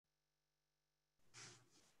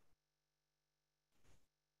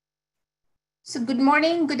So good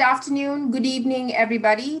morning, good afternoon, good evening,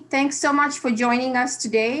 everybody. Thanks so much for joining us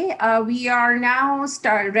today. We are now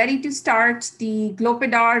ready to start the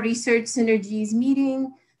GLOPEDAR Research Synergies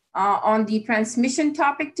Meeting on the transmission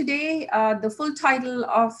topic today. The full title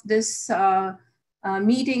of this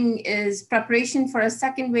meeting is Preparation for a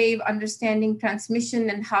Second Wave, Understanding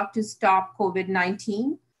Transmission and How to Stop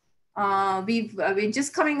COVID-19. We're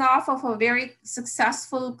just coming off of a very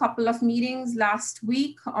successful couple of meetings last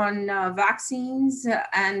week on vaccines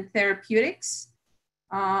and therapeutics.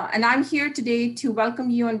 And I'm here today to welcome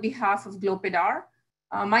you on behalf of GLOPEDAR.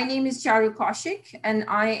 My name is Charu Kaushik, and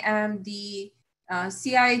I am the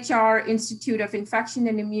CIHR Institute of Infection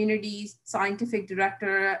and Immunity Scientific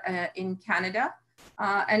Director in Canada,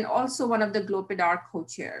 and also one of the GLOPEDAR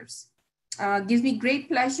co-chairs. Gives me great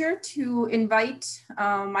pleasure to invite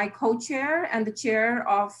my co-chair and the chair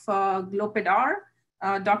of GLOPEDAR,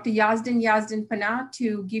 Dr. Yazdin Pana,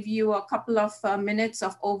 to give you a couple of minutes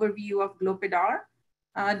of overview of GLOPEDAR.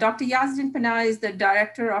 Dr. Yazdin Pana is the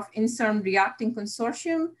director of INSERM Reacting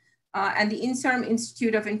Consortium and the INSERM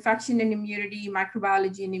Institute of Infection and Immunity,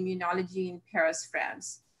 Microbiology and Immunology in Paris,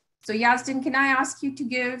 France. So Yazdin, can I ask you to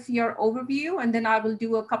give your overview, and then I will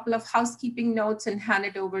do a couple of housekeeping notes and hand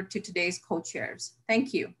it over to today's co-chairs.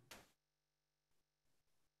 Thank you.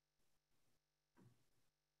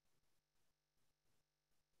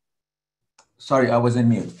 Sorry, I was on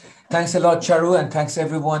mute. Thanks a lot, Charu, and thanks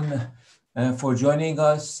everyone for joining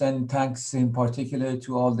us, and thanks in particular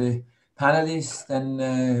to all the panelists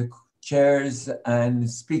and chairs and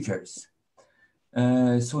speakers.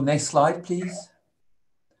 So next slide, please.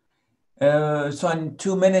 So in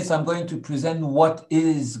 2 minutes, I'm going to present what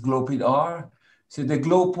is GLOPEDAR. So the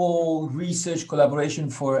Global Research Collaboration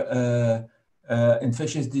for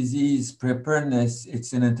Infectious Disease Preparedness,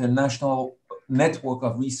 it's an international network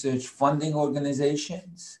of research funding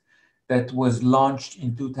organizations that was launched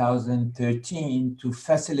in 2013 to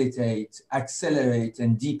facilitate, accelerate,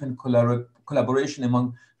 and deepen collaboration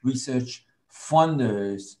among research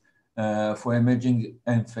funders for emerging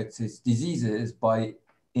infectious diseases by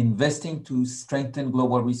investing to strengthen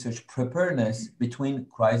global research preparedness between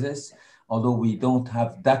crises, although we don't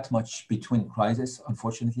have that much between crises,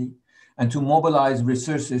 unfortunately, and to mobilize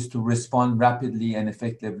resources to respond rapidly and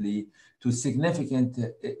effectively to significant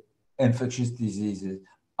infectious diseases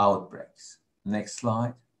outbreaks. Next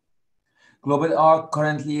slide. GLOPEDAR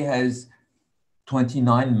currently has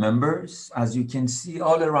 29 members, as you can see,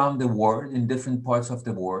 all around the world, in different parts of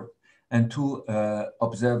the world, and 2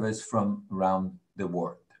 observers from around the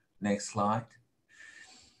world. Next slide.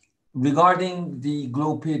 Regarding the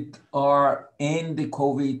GLOPEDAR in the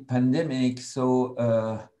COVID pandemic, so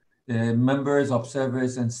members,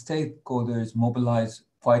 observers, and stakeholders mobilized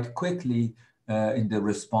quite quickly in the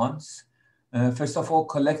response. First of all,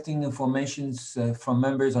 collecting information from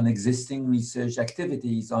members on existing research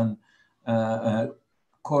activities on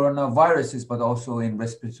coronaviruses, but also in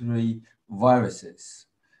respiratory viruses.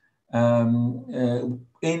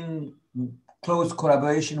 In close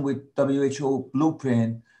collaboration with WHO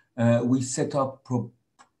Blueprint, we set up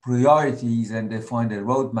priorities and defined a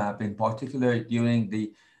roadmap, in particular during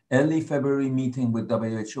the early February meeting with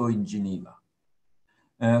WHO in Geneva.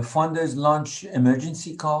 Funders launched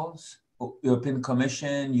emergency calls, European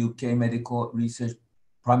Commission, UK Medical Research,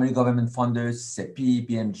 primary government funders, CEPI,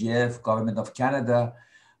 BMGF, Government of Canada,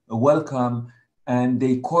 welcome, and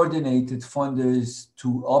they coordinated funders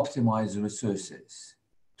to optimize resources,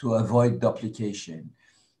 to avoid duplication.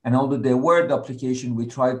 And although there were duplication, we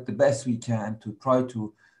tried the best we can to try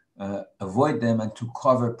to avoid them and to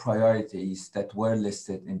cover priorities that were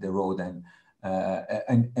listed in the road and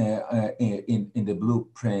in the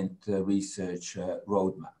Blueprint research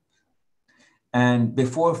roadmap. And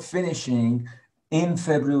before finishing, in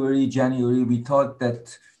February, January, we thought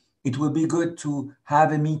that it would be good to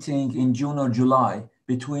have a meeting in June or July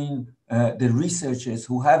between the researchers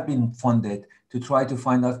who have been funded to try to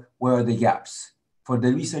find out where are the gaps, for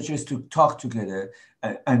the researchers to talk together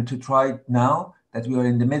and to try, now that we are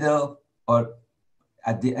in the middle or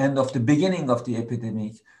at the end of the beginning of the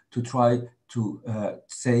epidemic, to try to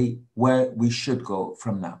say where we should go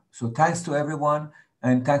from now. So thanks to everyone,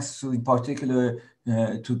 and thanks to, in particular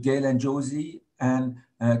to Gail and Josie, and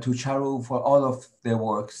to Charu for all of their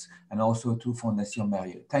works, and also to Fondation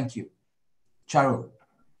Mérieux. Thank you. Charu.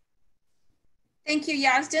 Thank you,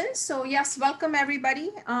 Yazdin. So yes, welcome everybody.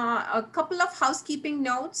 A couple of housekeeping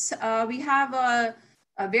notes. We have a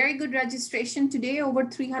very good registration today. Over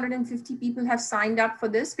 350 people have signed up for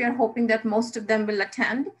this. We are hoping that most of them will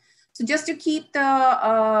attend. So just to keep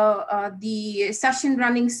the session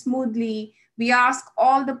running smoothly, We ask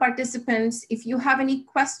all the participants, if you have any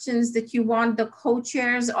questions that you want the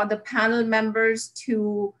co-chairs or the panel members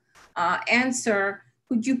to answer,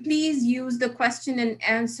 could you please use the question and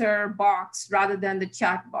answer box rather than the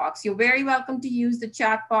chat box? You're very welcome to use the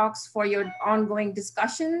chat box for your ongoing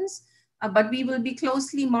discussions, but we will be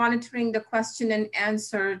closely monitoring the question and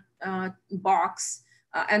answer box,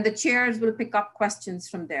 and the chairs will pick up questions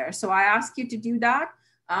from there. So I ask you to do that.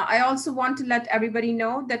 I also want to let everybody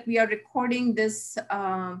know that we are recording this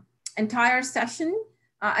entire session,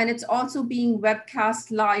 and it's also being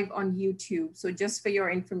webcast live on YouTube. So just for your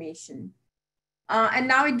information. And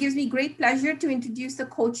now it gives me great pleasure to introduce the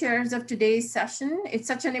co-chairs of today's session. It's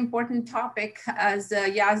such an important topic, as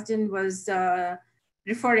Yazdin was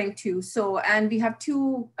referring to. So, and we have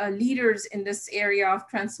two leaders in this area of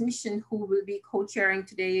transmission who will be co-chairing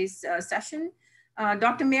today's session.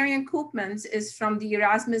 Dr. Marian Koopmans is from the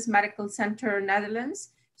Erasmus Medical Center, Netherlands.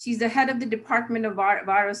 She's the head of the Department of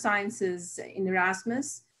Virosciences in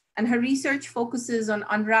Erasmus, and her research focuses on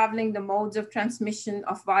unraveling the modes of transmission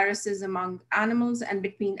of viruses among animals and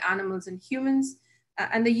between animals and humans,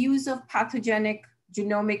 and the use of pathogenic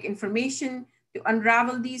genomic information to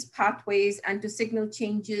unravel these pathways and to signal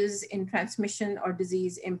changes in transmission or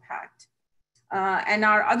disease impact. And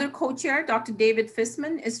our other co-chair, Dr. David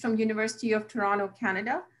Fisman, is from University of Toronto,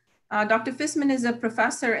 Canada. Dr. Fisman is a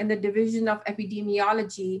professor in the Division of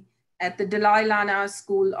Epidemiology at the Dalai Lama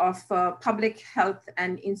School of Public Health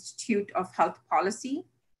and Institute of Health Policy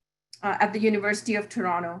at the University of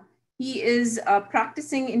Toronto. He is a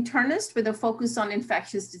practicing internist with a focus on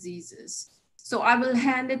infectious diseases. So I will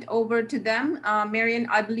hand it over to them. Marian,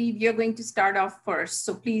 I believe you're going to start off first,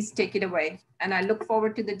 so please take it away. And I look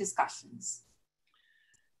forward to the discussions.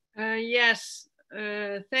 Yes,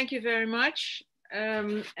 thank you very much.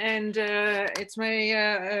 It's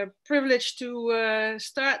my privilege to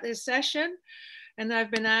start this session. And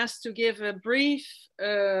I've been asked to give a brief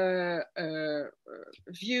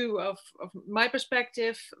view of my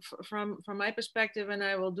perspective, from my perspective, and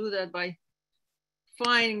I will do that by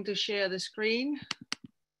finding to share the screen.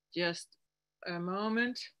 Just a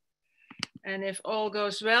moment. And if all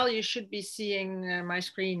goes well, you should be seeing my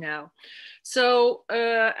screen now. So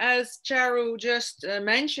as Charu just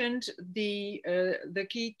mentioned, the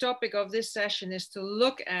key topic of this session is to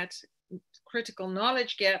look at critical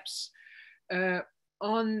knowledge gaps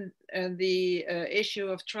on the issue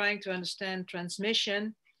of trying to understand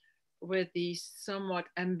transmission, with the somewhat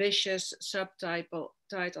ambitious subtitle,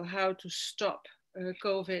 How to Stop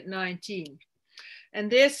COVID-19. And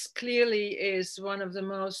this clearly is one of the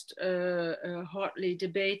most hotly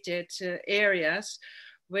debated areas,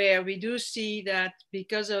 where we do see that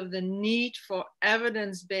because of the need for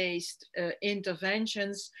evidence-based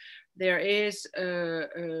interventions, there is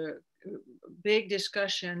big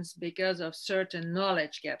discussions because of certain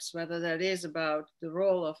knowledge gaps, whether that is about the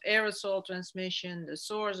role of aerosol transmission, the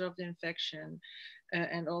source of the infection,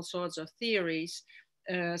 and all sorts of theories.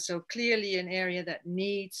 So clearly an area that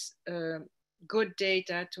needs good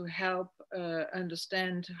data to help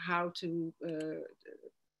understand how to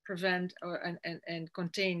prevent and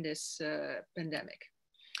contain this pandemic.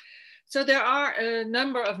 So there are a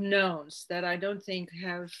number of knowns that I don't think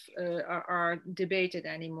are debated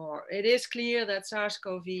anymore. It is clear that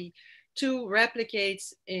SARS-CoV-2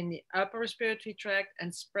 replicates in the upper respiratory tract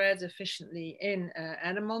and spreads efficiently in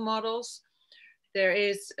animal models. There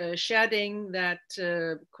is shedding that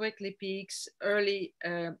quickly peaks early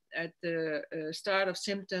at the start of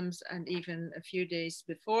symptoms and even a few days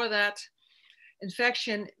before that.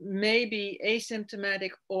 Infection may be asymptomatic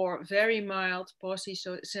or very mild,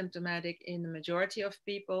 post-symptomatic in the majority of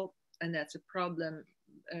people, and that's a problem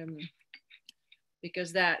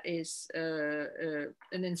because that is an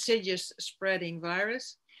insidious spreading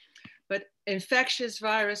virus. But infectious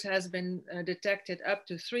virus has been detected up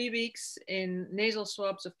to 3 weeks in nasal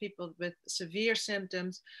swabs of people with severe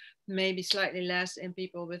symptoms, maybe slightly less in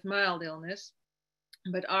people with mild illness.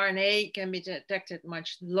 But RNA can be detected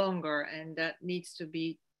much longer, and that needs to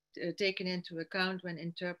be taken into account when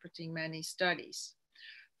interpreting many studies.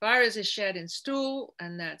 Virus is shed in stool,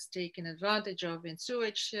 and that's taken advantage of in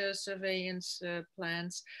sewage surveillance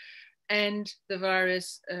plans. And the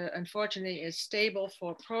virus, unfortunately, is stable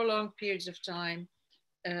for prolonged periods of time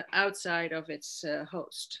outside of its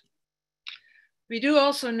host. We do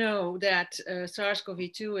also know that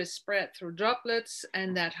SARS-CoV-2 is spread through droplets,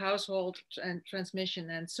 and that household and transmission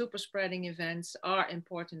and super spreading events are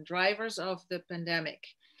important drivers of the pandemic.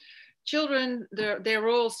 Children, their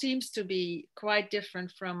role seems to be quite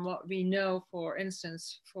different from what we know, for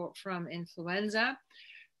instance, from influenza.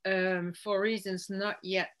 for reasons not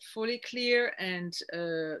yet fully clear, and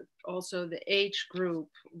also the age group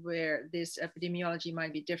where this epidemiology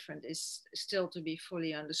might be different is still to be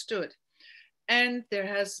fully understood. And there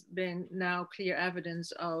has been now clear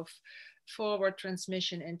evidence of forward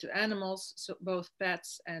transmission into animals, so both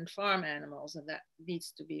pets and farm animals, and that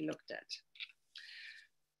needs to be looked at.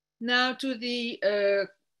 Now to the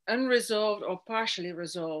unresolved or partially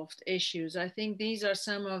resolved issues. I think these are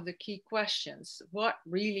some of the key questions. What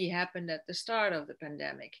really happened at the start of the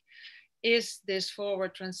pandemic? Is this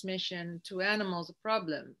forward transmission to animals a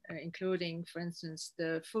problem, including, for instance,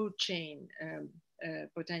 the food chain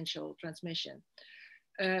potential transmission?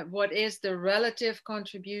 What is the relative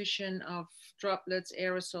contribution of droplets,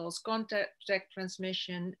 aerosols, contact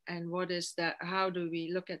transmission, and what is that? How do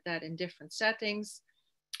we look at that in different settings?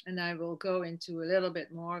 And I will go into a little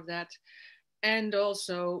bit more of that. And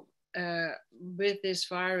also with this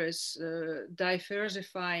virus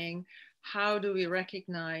diversifying, how do we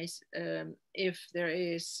recognize if there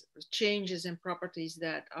is changes in properties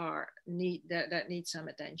that need some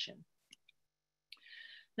attention?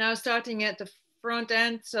 Now, starting at the front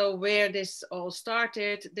end, so where this all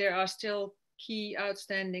started, there are still key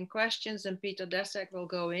outstanding questions, and Peter Daszak will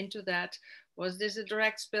go into that. Was this a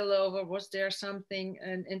direct spillover? Was there something,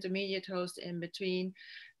 an intermediate host in between?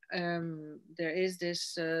 There is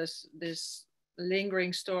this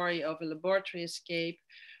lingering story of a laboratory escape,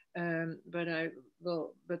 but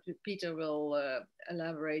Peter will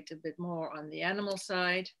elaborate a bit more on the animal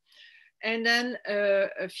side. And then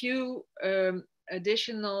a few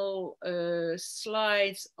additional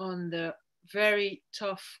slides on the very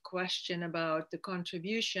tough question about the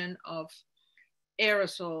contribution of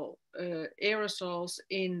aerosols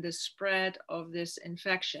in the spread of this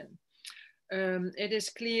infection. It is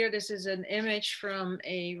clear, this is an image from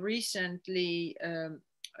a recently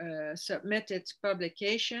submitted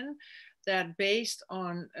publication that, based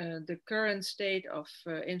on the current state of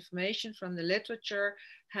information from the literature,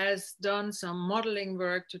 has done some modeling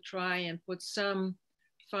work to try and put some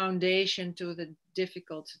foundation to the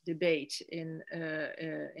difficult debate in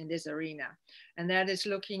this arena. And that is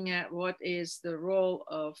looking at what is the role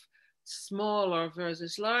of smaller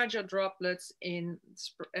versus larger droplets in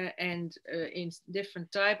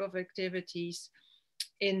different type of activities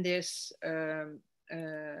in this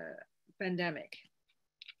pandemic.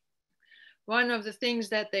 One of the things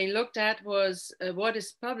that they looked at was what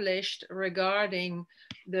is published regarding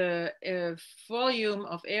the volume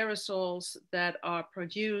of aerosols that are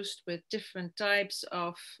produced with different types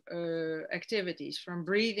of activities, from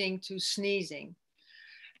breathing to sneezing.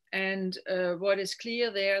 And what is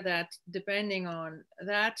clear there, that depending on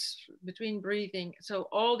that, between breathing, so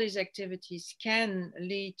all these activities can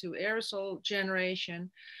lead to aerosol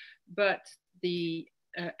generation, but the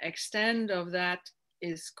extent of that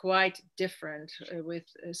is quite different, with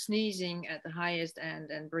sneezing at the highest end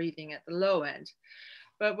and breathing at the low end.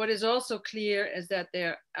 But what is also clear is that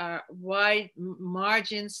there are wide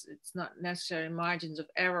margins, it's not necessarily margins of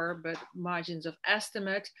error, but margins of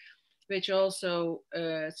estimate, which also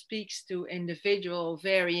speaks to individual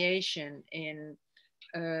variation in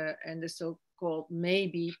the so-called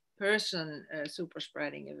maybe person super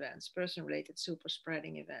spreading events, person-related super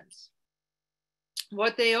spreading events.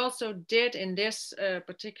 What they also did in this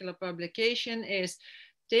particular publication is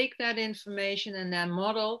take that information and then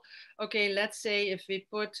model, okay, let's say if we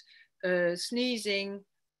put sneezing,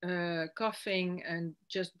 coughing, and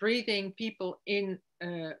just breathing people in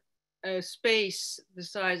a space the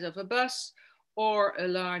size of a bus or a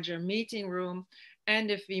larger meeting room, and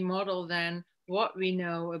if we model then what we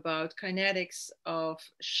know about kinetics of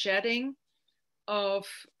shedding of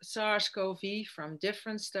SARS-CoV from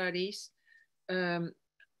different studies,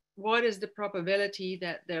 what is the probability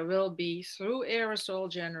that there will be, through aerosol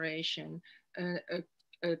generation,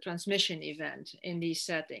 a transmission event in these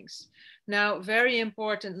settings? Now, very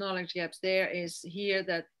important knowledge gaps there is here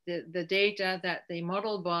that the data that they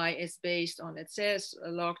model by is based on, it says a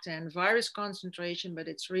log10 virus concentration, but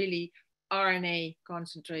it's really RNA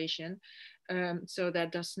concentration. So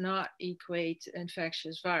that does not equate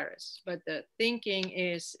infectious virus, but the thinking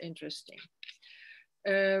is interesting.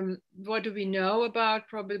 What do we know about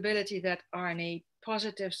probability that RNA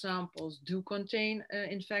positive samples do contain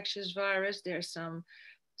infectious virus? There's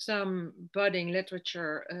some budding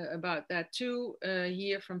literature about that too,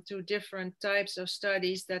 here from two different types of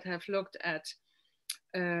studies that have looked at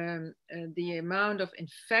the amount of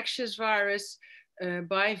infectious virus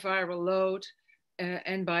by viral load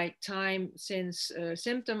and by time since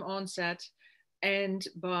symptom onset. and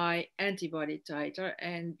by antibody titer.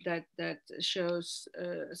 And that shows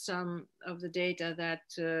some of the data that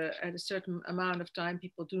at a certain amount of time,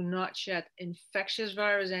 people do not shed infectious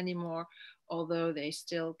virus anymore, although they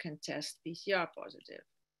still can test PCR positive.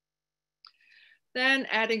 Then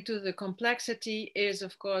adding to the complexity is,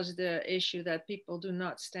 of course, the issue that people do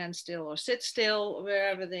not stand still or sit still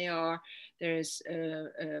wherever they are. There is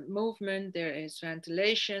movement, there is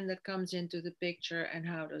ventilation that comes into the picture, and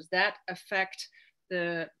how does that affect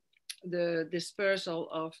the dispersal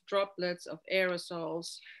of droplets, of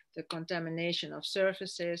aerosols, the contamination of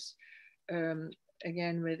surfaces,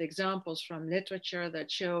 again, with examples from literature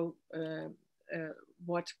that show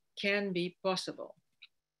what can be possible.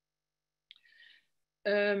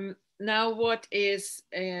 Now, what is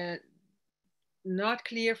not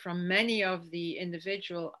clear from many of the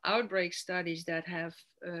individual outbreak studies that have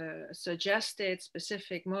suggested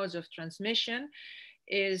specific modes of transmission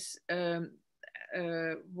is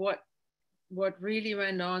what really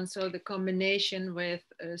went on. So the combination with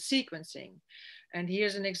sequencing. And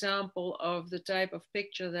here's an example of the type of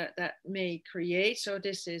picture that may create. So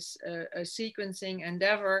this is a sequencing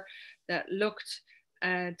endeavor that looked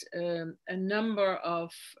at a number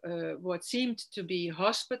of what seemed to be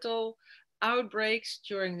hospital outbreaks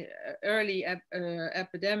during the early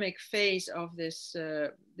epidemic phase of this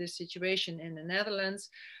situation in the Netherlands,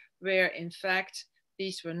 where in fact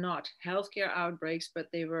these were not healthcare outbreaks, but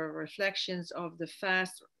they were reflections of the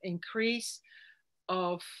fast increase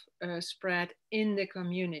of spread in the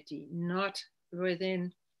community, not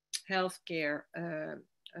within healthcare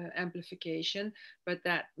amplification, but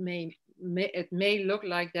that it may look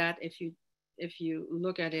like that if you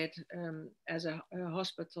look at it as a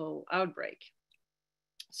hospital outbreak.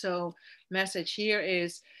 So message here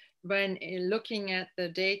is, when looking at the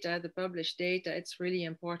data, the published data, it's really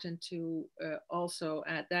important to also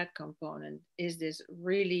add that component. Is this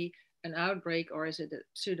really an outbreak, or is it a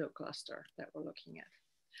pseudo cluster that we're looking at?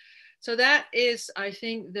 So that is, I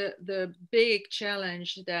think, the big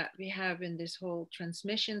challenge that we have in this whole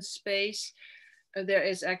transmission space. There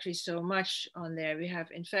is actually so much on there. We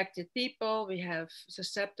have infected people, we have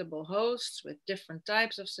susceptible hosts with different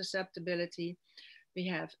types of susceptibility. We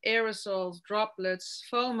have aerosols, droplets,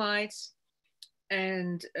 fomites,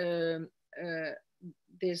 and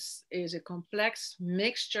this is a complex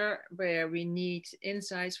mixture where we need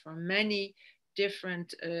insights from many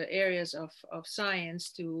different areas of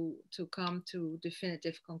science to come to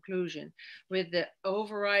definitive conclusion, with the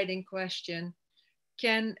overriding question: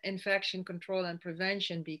 can infection control and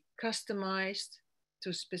prevention be customized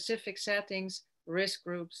to specific settings, risk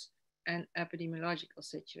groups, and epidemiological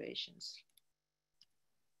situations?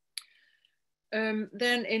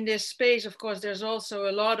 Then in this space, of course, there's also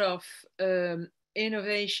a lot of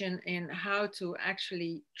innovation in how to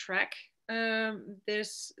actually track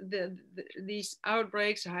these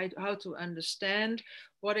outbreaks, how to understand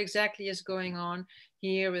what exactly is going on.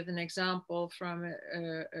 Here with an example from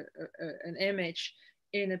an image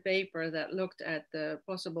in a paper that looked at the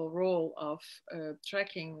possible role of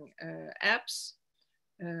tracking apps.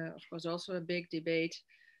 Of course, also a big debate.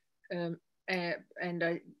 And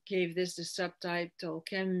I gave this the subtitle: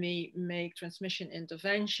 can we make transmission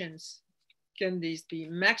interventions, can these be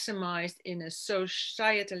maximized in a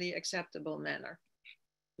societally acceptable manner?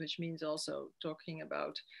 Which means also talking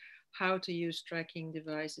about how to use tracking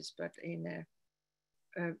devices, but in a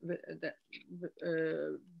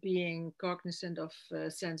being cognizant of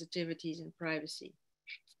sensitivities and privacy.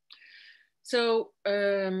 So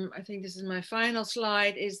I think this is my final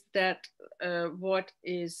slide, is that what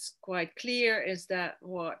is quite clear is that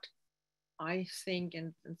what I think,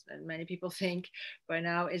 and many people think by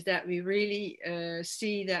now, is that we really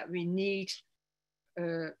see that we need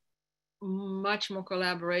much more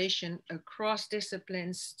collaboration across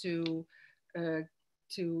disciplines to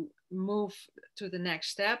move to the next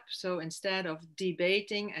step. So instead of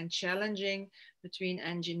debating and challenging between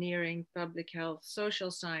engineering, public health, social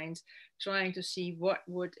science, trying to see what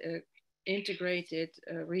would integrated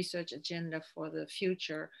research agenda for the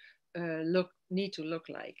future need to look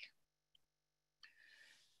like.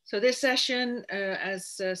 So this session,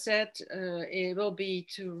 as said, it will be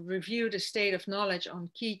to review the state of knowledge on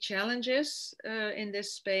key challenges in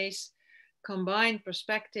this space, combine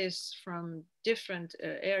perspectives from different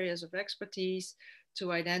areas of expertise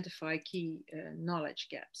to identify key knowledge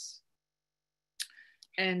gaps.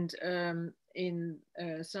 And in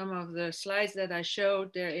some of the slides that I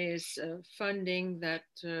showed, there is funding that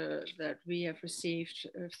we have received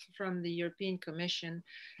from the European Commission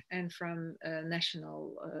and from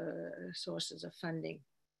national sources of funding.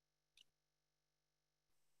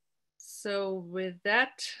 So with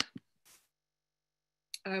that,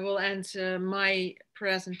 I will end my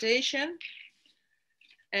presentation,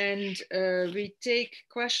 and we take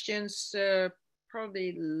questions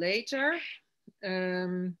probably later.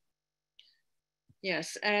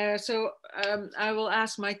 Yes, so I will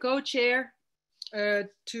ask my co-chair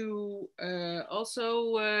to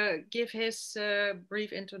also give his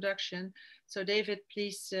brief introduction. So David,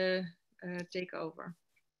 please take over.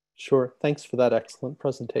 Sure, thanks for that excellent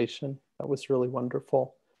presentation. That was really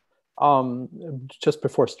wonderful. Just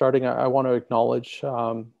before starting, I want to acknowledge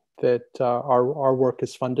that our work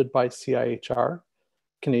is funded by CIHR,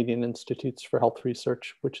 Canadian Institutes for Health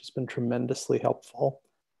Research, which has been tremendously helpful.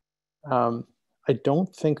 I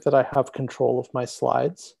don't think that I have control of my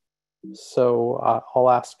slides, so I'll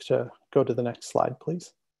ask to go to the next slide,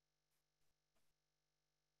 please.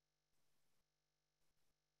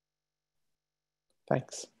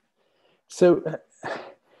 Thanks. So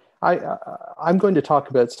I'm going to talk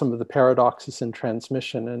about some of the paradoxes in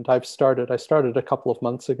transmission, and I started a couple of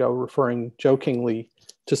months ago referring jokingly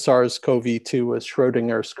to SARS-CoV-2 as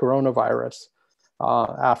Schrodinger's coronavirus,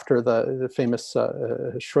 after the famous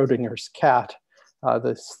Schrodinger's cat,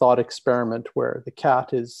 this thought experiment where the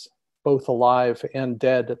cat is both alive and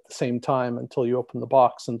dead at the same time until you open the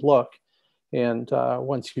box and look. And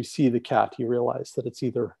once you see the cat, you realize that it's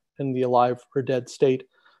either in the alive or dead state.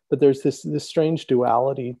 But there's this strange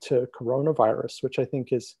duality to coronavirus, which I think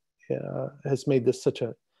has made this such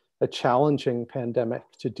a challenging pandemic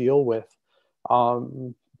to deal with.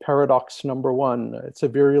 Paradox number one, it's a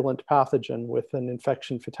virulent pathogen with an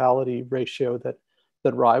infection fatality ratio that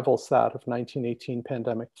rivals that of 1918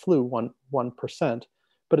 pandemic flu, 1%.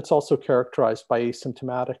 But it's also characterized by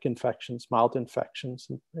asymptomatic infections, mild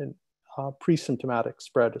infections, and pre-symptomatic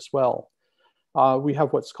spread as well. We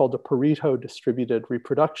have what's called a Pareto distributed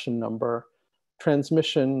reproduction number,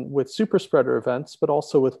 transmission with super spreader events, but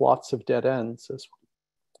also with lots of dead ends, as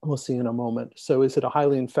we'll see in a moment. So is it a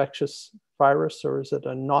highly infectious virus, or is it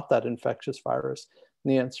a not that infectious virus?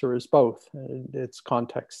 And the answer is both. It's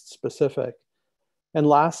context specific. And the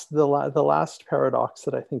last paradox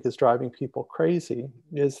that I think is driving people crazy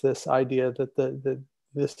is this idea that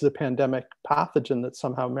this is a pandemic pathogen that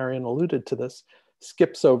somehow, Marion alluded to this,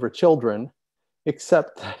 skips over children,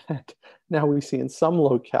 except that now we see in some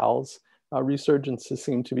locales, resurgences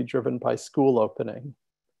seem to be driven by school opening.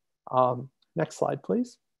 Next slide,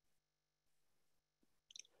 please.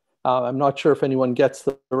 I'm not sure if anyone gets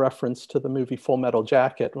the reference to the movie Full Metal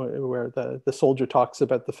Jacket, where the soldier talks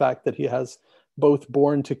about the fact that he has both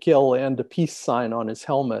Born to Kill and a peace sign on his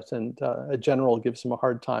helmet, and a general gives him a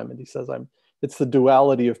hard time, and he says, it's the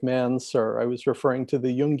duality of man, sir. I was referring to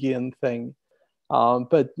the Jungian thing.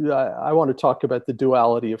 But I want to talk about the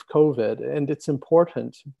duality of COVID, and it's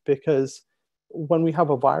important because when we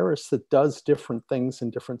have a virus that does different things in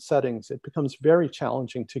different settings, it becomes very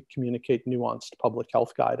challenging to communicate nuanced public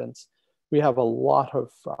health guidance. We have a lot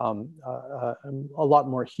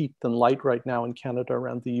more heat than light right now in Canada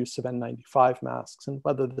around the use of N95 masks, and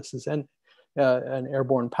whether this is an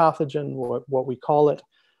airborne pathogen, what we call it.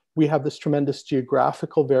 We have this tremendous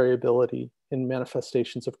geographical variability in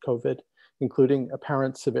manifestations of COVID, including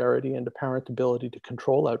apparent severity and apparent ability to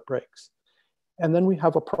control outbreaks. And then we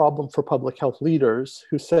have a problem for public health leaders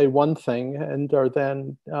who say one thing and are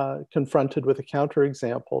then confronted with a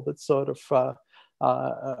counterexample that sort of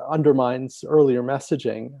undermines earlier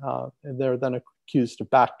messaging. And they're then accused of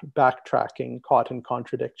backtracking, caught in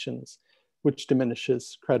contradictions, which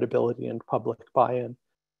diminishes credibility and public buy-in.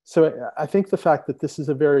 So I think the fact that this is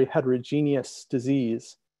a very heterogeneous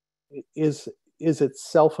disease is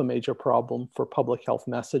itself a major problem for public health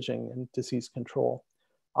messaging and disease control.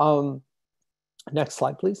 Next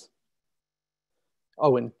slide, please.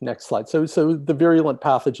 Oh, and next slide. So the virulent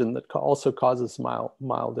pathogen that also causes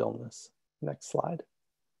mild illness. Next slide.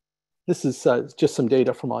 This is just some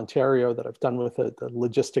data from Ontario that I've done with the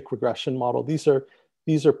logistic regression model. These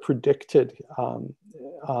are predicted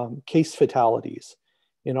case fatalities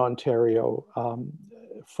in Ontario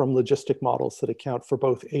from logistic models that account for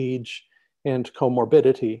both age and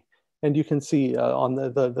comorbidity. And you can see on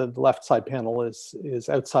the left side panel is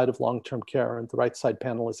outside of long-term care, and the right side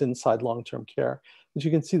panel is inside long-term care. But you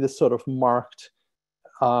can see this sort of marked,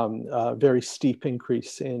 very steep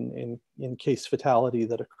increase in case fatality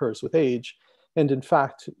that occurs with age. And in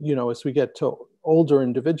fact, as we get to older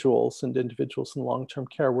individuals and individuals in long-term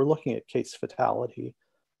care, we're looking at case fatality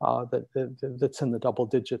that's in the double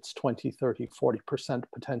digits, 20, 30, 40%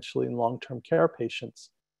 potentially in long-term care patients.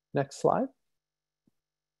 Next slide.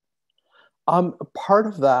 Part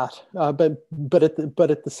of that, but at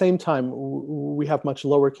the same time, we have much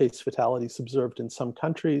lower case fatalities observed in some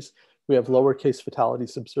countries. We have lower case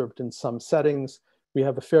fatalities observed in some settings. We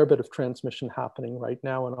have a fair bit of transmission happening right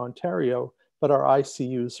now in Ontario, but our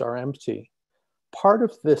ICUs are empty. Part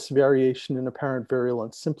of this variation in apparent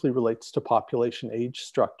virulence simply relates to population age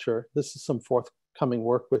structure. This is some forthcoming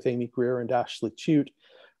work with Amy Greer and Ashley Chute,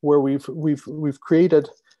 where we've created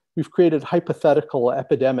hypothetical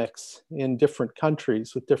epidemics in different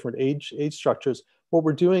countries with different age structures. What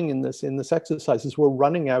we're doing in this exercise is we're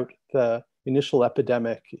running out the initial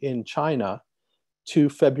epidemic in China to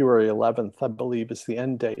February 11th, I believe, is the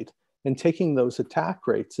end date, and taking those attack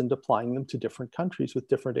rates and applying them to different countries with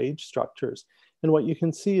different age structures. And what you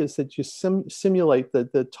can see is that you simulate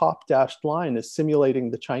the top dashed line is simulating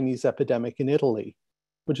the Chinese epidemic in Italy,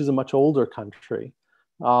 which is a much older country.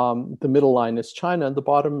 The middle line is China, and the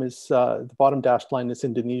bottom dashed line is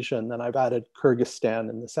Indonesia, and then I've added Kyrgyzstan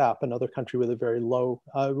in this app, another country with a very low,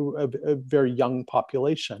 a very young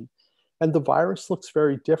population. And the virus looks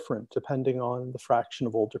very different depending on the fraction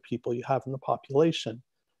of older people you have in the population.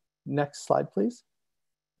 Next slide, please.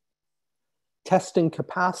 Testing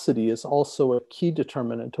capacity is also a key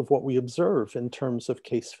determinant of what we observe in terms of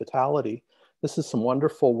case fatality. This is some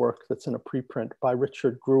wonderful work that's in a preprint by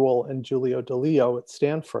Richard Gruel and Giulio DeLeo at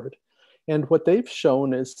Stanford. And what they've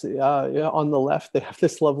shown is on the left, they have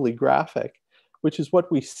this lovely graphic, which is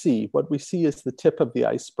what we see. What we see is the tip of the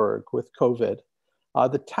iceberg with COVID.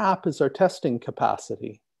 The tap is our testing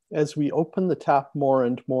capacity. As we open the tap more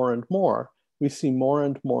and more and more, we see more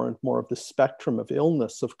and more and more of the spectrum of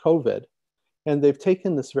illness of COVID. And they've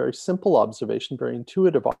taken this very simple observation, very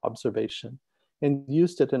intuitive observation, and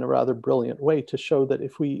used it in a rather brilliant way to show that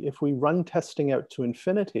if we run testing out to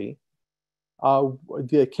infinity,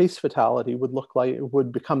 the case fatality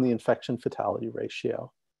would become the infection fatality ratio.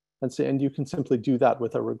 And you can simply do that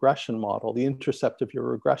with a regression model. The intercept of your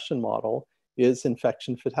regression model is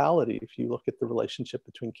infection fatality if you look at the relationship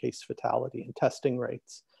between case fatality and testing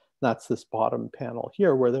rates. And that's this bottom panel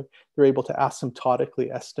here, where they're able to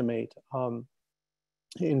asymptotically estimate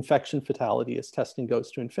infection fatality as testing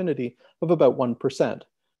goes to infinity of about 1%,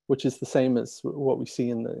 which is the same as what we see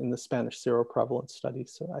in the Spanish seroprevalence study.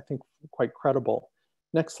 So I think quite credible.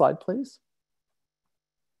 Next slide, please.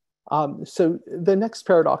 So the next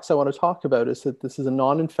paradox I want to talk about is that this is a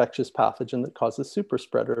non-infectious pathogen that causes super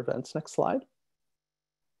spreader events. Next slide.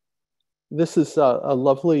 This is a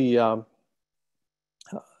lovely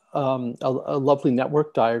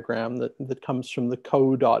network diagram that comes from the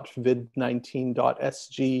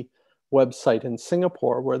co.vid19.sg website in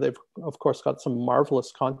Singapore, where they've, of course, got some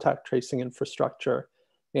marvelous contact tracing infrastructure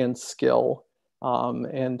and skill,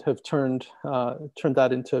 and have turned that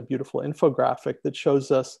into a beautiful infographic that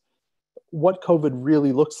shows us what COVID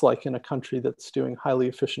really looks like in a country that's doing highly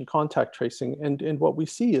efficient contact tracing. And what we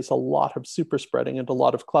see is a lot of super spreading and a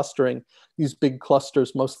lot of clustering, these big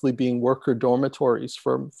clusters mostly being worker dormitories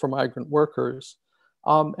for migrant workers.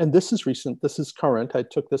 And this is recent, this is current. I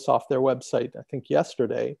took this off their website, I think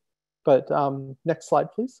yesterday. But next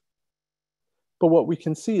slide, please. But what we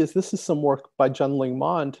can see is this is some work by Junling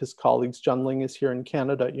Ma and his colleagues. Junling is here in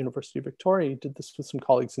Canada at University of Victoria. He did this with some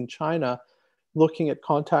colleagues in China, looking at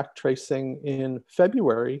contact tracing in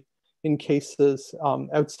February in cases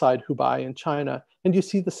outside Hubei in China. And you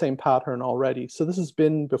see the same pattern already. So this has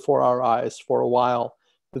been before our eyes for a while,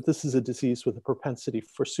 that this is a disease with a propensity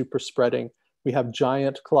for super spreading. We have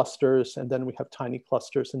giant clusters, and then we have tiny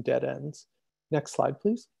clusters and dead ends. Next slide,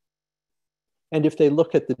 please. And if they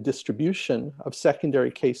look at the distribution of secondary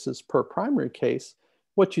cases per primary case,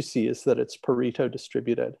 what you see is that it's Pareto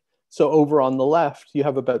distributed. So over on the left, you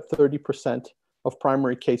have about 30% of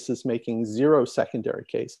primary cases making 0 secondary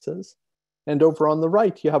cases. And over on the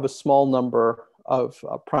right, you have a small number of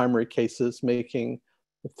primary cases making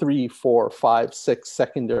 3, 4, 5, 6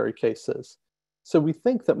 secondary cases. So we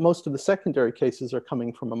think that most of the secondary cases are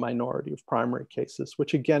coming from a minority of primary cases,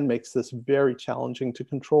 which again makes this very challenging to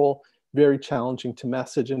control, very challenging to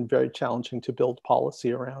message, and very challenging to build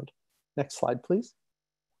policy around. Next slide, please.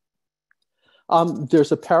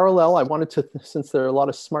 There's a parallel. I wanted to, since there are a lot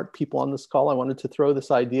of smart people on this call, I wanted to throw this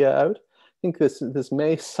idea out. I think this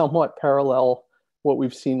may somewhat parallel what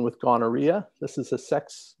we've seen with gonorrhea. This is a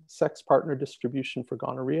sex partner distribution for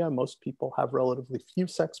gonorrhea. Most people have relatively few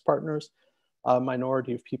sex partners. A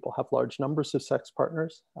minority of people have large numbers of sex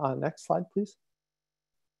partners. Next slide, please.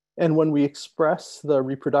 And when we express the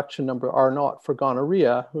reproduction number R0 for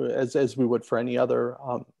gonorrhea, as we would for any other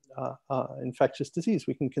infectious disease,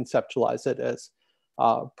 we can conceptualize it as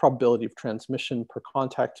probability of transmission per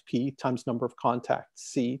contact P times number of contacts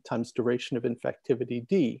C times duration of infectivity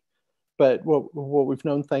D. But what we've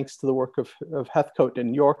known, thanks to the work of Heathcote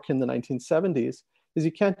and York in the 1970s, is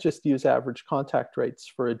you can't just use average contact rates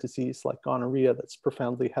for a disease like gonorrhea that's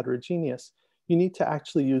profoundly heterogeneous. you need to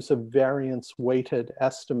actually use a variance-weighted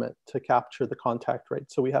estimate to capture the contact rate.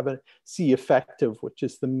 So we have a C effective, which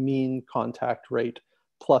is the mean contact rate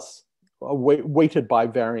plus weighted by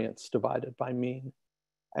variance divided by mean.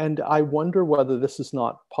 And I wonder whether this is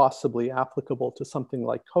not possibly applicable to something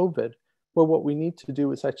like COVID, where what we need to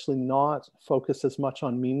do is actually not focus as much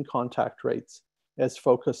on mean contact rates as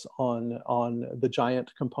focus on the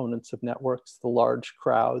giant components of networks, the large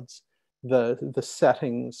crowds, the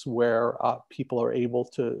settings where people are able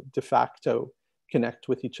to de facto connect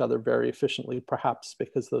with each other very efficiently, perhaps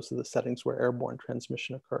because those are the settings where airborne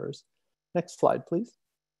transmission occurs. Next slide, please.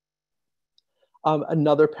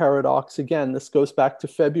 Another paradox, again, this goes back to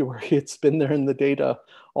February. It's been there in the data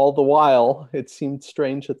all the while. It seemed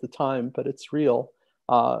strange at the time, but it's real.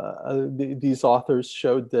 These authors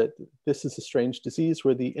showed that this is a strange disease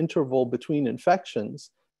where the interval between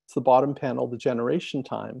infections, it's the bottom panel, the generation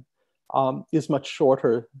time, is much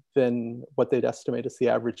shorter than what they'd estimate as the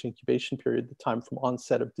average incubation period, the time from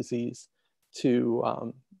onset of disease to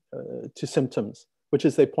symptoms, which,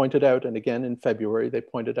 as they pointed out, and again in February, they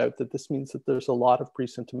pointed out that this means that there's a lot of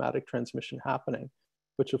pre-symptomatic transmission happening,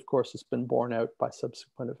 which of course has been borne out by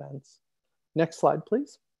subsequent events. Next slide,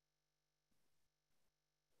 please.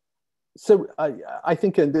 So I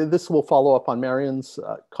think, and this will follow up on Marion's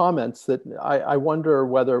comments, that I wonder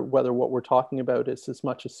whether what we're talking about is as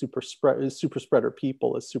much as super spreader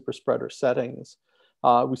people as super spreader settings.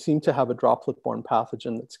 We seem to have a droplet-borne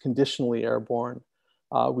pathogen that's conditionally airborne.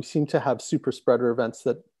 We seem to have super spreader events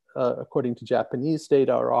that, according to Japanese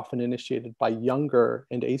data, are often initiated by younger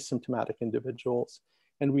and asymptomatic individuals.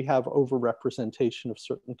 And we have overrepresentation of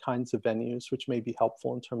certain kinds of venues, which may be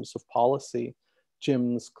helpful in terms of policy.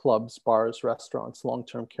 Gyms, clubs, bars, restaurants,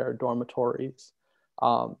 long-term care, dormitories.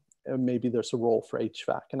 Maybe there's a role for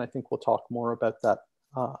HVAC, and I think we'll talk more about that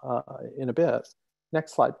in a bit.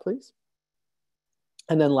 Next slide, please.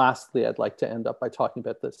 And then lastly, I'd like to end up by talking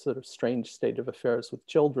about this sort of strange state of affairs with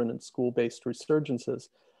children and school-based resurgences.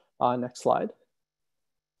 Next slide.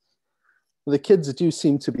 The kids do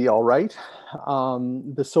seem to be all right.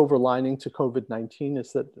 The silver lining to COVID-19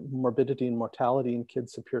 is that morbidity and mortality in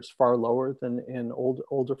kids appears far lower than in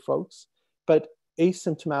older folks. But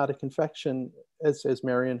asymptomatic infection, as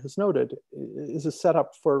Marion has noted, is a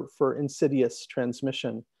setup for insidious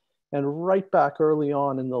transmission. And right back early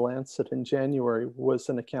on in the Lancet in January was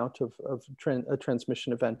an account of a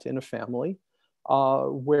transmission event in a family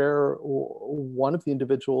where one of the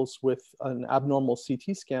individuals with an abnormal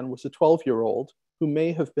CT scan was a 12-year-old who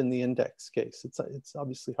may have been the index case. It's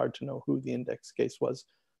obviously hard to know who the index case was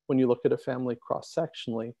when you look at a family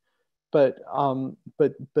cross-sectionally, but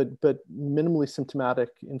minimally symptomatic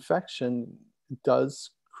infection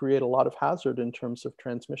does create a lot of hazard in terms of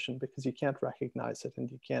transmission because you can't recognize it and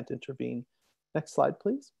you can't intervene. Next slide,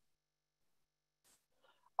 please.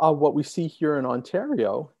 What we see here in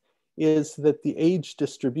Ontario is that the age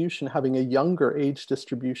distribution, having a younger age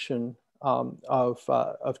distribution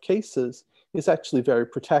of cases, is actually very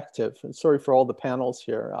protective. And sorry for all the panels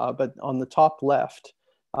here, but on the top left,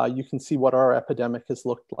 you can see what our epidemic has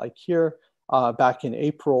looked like here. Back in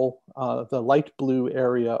April, the light blue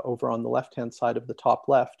area over on the left-hand side of the top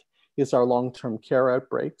left is our long-term care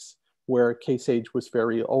outbreaks, where case age was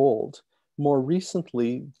very old. More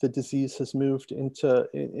recently, the disease has moved into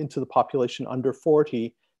the population under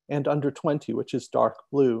 40 and under 20, which is dark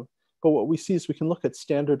blue. But what we see is we can look at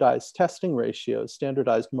standardized testing ratios,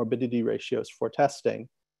 standardized morbidity ratios for testing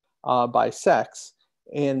by sex,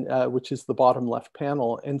 and which is the bottom left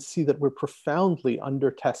panel, and see that we're profoundly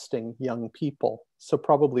under-testing young people. So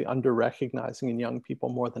probably under-recognizing in young people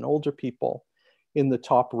more than older people. In the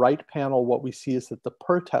top right panel, what we see is that the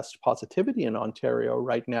per-test positivity in Ontario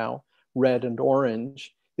right now, red and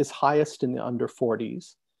orange, is highest in the under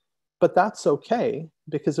 40s. But that's okay,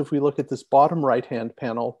 because if we look at this bottom right-hand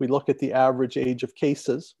panel, we look at the average age of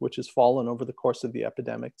cases, which has fallen over the course of the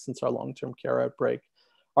epidemic since our long-term care outbreak.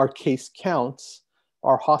 Our case counts,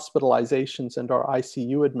 our hospitalizations, and our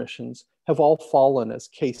ICU admissions have all fallen as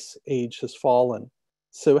case age has fallen.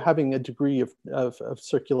 So having a degree of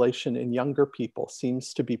circulation in younger people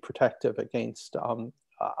seems to be protective against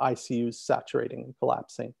ICUs saturating and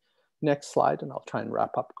collapsing. Next slide, and I'll try and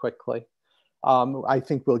wrap up quickly. I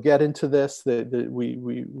think we'll get into this.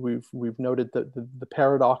 We've noted that the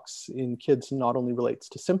paradox in kids not only relates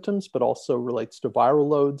to symptoms, but also relates to viral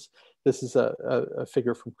loads. This is a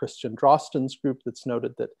figure from Christian Drosten's group that's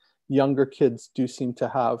noted that younger kids do seem to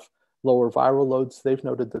have lower viral loads. They've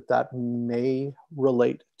noted that that may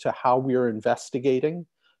relate to how we are investigating,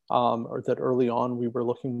 or that early on we were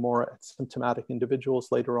looking more at symptomatic individuals.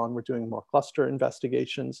 Later on, we're doing more cluster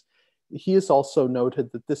investigations. he has also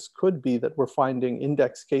noted that this could be that we're finding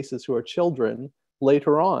index cases who are children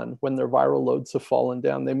later on when their viral loads have fallen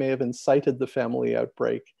down. They may have incited the family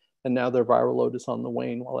outbreak, and now their viral load is on the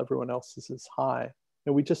wane while everyone else's is high.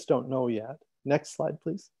 And we just don't know yet. Next slide,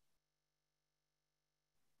 please.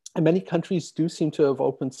 And many countries do seem to have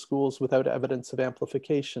opened schools without evidence of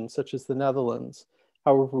amplification, such as the Netherlands.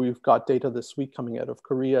 However, we've got data this week coming out of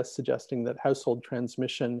Korea suggesting that household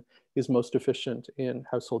transmission is most efficient in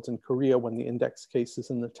households in Korea when the index case is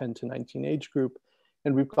in the 10 to 19 age group.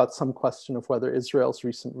 And we've got some question of whether Israel's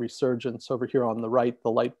recent resurgence over here on the right, the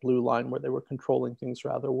light blue line where they were controlling things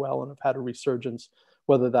rather well and have had a resurgence,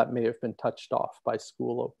 whether that may have been touched off by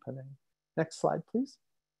school opening. Next slide, please.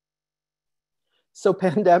 So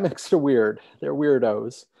pandemics are weird. They're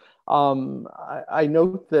weirdos. I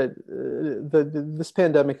note that this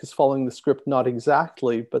pandemic is following the script, not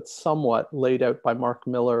exactly, but somewhat laid out by Mark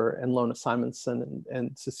Miller and Lona Simonson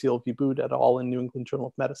and Cecile Viboud et al. In New England Journal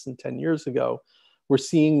of Medicine 10 years ago. We're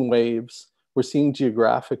seeing waves. We're seeing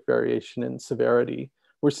geographic variation in severity.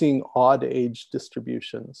 We're seeing odd age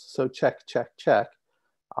distributions. So check, check, check.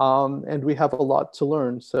 And we have a lot to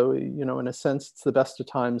learn. So, you know, in a sense, it's the best of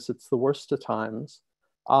times, it's the worst of times.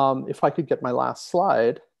 If I could get my last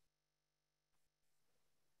slide,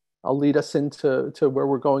 I'll lead us into where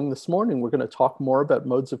we're going this morning. We're going to talk more about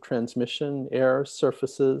modes of transmission, air,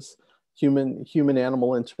 surfaces,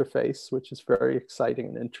 human-animal interface, which is very exciting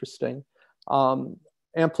and interesting.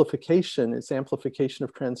 Amplification, is amplification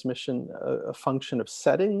of transmission a function of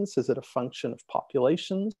settings? Is it a function of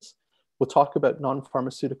populations? We'll talk about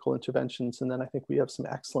non-pharmaceutical interventions, and then I think we have some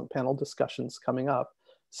excellent panel discussions coming up.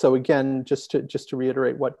 So again, just to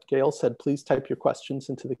reiterate what Gail said, please type your questions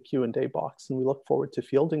into the Q&A box, and we look forward to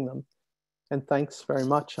fielding them. And thanks very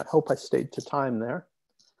much. I hope I stayed to time there.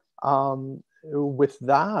 With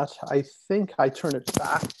that, I think I turn it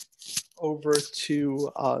back over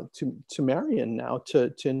to Marion now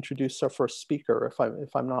to introduce our first speaker,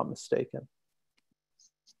 if I'm not mistaken.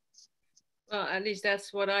 Well, at least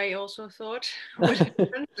that's what I also thought would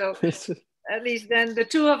happen. So at least then the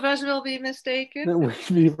two of us will be mistaken. We'll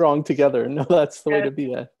be wrong together. No, that's the way to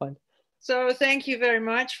be. Fine. So thank you very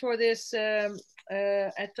much for this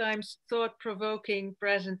at times thought-provoking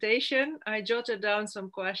presentation. I jotted down some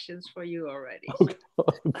questions for you already. Okay.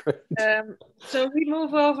 Oh, great. So we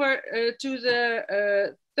move over to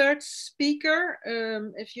the third speaker.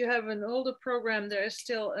 If you have an older program, there is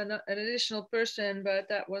still an additional person, but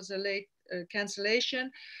that was a late cancellation,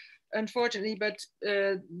 unfortunately. But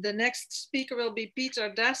the next speaker will be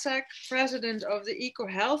Peter Dasak, president of the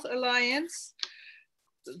EcoHealth Alliance.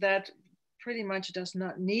 That pretty much does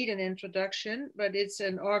not need an introduction, but it's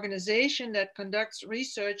an organization that conducts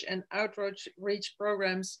research and outreach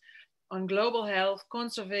programs on global health,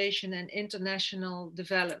 conservation, and international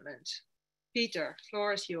development. Peter,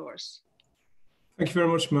 floor is yours. Thank you very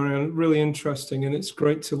much, Marianne. Really interesting, and it's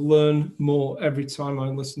great to learn more every time I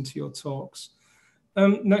listen to your talks.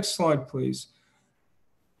 Next slide, please.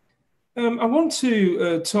 I want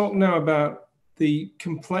to talk now about the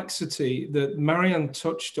complexity that Marianne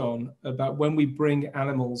touched on about when we bring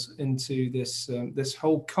animals into this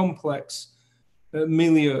whole complex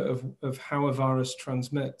milieu of how a virus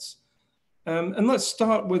transmits. And let's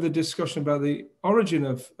start with a discussion about the origin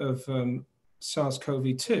of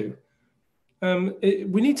SARS-CoV-2.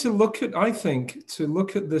 We need to look at, I think,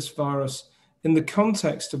 this virus in the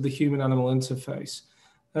context of the human-animal interface.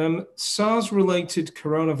 SARS-related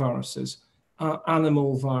coronaviruses are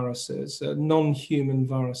animal viruses, non-human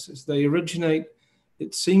viruses. They originate,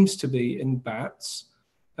 it seems to be, in bats.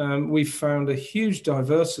 We've found a huge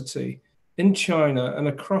diversity in China and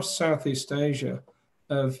across Southeast Asia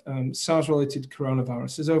of SARS-related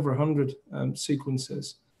coronaviruses, over 100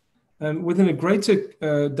 sequences. Within a greater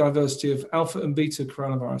diversity of alpha and beta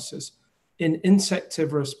coronaviruses in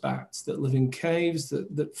insectivorous bats that live in caves,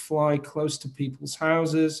 that fly close to people's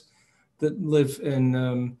houses, that live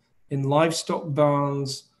in livestock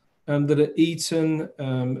barns, that are eaten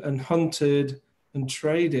and hunted and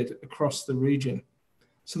traded across the region.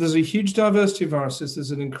 So there's a huge diversity of viruses.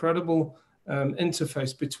 There's an incredible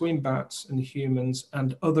interface between bats and humans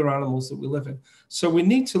and other animals that we live in. So we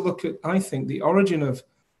need to look at, I think, the origin of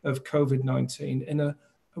COVID-19 in a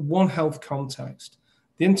One Health context,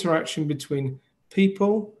 the interaction between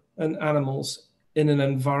people and animals in an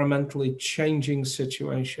environmentally changing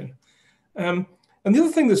situation. And the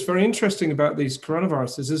other thing that's very interesting about these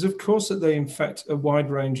coronaviruses is, of course, that they infect a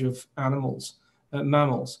wide range of animals,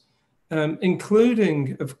 mammals,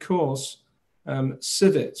 including, of course,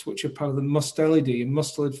 civets, which are part of the Mustelidae, a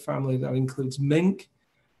mustelid family that includes mink,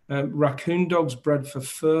 raccoon dogs bred for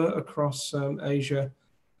fur across Asia,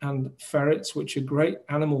 and ferrets, which are great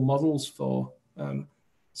animal models for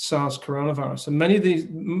SARS coronavirus.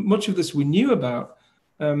 And much of this we knew about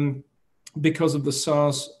because of the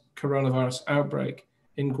SARS coronavirus outbreak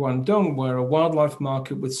in Guangdong, where a wildlife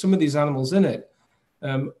market with some of these animals in it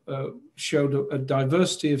showed a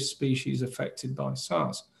diversity of species affected by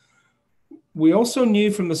SARS. We also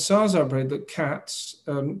knew from the SARS outbreak that cats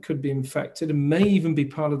could be infected and may even be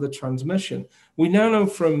part of the transmission. We now know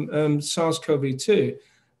from SARS-CoV-2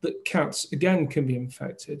 that cats, again, can be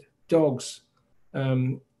infected. Dogs,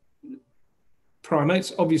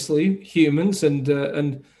 primates, obviously, humans,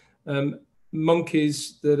 and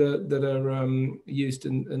monkeys that are used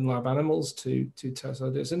in lab animals to test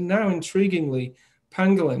ideas. And now, intriguingly,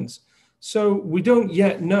 pangolins. So we don't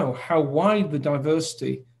yet know how wide the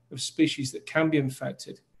diversity of species that can be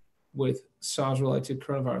infected with SARS-related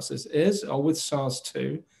coronaviruses is, or with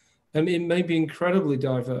SARS-2. And it may be incredibly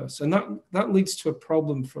diverse. And that leads to a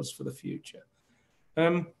problem for us for the future.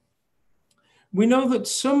 We know that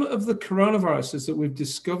some of the coronaviruses that we've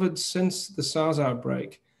discovered since the SARS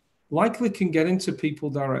outbreak likely can get into people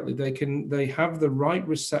directly. They have the right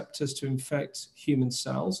receptors to infect human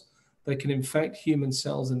cells. They can infect human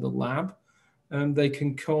cells in the lab. They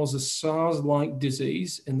can cause a SARS-like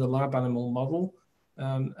disease in the lab animal model,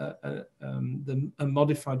 a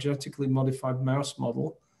genetically modified mouse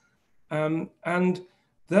model. And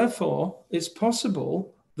therefore, it's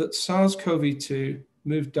possible that SARS-CoV-2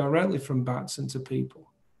 moved directly from bats into people.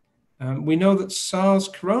 We know that SARS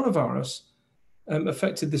coronavirus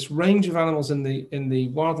affected this range of animals in the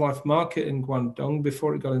wildlife market in Guangdong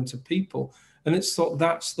before it got into people. And it's thought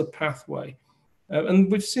that's the pathway.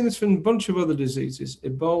 And we've seen this from a bunch of other diseases,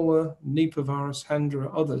 Ebola, Nipah virus,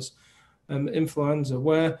 Hendra, others, influenza,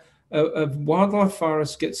 where a wildlife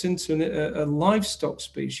virus gets into a livestock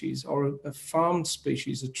species or a farmed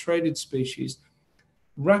species, a traded species,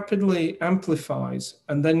 rapidly amplifies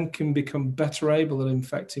and then can become better able at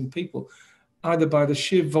infecting people, either by the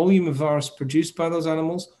sheer volume of virus produced by those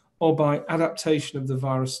animals or by adaptation of the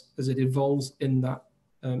virus as it evolves in that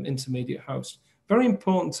intermediate host. Very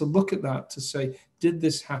important to look at that to say, did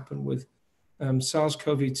this happen with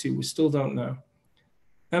SARS-CoV-2? We still don't know.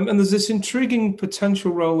 And there's this intriguing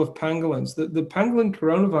potential role of pangolins. The pangolin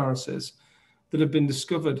coronaviruses that have been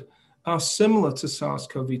discovered are similar to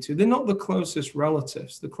SARS-CoV-2. They're not the closest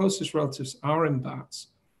relatives. The closest relatives are in bats.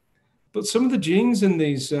 But some of the genes in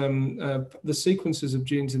these, the sequences of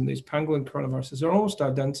genes in these pangolin coronaviruses are almost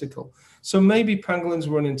identical. So maybe pangolins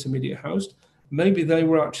were an intermediate host. Maybe they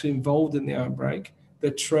were actually involved in the outbreak.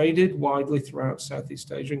 They're traded widely throughout Southeast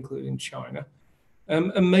Asia, including China.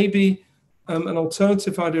 And maybe an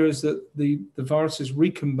alternative idea is that the viruses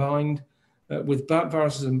recombined with bat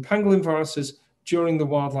viruses and pangolin viruses during the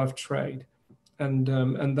wildlife trade.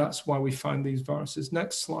 And that's why we find these viruses.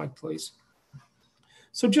 Next slide, please.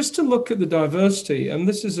 So just to look at the diversity, and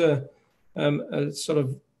this is a sort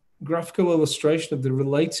of graphical illustration of the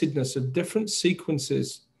relatedness of different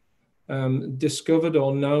sequences discovered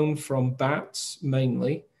or known from bats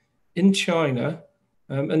mainly in China.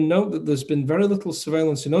 And note that there's been very little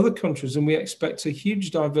surveillance in other countries, and we expect a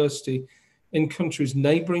huge diversity in countries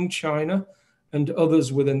neighboring China and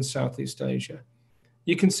others within Southeast Asia.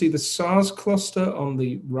 You can see the SARS cluster on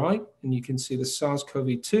the right, and you can see the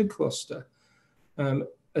SARS-CoV-2 cluster.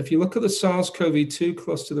 If you look at the SARS-CoV-2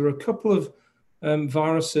 cluster, there are a couple of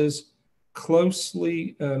viruses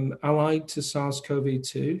closely allied to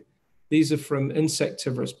SARS-CoV-2. These are from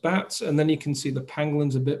insectivorous bats, and then you can see the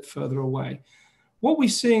pangolins a bit further away. What we're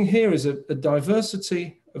seeing here is a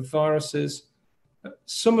diversity of viruses,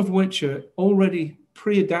 some of which are already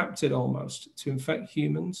pre-adapted almost to infect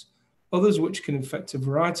humans, others which can infect a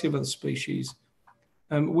variety of other species.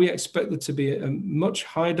 We expect there to be a much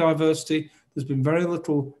higher diversity. There's been very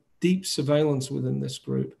little deep surveillance within this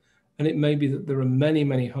group, and it may be that there are many,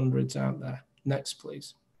 many hundreds out there. Next,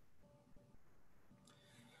 please.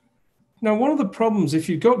 Now, one of the problems, if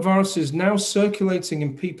you've got viruses now circulating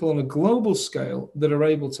in people on a global scale that are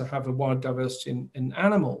able to have a wide diversity in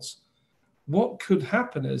animals, what could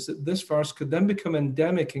happen is that this virus could then become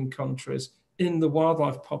endemic in countries in the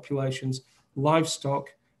wildlife populations, livestock,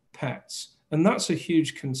 pets. And that's a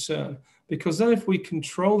huge concern, because then if we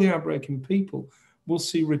control the outbreak in people, we'll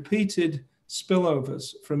see repeated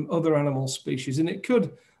spillovers from other animal species, and it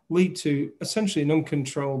could lead to essentially an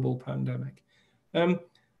uncontrollable pandemic.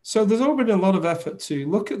 So there's already a lot of effort to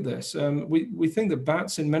look at this. We think that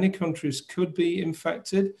bats in many countries could be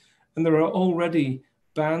infected, and there are already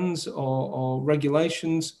bans or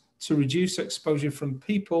regulations to reduce exposure from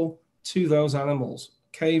people to those animals,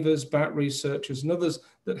 cavers, bat researchers, and others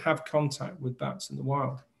that have contact with bats in the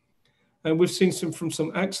wild. And we've seen from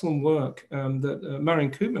some excellent work that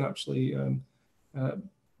Marion Koopman actually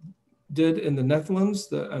did in the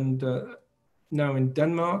Netherlands and now in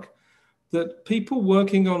Denmark, that people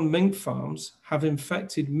working on mink farms have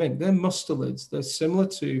infected mink. They're mustelids. They're similar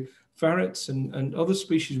to ferrets and other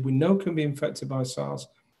species we know can be infected by SARS.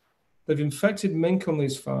 They've infected mink on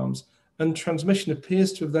these farms, and transmission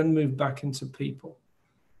appears to have then moved back into people.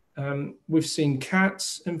 We've seen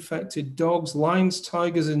cats infected, dogs, lions,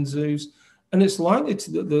 tigers in zoos, and it's likely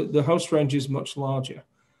that the host range is much larger.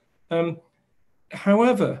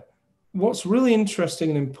 However, what's really interesting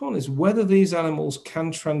and important is whether these animals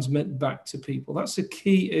can transmit back to people. That's a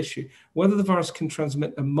key issue, whether the virus can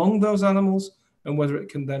transmit among those animals and whether it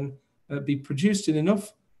can then be produced in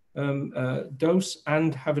enough dose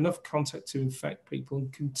and have enough contact to infect people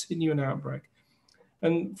and continue an outbreak.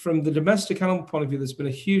 And from the domestic animal point of view, there's been a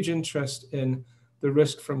huge interest in the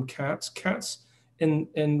risk from cats. Cats in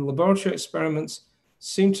laboratory experiments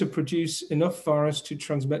seem to produce enough virus to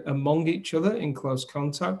transmit among each other in close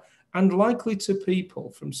contact and likely to people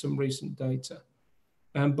from some recent data.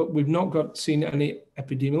 But we've not seen any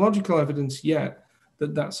epidemiological evidence yet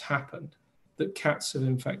that that's happened, that cats have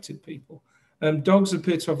infected people. Dogs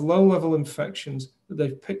appear to have low-level infections that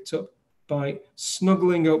they've picked up by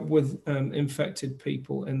snuggling up with infected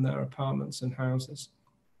people in their apartments and houses.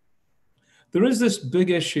 There is this big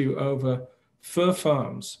issue over fur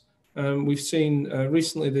farms. We've seen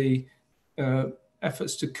recently the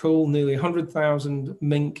efforts to cull nearly 100,000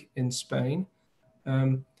 mink in Spain.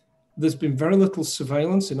 There's been very little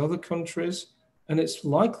surveillance in other countries, and it's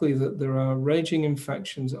likely that there are raging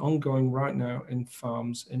infections ongoing right now in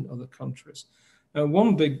farms in other countries.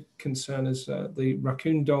 One big concern is the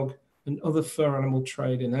raccoon dog and other fur animal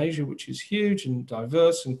trade in Asia, which is huge and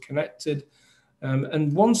diverse and connected.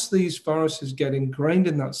 And once these viruses get ingrained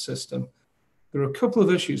in that system, there are a couple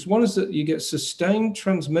of issues. One is that you get sustained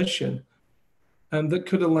transmission that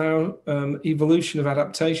could allow evolution of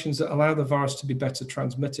adaptations that allow the virus to be better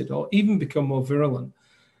transmitted or even become more virulent.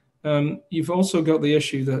 You've also got the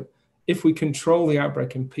issue that if we control the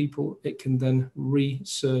outbreak in people, it can then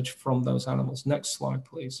resurge from those animals. Next slide,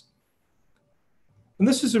 please. And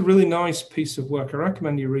this is a really nice piece of work. I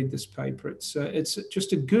recommend you read this paper. It's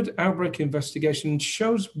just a good outbreak investigation and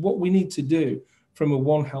shows what we need to do from a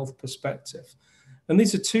One Health perspective. And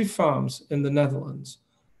these are two farms in the Netherlands.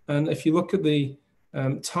 And if you look at the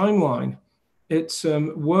timeline, it's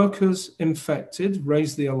workers infected,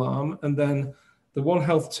 raise the alarm, and then the One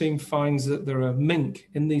Health team finds that there are mink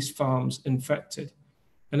in these farms infected.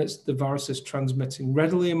 And it's the virus is transmitting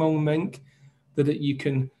readily among mink, that you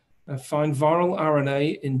can find viral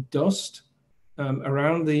RNA in dust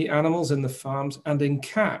around the animals in the farms and in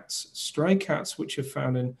cats, stray cats, which are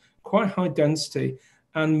found in quite high density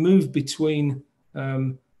and move between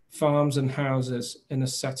farms and houses in a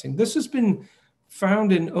setting. This has been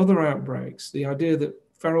found in other outbreaks, the idea that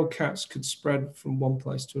feral cats could spread from one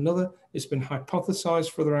place to another. It's been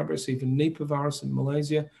hypothesized for other outbreaks, even Nipah virus in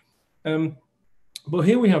Malaysia. But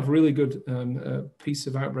here we have really good piece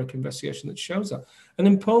of outbreak investigation that shows that. And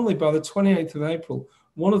importantly, by the 28th of April,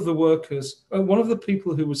 one of the workers, one of the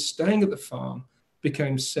people who was staying at the farm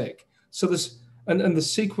became sick. So this, and the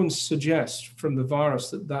sequence suggests from the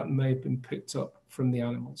virus that may have been picked up from the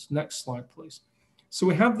animals. Next slide, please. So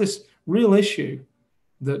we have this real issue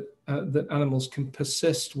that animals can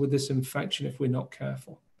persist with this infection if we're not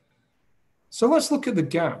careful. So let's look at the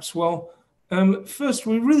gaps. Well, first,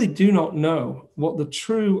 we really do not know what the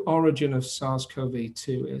true origin of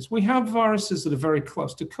SARS-CoV-2 is. We have viruses that are very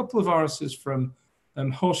close. A couple of viruses from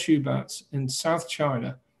horseshoe bats in South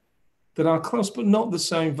China that are close, but not the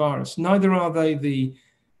same virus. Neither are they the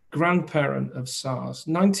grandparent of SARS.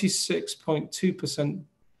 96.2%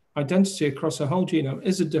 identity across a whole genome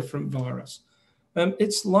is a different virus.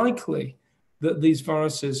 It's likely that these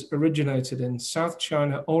viruses originated in South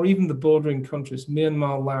China or even the bordering countries,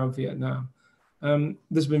 Myanmar, Laos, Vietnam.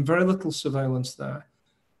 There's been very little surveillance there.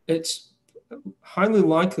 It's highly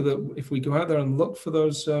likely that if we go out there and look for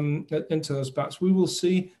those into those bats, we will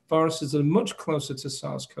see viruses that are much closer to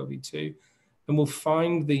SARS-CoV-2, and we'll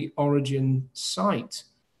find the origin site,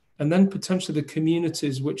 and then potentially the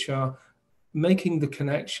communities which are making the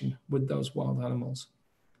connection with those wild animals.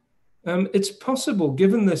 It's possible,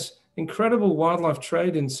 given this incredible wildlife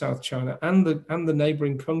trade in South China and the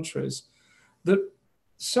neighboring countries, that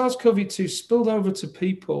SARS-CoV-2 spilled over to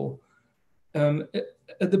people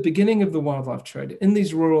at the beginning of the wildlife trade in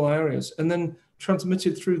these rural areas, and then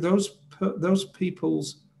transmitted through those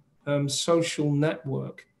people's social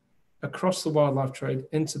network across the wildlife trade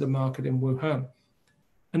into the market in Wuhan.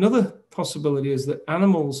 Another possibility is that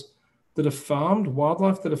animals that are farmed,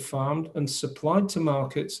 wildlife that are farmed and supplied to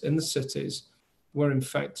markets in the cities were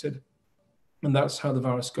infected. And that's how the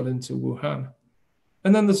virus got into Wuhan.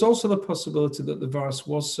 And then there's also the possibility that the virus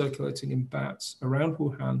was circulating in bats around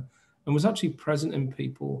Wuhan and was actually present in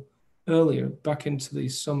people earlier, back into the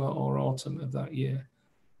summer or autumn of that year,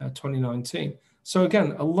 2019. So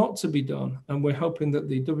again, a lot to be done. And we're hoping that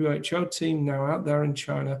the WHO team now out there in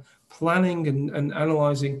China, planning and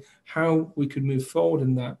analyzing how we could move forward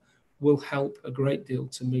in that, will help a great deal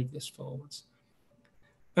to move this forwards.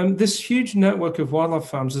 This huge network of wildlife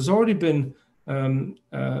farms has already been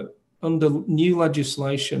under new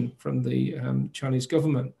legislation from the Chinese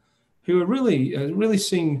government, who are really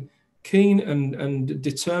seem keen and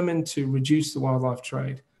determined to reduce the wildlife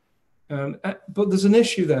trade. But there's an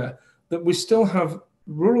issue there that we still have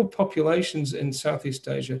rural populations in Southeast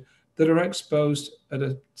Asia that are exposed at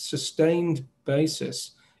a sustained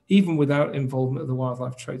basis, even without involvement of the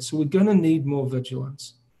wildlife trade. So we're going to need more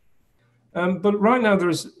vigilance. But right now, there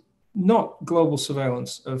is not global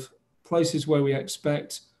surveillance of places where we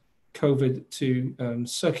expect COVID to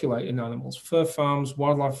circulate in animals: fur farms,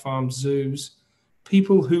 wildlife farms, zoos,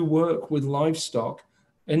 people who work with livestock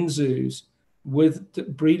in zoos, with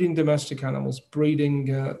breeding domestic animals,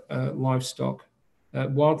 breeding livestock,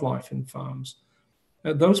 wildlife in farms.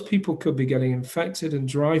 Those people could be getting infected and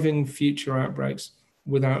driving future outbreaks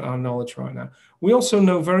without our knowledge right now. We also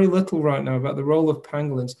know very little right now about the role of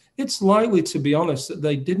pangolins. It's likely, to be honest, that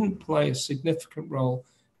they didn't play a significant role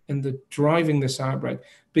in the driving this outbreak,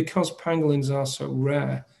 because pangolins are so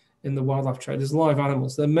rare in the wildlife trade as live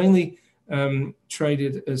animals. They're mainly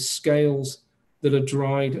traded as scales that are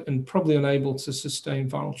dried and probably unable to sustain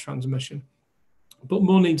viral transmission. But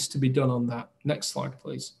more needs to be done on that. Next slide,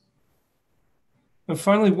 please. And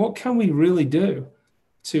finally, what can we really do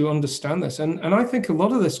to understand this? And I think a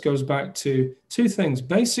lot of this goes back to two things: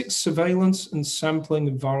 basic surveillance and sampling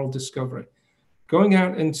and viral discovery. Going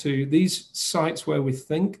out into these sites where we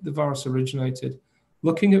think the virus originated,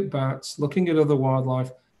 looking at bats, looking at other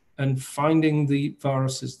wildlife, and finding the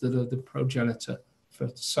viruses that are the progenitor for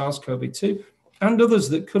SARS-CoV-2 and others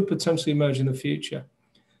that could potentially emerge in the future.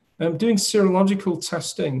 Doing serological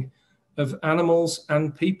testing of animals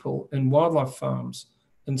and people in wildlife farms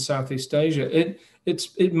in Southeast Asia.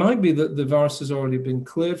 It might be that the virus has already been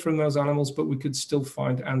cleared from those animals, but we could still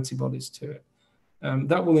find antibodies to it.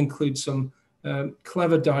 That will include some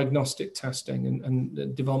clever diagnostic testing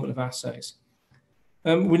and development of assays.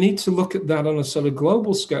 We need to look at that on a sort of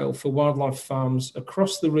global scale for wildlife farms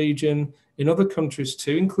across the region, in other countries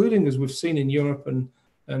too, including, as we've seen, in Europe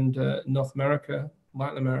and North America,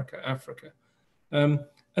 Latin America, Africa.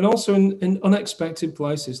 And also in unexpected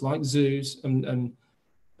places like zoos and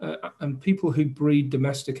people who breed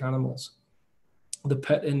domestic animals, the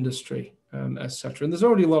pet industry, etc. And there's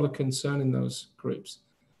already a lot of concern in those groups.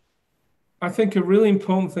 I think a really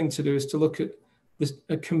important thing to do is to look at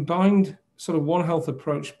a combined sort of One Health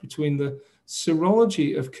approach between the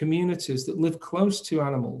serology of communities that live close to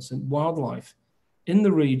animals and wildlife in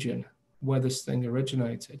the region where this thing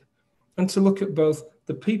originated, and to look at both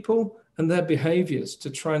the people and their behaviors to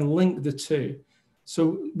try and link the two.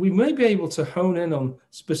 So we may be able to hone in on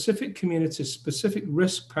specific communities, specific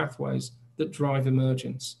risk pathways that drive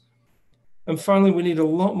emergence. And finally, we need a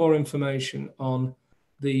lot more information on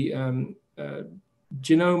the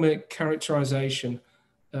genomic characterization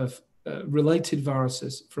of related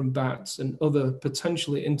viruses from bats and other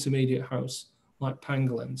potentially intermediate hosts like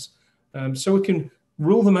pangolins. So we can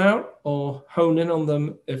rule them out or hone in on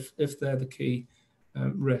them if they're the key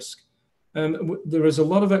risk. There is a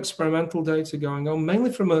lot of experimental data going on,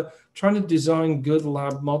 mainly from trying to design good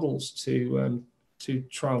lab models to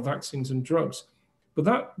trial vaccines and drugs. But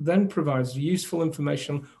that then provides useful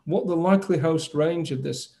information on what the likely host range of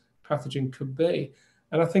this pathogen could be.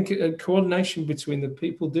 And I think a coordination between the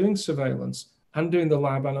people doing surveillance and doing the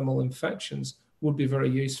lab animal infections would be very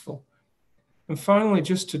useful. And finally,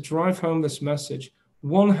 just to drive home this message,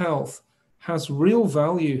 One Health has real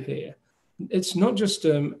value here. It's not just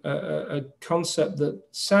a concept that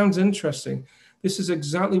sounds interesting. This is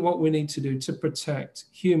exactly what we need to do to protect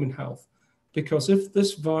human health. Because if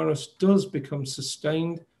this virus does become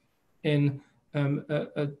sustained in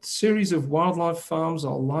a series of wildlife farms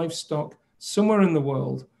or livestock somewhere in the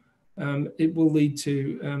world, it will lead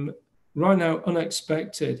to, right now,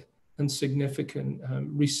 unexpected and significant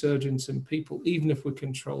resurgence in people, even if we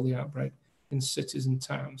control the outbreak in cities and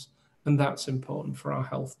towns. And that's important for our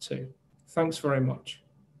health too. Thanks very much.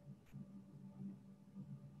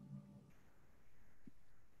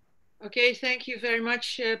 Okay, thank you very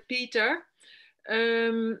much, Peter.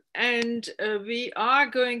 We are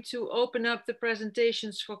going to open up the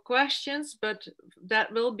presentations for questions, but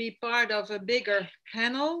that will be part of a bigger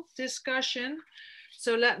panel discussion.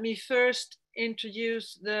 So let me first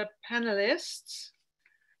introduce the panelists.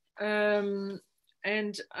 I'm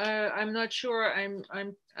not sure,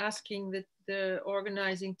 I'm asking the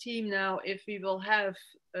organizing team now if we will have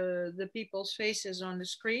the people's faces on the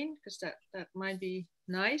screen, because that might be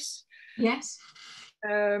nice. Yes.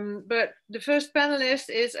 But the first panelist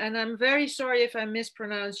is, and I'm very sorry if I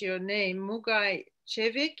mispronounce your name, Mugai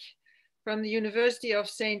Cevic from the University of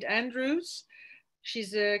St. Andrews.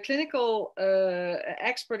 She's a clinical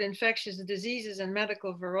expert in infectious diseases and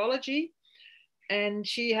medical virology. And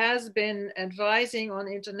she has been advising on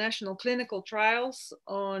international clinical trials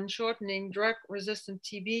on shortening drug-resistant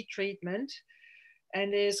TB treatment,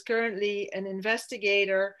 and is currently an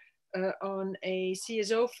investigator on a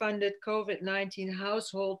CSO-funded COVID-19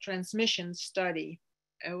 household transmission study,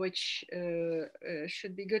 which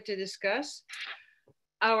should be good to discuss.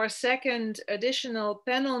 Our second additional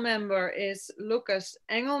panel member is Lucas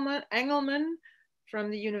Engelman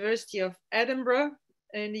from the University of Edinburgh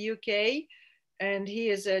in the UK, and he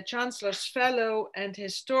is a Chancellor's Fellow and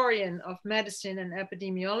Historian of Medicine and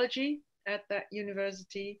Epidemiology at that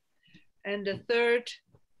university. And the third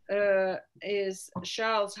is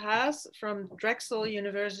Charles Haas from Drexel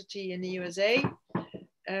University in the USA,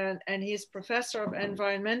 and he is Professor of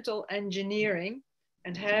Environmental Engineering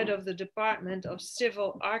and head of the Department of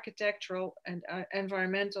Civil, Architectural and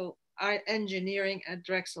Environmental Engineering at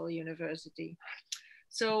Drexel University.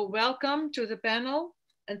 So welcome to the panel,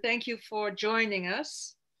 and thank you for joining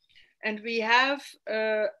us. And we have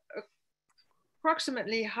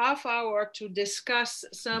approximately half hour to discuss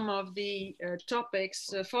some of the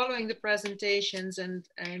topics following the presentations and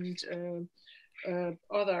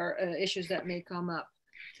other issues that may come up.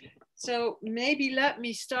 So maybe let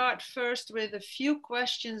me start first with a few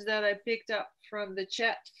questions that I picked up from the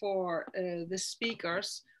chat for the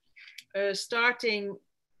speakers, starting,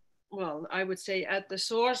 well, I would say at the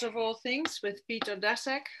source of all things with Peter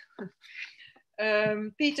Daszak.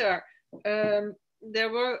 Peter, there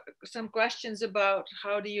were some questions about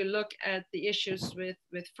how do you look at the issues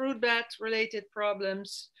with fruit bat related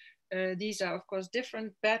problems. These are of course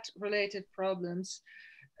different bat related problems.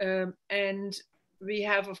 And we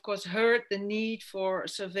have of course heard the need for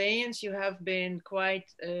surveillance. You have been quite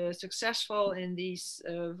successful in these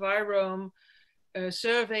virome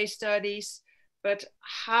survey studies, but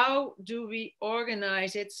how do we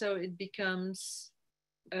organize it so it becomes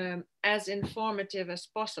as informative as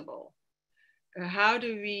possible? How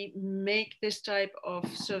do we make this type of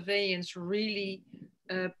surveillance really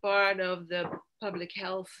part of the public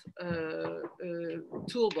health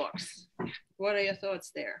toolbox? What are your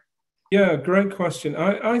thoughts there? Yeah, great question.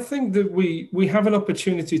 I think that we have an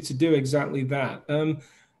opportunity to do exactly that.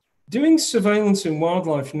 Doing surveillance in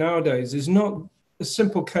wildlife nowadays is not a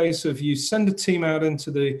simple case of you send a team out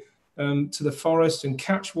into the forest and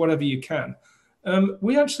catch whatever you can.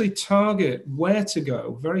 We actually target where to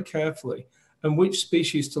go very carefully and which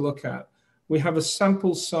species to look at. We have a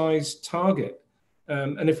sample size target.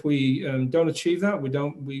 And if we don't achieve that, we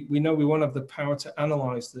know we won't have the power to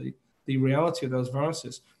analyze the reality of those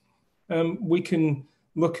viruses. We can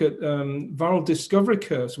look at viral discovery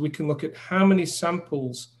curves. We can look at how many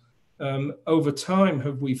samples over time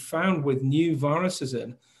have we found with new viruses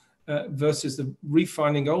in versus the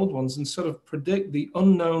refinding old ones, and sort of predict the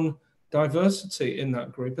unknown diversity in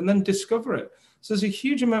that group and then discover it. So there's a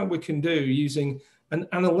huge amount we can do using an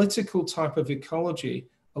analytical type of ecology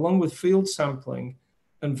along with field sampling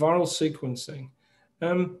and viral sequencing.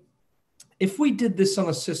 If we did this on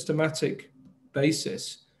a systematic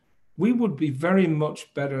basis, we would be very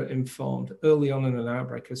much better informed early on in an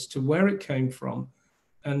outbreak as to where it came from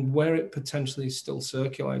and where it potentially is still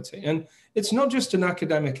circulating. And it's not just an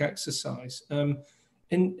academic exercise.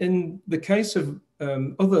 In the case of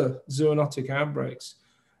other zoonotic outbreaks,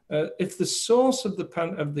 if the source of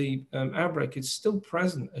the outbreak is still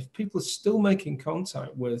present, if people are still making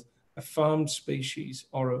contact with a farmed species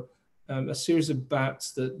or a series of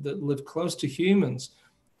bats that live close to humans,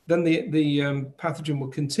 then the pathogen will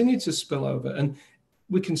continue to spill over, and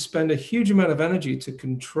we can spend a huge amount of energy to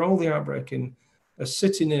control the outbreak in a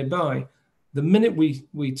city nearby. The minute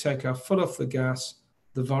we take our foot off the gas,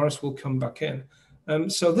 the virus will come back in.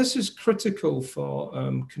 So this is critical for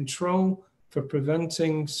control, for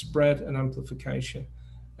preventing spread and amplification.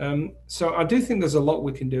 So I do think there's a lot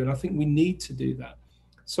we can do, and I think we need to do that.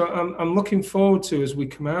 So I'm looking forward to, as we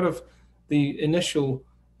come out of the initial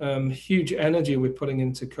huge energy we're putting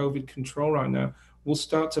into COVID control right now, we'll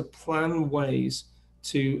start to plan ways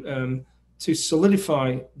to to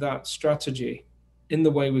solidify that strategy in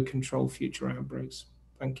the way we control future outbreaks.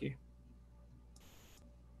 Thank you.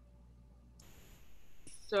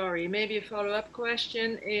 Sorry, maybe a follow-up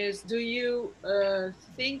question is, do you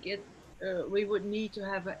think we would need to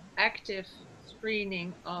have an active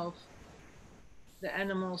screening of the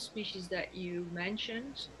animal species that you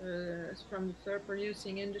mentioned from the fur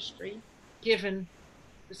producing industry, given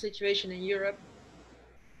the situation in Europe?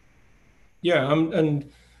 Yeah, and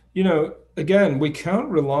you know, again, we can't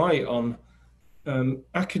rely on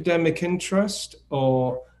academic interest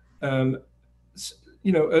or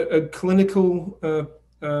you know, a clinical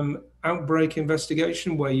outbreak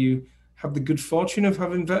investigation where you have the good fortune of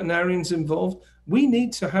having veterinarians involved. We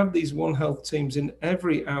need to have these One Health teams in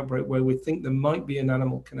every outbreak where we think there might be an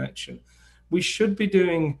animal connection. We should be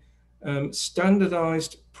doing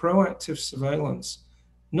standardized proactive surveillance,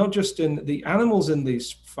 not just in the animals in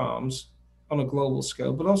these farms on a global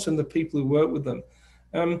scale, but also in the people who work with them.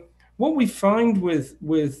 What we find with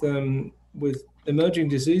emerging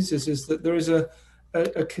diseases is that there is a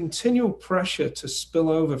continual pressure to spill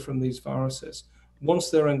over from these viruses once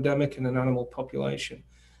they're endemic in an animal population.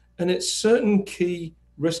 And it's certain key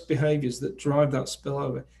risk behaviors that drive that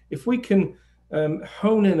spillover. If we can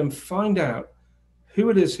hone in and find out who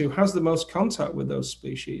it is who has the most contact with those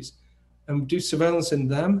species and do surveillance in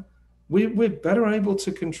them, we're better able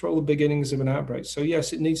to control the beginnings of an outbreak. So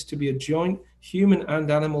yes, it needs to be a joint human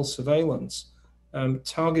and animal surveillance,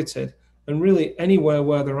 targeted, and really anywhere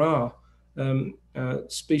where there are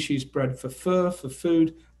species bred for fur, for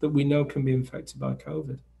food, that we know can be infected by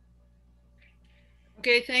COVID.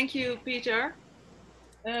 Okay, thank you, Peter.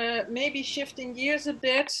 Maybe shifting gears a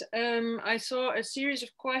bit, I saw a series of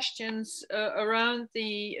questions around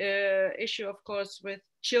the issue, of course, with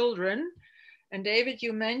children. And David,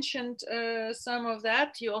 you mentioned some of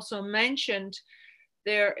that. You also mentioned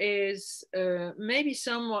there is maybe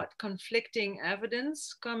somewhat conflicting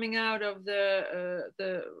evidence coming out of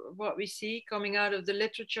what we see, coming out of the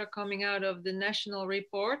literature, coming out of the national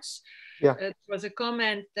reports. Yeah. It was a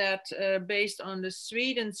comment that based on the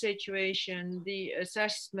Sweden situation, the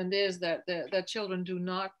assessment is that that children do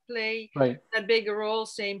not play that big a role.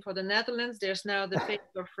 Same for the Netherlands. There's now the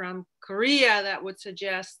paper from Korea that would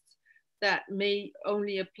suggest that may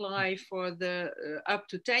only apply for the up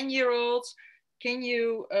to 10-year-olds. Can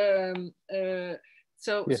you,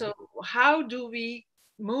 so how do we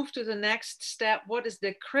move to the next step? What is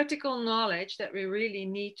the critical knowledge that we really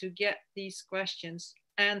need to get these questions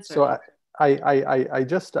answered? So I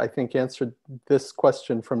just, I think, answered this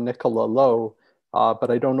question from Nicola Lowe,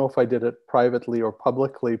 but I don't know if I did it privately or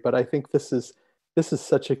publicly, but I think this is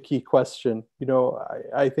such a key question. You know,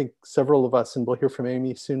 I think several of us, and we'll hear from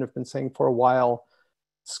Amy soon, have been saying for a while,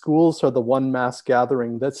 schools are the one mass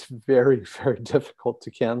gathering that's very, very difficult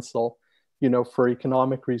to cancel, you know, for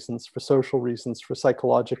economic reasons, for social reasons, for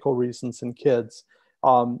psychological reasons in kids.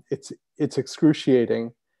 It's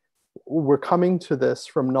excruciating. We're coming to this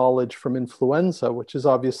from knowledge from influenza, which is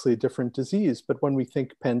obviously a different disease. But when we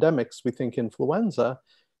think pandemics, we think influenza.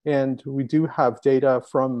 And we do have data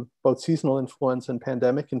from both seasonal influenza and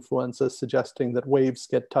pandemic influenza suggesting that waves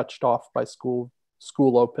get touched off by school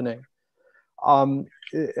opening.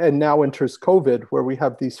 And now enters COVID, where we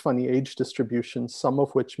have these funny age distributions, some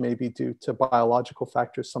of which may be due to biological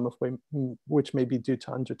factors, some of which may be due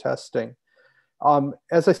to undertesting.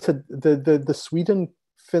 As I said, the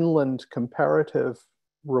Sweden-Finland comparative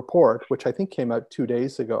report, which I think came out 2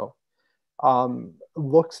 days ago,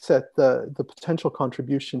 looks at the potential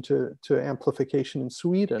contribution to amplification in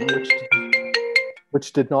Sweden,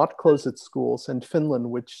 which did not close its schools, and Finland,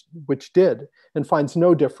 which did, and finds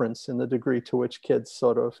no difference in the degree to which kids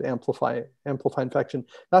sort of amplify infection.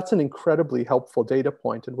 That's an incredibly helpful data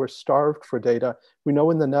point, and we're starved for data. We know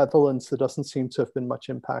in the Netherlands there doesn't seem to have been much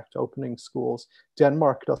impact opening schools.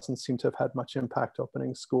 Denmark doesn't seem to have had much impact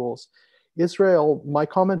opening schools. Israel, my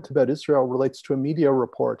comment about Israel relates to a media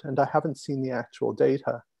report, and I haven't seen the actual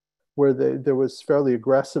data, where there was fairly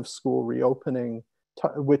aggressive school reopening,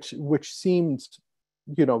 which seemed,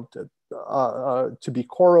 you know, to be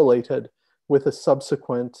correlated with a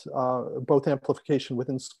subsequent both amplification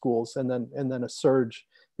within schools and then a surge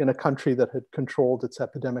in a country that had controlled its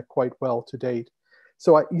epidemic quite well to date.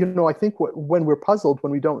 So I think when we're puzzled,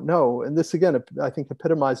 when we don't know, and this again, I think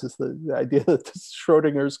epitomizes the idea that this is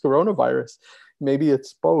Schrodinger's coronavirus. Maybe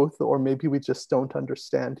it's both, or maybe we just don't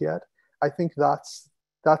understand yet. I think that's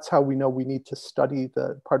how we know we need to study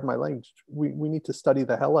pardon my language, we need to study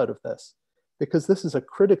the hell out of this, because this is a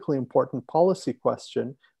critically important policy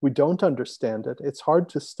question. We don't understand it. It's hard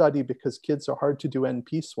to study because kids are hard to do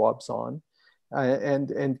NP swabs on,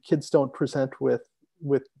 and kids don't present with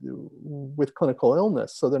with clinical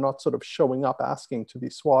illness, so they're not sort of showing up asking to be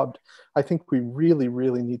swabbed. I think we really,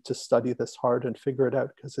 really need to study this hard and figure it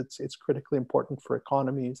out, because it's critically important for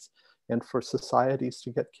economies and for societies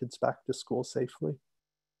to get kids back to school safely.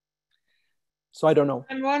 So I don't know.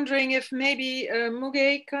 I'm wondering if maybe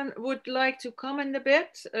Muge would like to comment a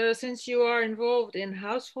bit, since you are involved in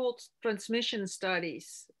household transmission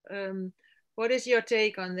studies. What is your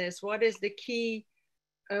take on this? What is the key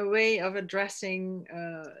way of addressing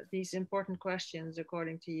these important questions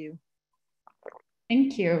according to you?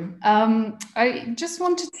 Thank you. I just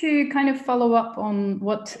wanted to kind of follow up on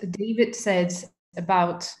what David said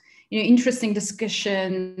about, interesting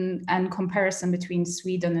discussion and comparison between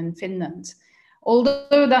Sweden and Finland.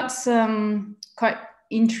 Although that's quite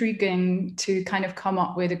intriguing to kind of come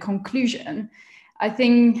up with a conclusion,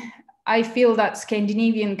 I feel that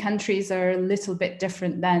Scandinavian countries are a little bit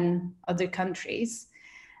different than other countries.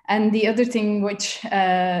 And the other thing which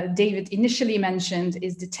David initially mentioned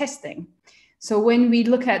is the testing. So when we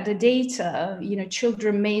look at the data,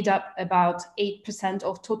 children made up about 8%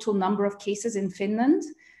 of total number of cases in Finland,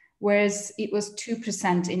 whereas it was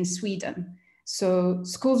 2% in Sweden. So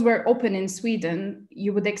schools were open in Sweden,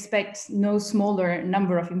 you would expect no smaller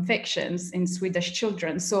number of infections in Swedish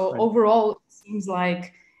children. So overall, it seems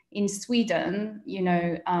like in Sweden,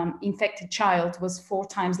 infected child was 4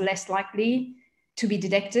 times less likely to be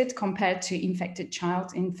detected compared to infected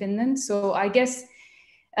child in Finland. So I guess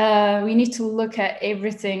we need to look at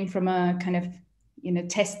everything from a kind of,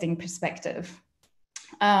 testing perspective.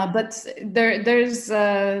 But there's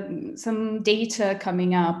some data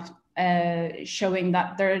coming up showing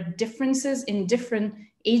that there are differences in different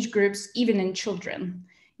age groups, even in children,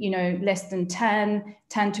 less than 10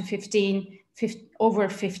 to 15, over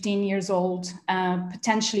 15 years old,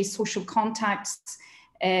 potentially social contacts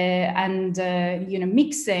and,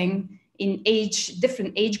 mixing in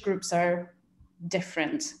different age groups are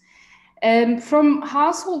different. From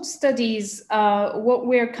household studies, what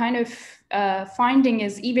we're kind of finding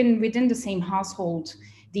is even within the same household,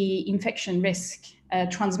 the infection risk,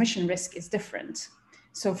 transmission risk is different.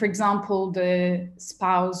 So for example, the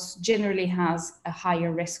spouse generally has a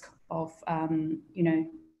higher risk of,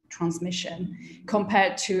 transmission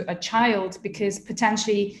compared to a child, because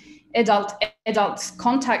potentially adult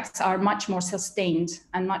contacts are much more sustained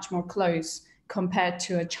and much more close compared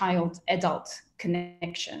to a child-adult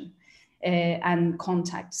connection and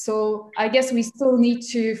contact. So I guess we still need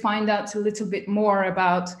to find out a little bit more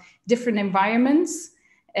about different environments,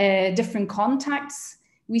 different contacts.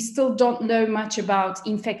 We still don't know much about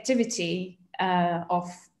infectivity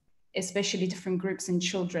of especially different groups in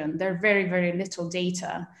children. There are very, very little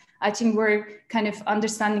data. I think we're kind of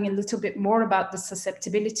understanding a little bit more about the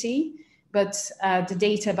susceptibility, but the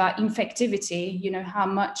data about infectivity, how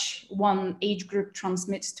much one age group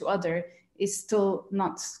transmits to other, is still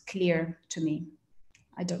not clear to me.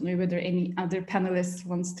 I don't know whether any other panelists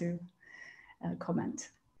wants to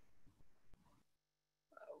comment.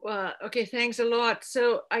 Well, okay, thanks a lot.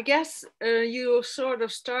 So I guess you sort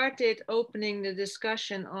of started opening the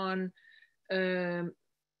discussion on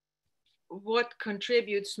what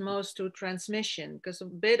contributes most to transmission, because a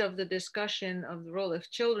bit of the discussion of the role of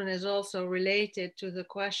children is also related to the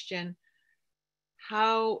question,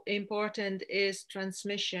 how important is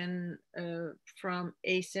transmission from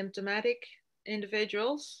asymptomatic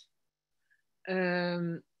individuals?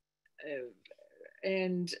 And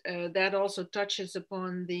that also touches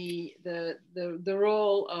upon the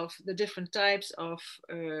role of the different types of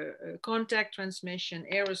contact transmission,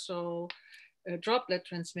 aerosol, droplet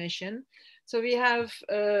transmission. So we have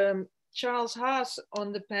Charles Haas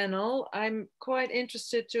on the panel. I'm quite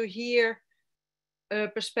interested to hear a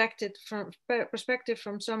perspective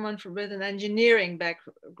from someone with an engineering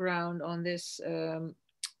background on this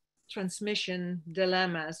transmission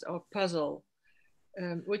dilemmas or puzzle.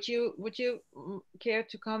 Would you care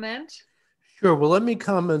to comment? Sure. Well, let me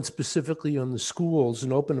comment specifically on the schools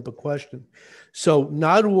and open up a question. So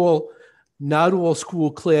not all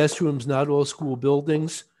school classrooms, not all school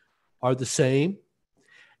buildings are the same.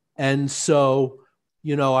 And so,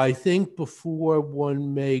 I think before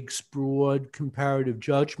one makes broad comparative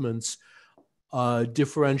judgments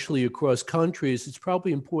differentially across countries, it's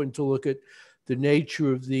probably important to look at the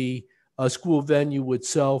nature of the school venue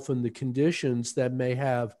itself and the conditions that may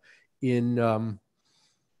have in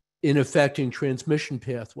affecting transmission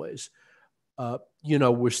pathways.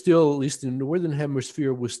 We're still, at least in the Northern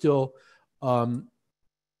Hemisphere, we're still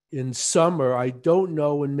in summer. I don't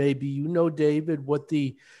know, and maybe David, what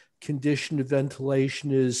the condition of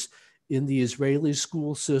ventilation is in the Israeli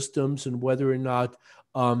school systems and whether or not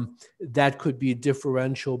that could be a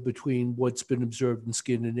differential between what's been observed in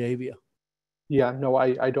Scandinavia? Yeah, no,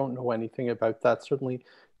 I don't know anything about that. Certainly,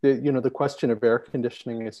 the question of air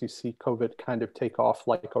conditioning, as you see COVID kind of take off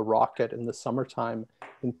like a rocket in the summertime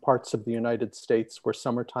in parts of the United States where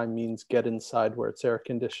summertime means get inside where it's air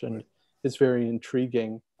conditioned, is very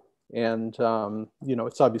intriguing. And,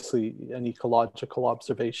 it's obviously an ecological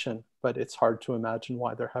observation, but it's hard to imagine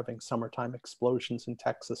why they're having summertime explosions in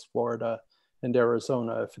Texas, Florida, and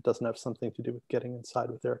Arizona if it doesn't have something to do with getting inside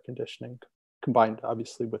with air conditioning, combined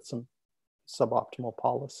obviously with some suboptimal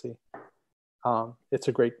policy. It's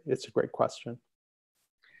a great question.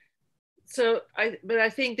 So I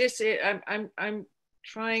think this I'm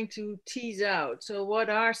trying to tease out. So what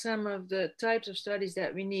are some of the types of studies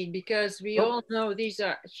that we need? Because we all know these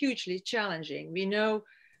are hugely challenging. We know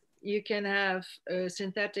you can have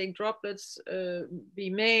synthetic droplets be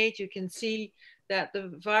made. You can see that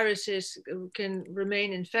the viruses can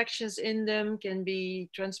remain infections in them, can be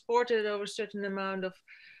transported over a certain amount of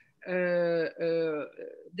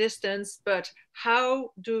distance. But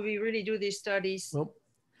how do we really do these studies? Well,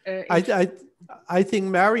 I think,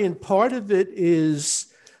 Marion, part of it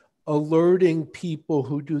is alerting people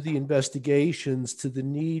who do the investigations to the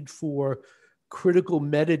need for critical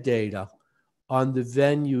metadata on the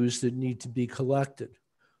venues that need to be collected.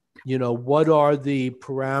 What are the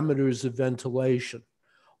parameters of ventilation?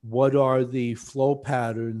 What are the flow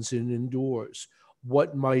patterns in indoors?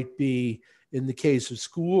 What might be, in the case of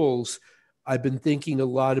schools, I've been thinking a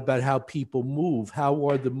lot about how people move. How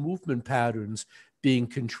are the movement patterns being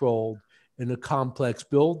controlled in a complex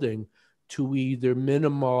building to either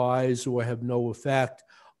minimize or have no effect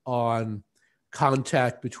on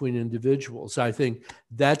contact between individuals? I think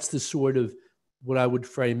that's the sort of what I would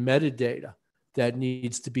frame metadata that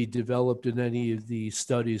needs to be developed in any of the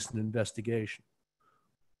studies and investigation.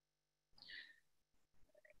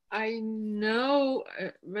 I know,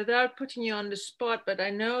 without putting you on the spot, but I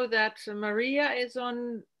know that Maria is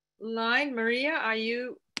online. Maria,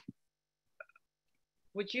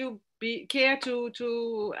 would you care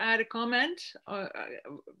to add a comment?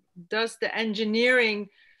 Does the engineering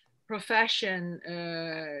profession,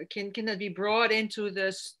 can that be brought into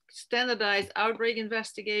the standardized outbreak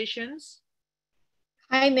investigations?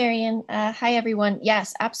 Hi, Marion. Hi, everyone.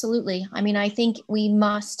 Yes, absolutely. I mean, I think we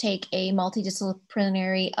must take a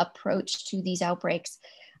multidisciplinary approach to these outbreaks.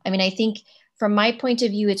 I mean, I think from my point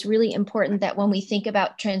of view, it's really important that when we think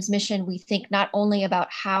about transmission, we think not only about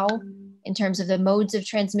how, in terms of the modes of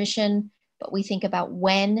transmission, but we think about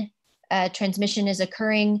when transmission is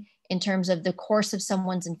occurring in terms of the course of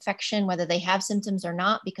someone's infection, whether they have symptoms or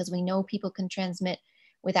not, because we know people can transmit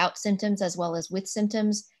without symptoms as well as with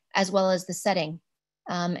symptoms, as well as the setting.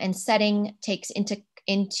 And setting takes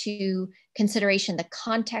into consideration the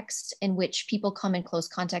context in which people come in close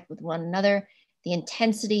contact with one another, the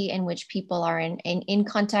intensity in which people are in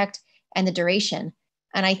contact, and the duration.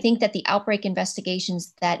 And I think that the outbreak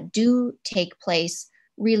investigations that do take place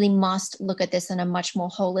really must look at this in a much more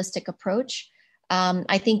holistic approach.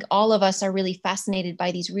 I think all of us are really fascinated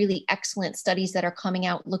by these really excellent studies that are coming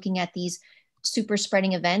out looking at these super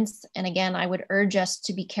spreading events. And again, I would urge us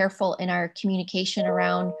to be careful in our communication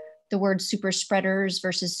around the word super spreaders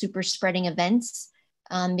versus super spreading events,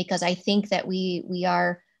 because I think that we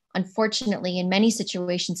are unfortunately in many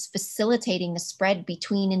situations facilitating the spread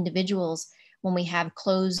between individuals when we have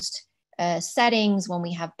closed settings, when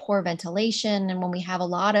we have poor ventilation, and when we have a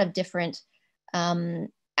lot of different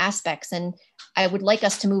aspects. And I would like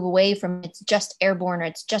us to move away from it's just airborne or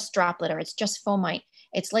it's just droplet or it's just fomite.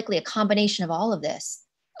 It's likely a combination of all of this.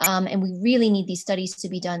 And we really need these studies to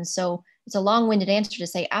be done. So it's a long-winded answer to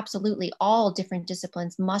say absolutely all different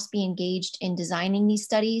disciplines must be engaged in designing these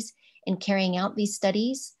studies and carrying out these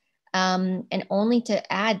studies. And only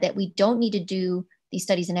to add that we don't need to do these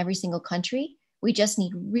studies in every single country. We just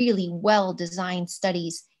need really well-designed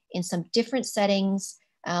studies in some different settings.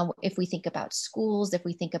 If we think about schools, if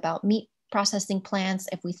we think about meat processing plants,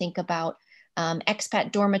 if we think about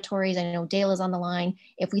expat dormitories, I know Dale is on the line.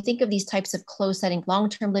 If we think of these types of closed setting,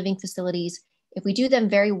 long-term living facilities, if we do them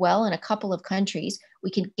very well in a couple of countries,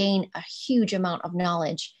 we can gain a huge amount of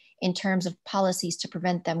knowledge in terms of policies to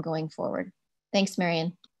prevent them going forward. Thanks,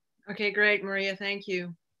 Marion. Okay, great, Maria, thank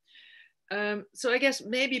you. So I guess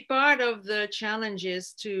maybe part of the challenge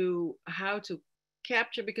is to how to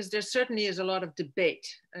capture, because there certainly is a lot of debate,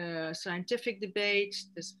 scientific debate,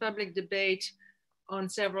 this public debate on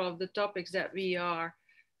several of the topics that we are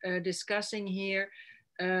discussing here.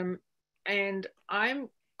 And I'm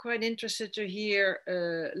quite interested to hear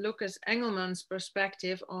Lucas Engelman's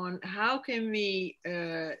perspective on how can we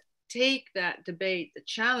take that debate, the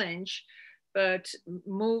challenge, but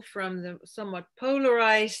move from the somewhat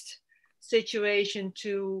polarized situation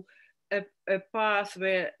to a path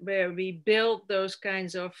where we build those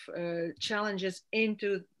kinds of challenges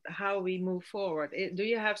into how we move forward. Do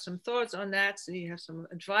you have some thoughts on that? Do you have some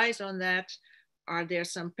advice on that? Are there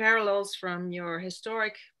some parallels from your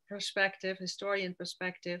historian perspective?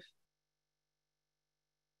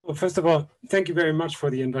 Well, first of all, thank you very much for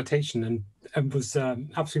the invitation, and it was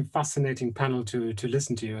an absolutely fascinating panel to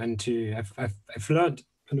listen to, and I've learned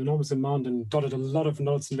an enormous amount and dotted a lot of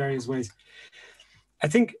notes in various ways. I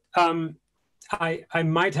think I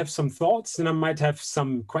might have some thoughts, and I might have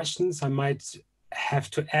some questions. I might have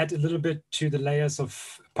to add a little bit to the layers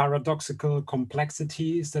of paradoxical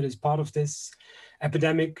complexities that is part of this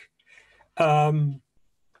epidemic. I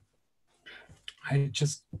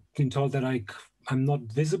just been told that I'm not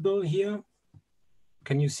visible here.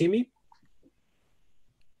 Can you see me?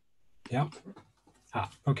 Yeah.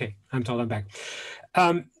 Okay. I'm told I'm back.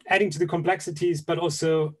 Adding to the complexities, but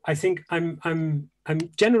also I think I'm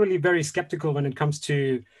generally very skeptical when it comes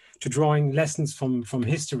to drawing lessons from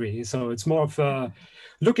history. So it's more of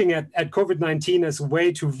looking at COVID-19 as a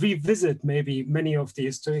way to revisit maybe many of the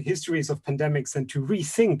histories of pandemics and to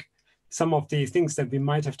rethink some of the things that we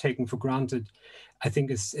might have taken for granted. I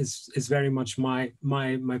think is very much my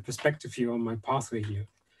perspective here, or my pathway here.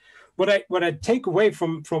 What I take away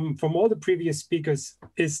from all the previous speakers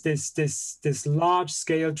is this large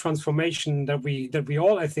scale transformation that we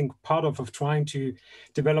all, I think, part of trying to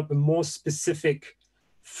develop a more specific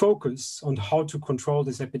focus on how to control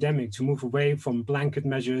this epidemic, to move away from blanket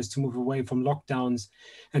measures, to move away from lockdowns,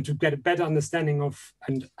 and to get a better understanding of,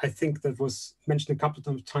 and I think that was mentioned a couple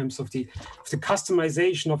of times, of the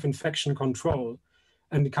customization of infection control,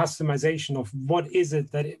 and the customization of what is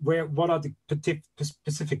it that, what are the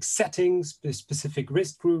specific settings, the specific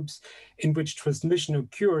risk groups in which transmission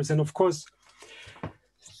occurs. And of course,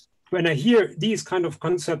 when I hear these kind of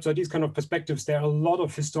concepts or these kind of perspectives, there are a lot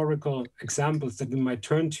of historical examples that we might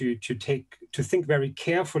turn to think very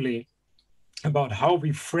carefully about how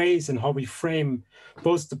we phrase and how we frame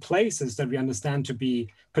both the places that we understand to be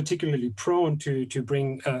particularly prone to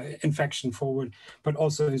bring infection forward, but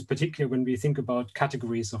also in particular when we think about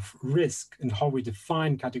categories of risk and how we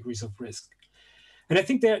define categories of risk. And I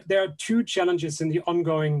think there are two challenges in the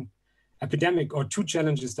ongoing epidemic, or two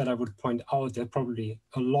challenges that I would point out. There are probably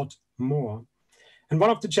a lot more. And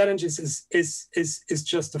one of the challenges is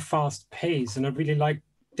just the fast pace. And I really like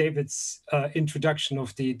David's introduction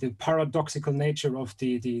of the paradoxical nature of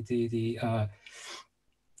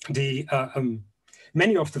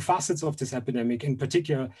many of the facets of this epidemic, in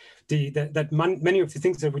particular, that many of the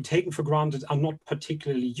things that we're taking for granted are not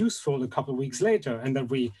particularly useful a couple of weeks later, and that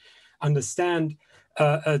we understand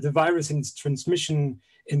the virus and its transmission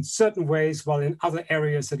in certain ways, while in other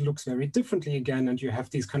areas it looks very differently again, and you have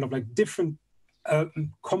these kind of like different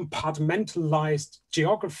compartmentalized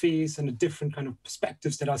geographies and a different kind of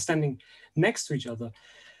perspectives that are standing next to each other.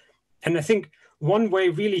 And I think one way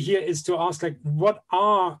really here is to ask, like, what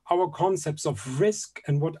are our concepts of risk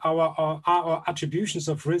and what are our attributions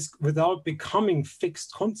of risk without becoming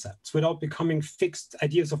fixed concepts, without becoming fixed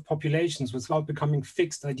ideas of populations, without becoming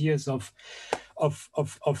fixed ideas of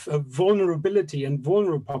vulnerability and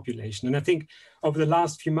vulnerable population. And I think over the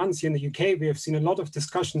last few months here in the UK, we have seen a lot of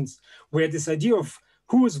discussions where this idea of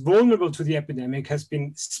who is vulnerable to the epidemic has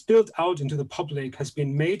been spilled out into the public, has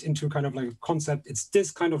been made into kind of like a concept. It's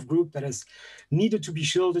this kind of group that has needed to be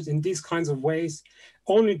shielded in these kinds of ways,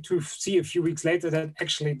 only to see a few weeks later that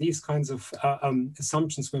actually these kinds of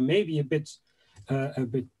assumptions were maybe a bit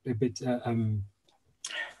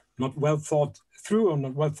not well thought through or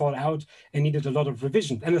not well thought out and needed a lot of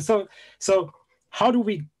revision. And so how do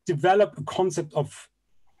we develop a concept of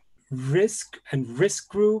risk and risk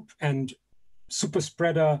group and super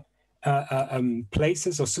spreader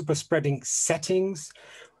places or super spreading settings,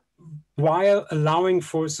 while allowing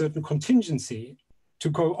for a certain contingency to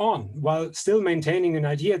go on, while still maintaining an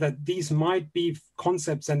idea that these might be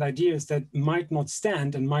concepts and ideas that might not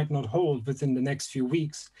stand and might not hold within the next few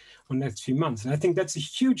weeks or next few months. And I think that's a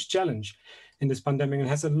huge challenge in this pandemic, and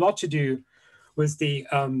has a lot to do with the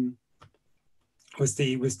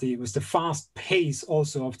fast pace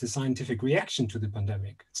also of the scientific reaction to the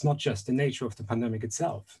pandemic. It's not just the nature of the pandemic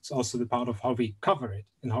itself, it's also the part of how we cover it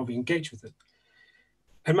and how we engage with it.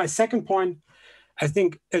 And my second point, I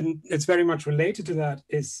think, and it's very much related to that,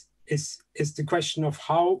 is the question of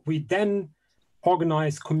how we then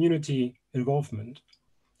organize community involvement.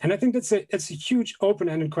 And I think it's a huge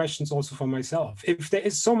open-ended question also for myself. If there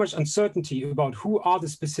is so much uncertainty about who are the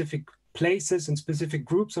specific places and specific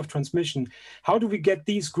groups of transmission, how do we get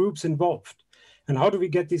these groups involved? And how do we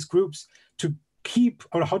get these groups to keep,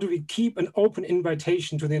 or how do we keep an open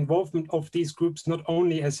invitation to the involvement of these groups, not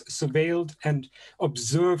only as surveilled and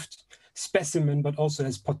observed specimen, but also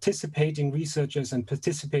as participating researchers and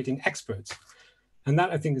participating experts? And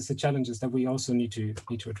that, I think, is the challenges that we also need to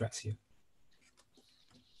address here.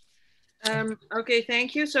 Okay,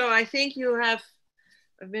 thank you. So I think you have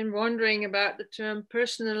been wondering about the term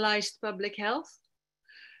personalized public health.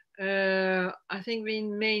 I think we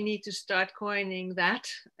may need to start coining that,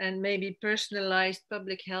 and maybe personalized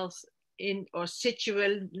public health or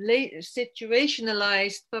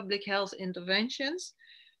situationalized public health interventions,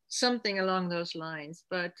 something along those lines,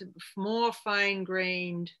 but more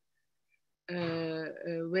fine-grained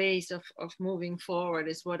ways of moving forward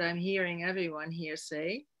is what I'm hearing everyone here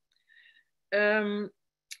say.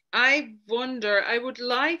 I wonder, I would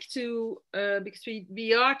like to, because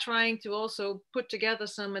we are trying to also put together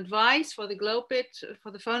some advice for the GLOPIT,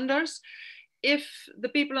 for the funders. If the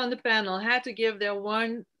people on the panel had to give their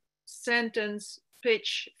one sentence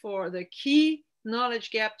pitch for the key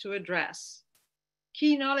knowledge gap to address,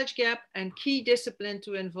 key knowledge gap and key discipline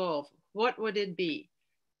to involve, what would it be?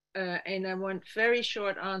 And I want very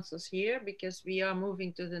short answers here because we are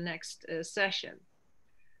moving to the next session.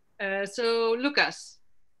 So Lucas.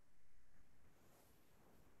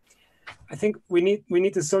 I think we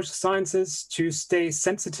need the social sciences to stay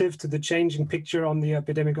sensitive to the changing picture on the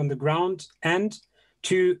epidemic on the ground, and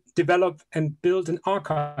to develop and build an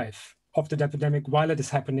archive of the epidemic while it is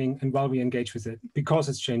happening and while we engage with it, because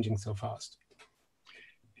it's changing so fast.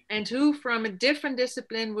 And who from a different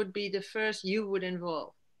discipline would be the first you would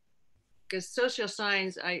involve? Because social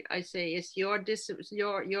science, I say, is your discipline,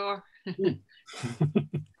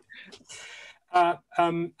 I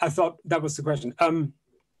thought that was the question.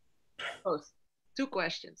 Both. Two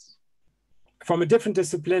questions. From a different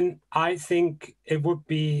discipline, I think it would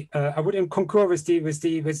be, I would concur with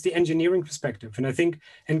the engineering perspective. And I think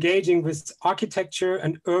engaging with architecture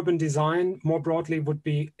and urban design more broadly would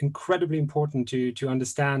be incredibly important to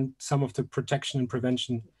understand some of the protection and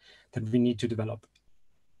prevention that we need to develop.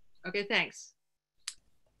 Okay, thanks.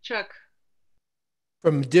 Chuck.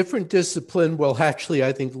 From a different discipline, well, actually,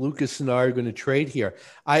 I think Lucas and I are going to trade here.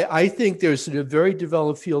 I think there's a very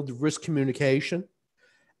developed field of risk communication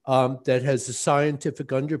that has a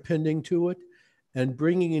scientific underpinning to it, and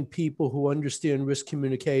bringing in people who understand risk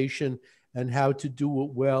communication and how to do it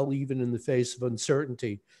well, even in the face of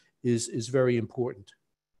uncertainty, is very important.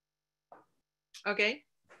 Okay.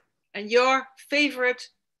 And your favorite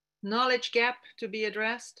knowledge gap to be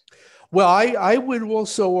addressed? Well, I would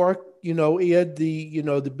also, add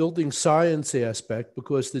the building science aspect,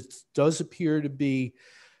 because it does appear to be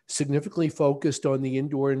significantly focused on the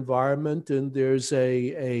indoor environment, and there's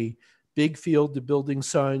a big field of building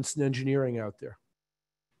science and engineering out there.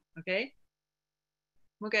 Okay.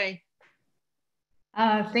 Okay.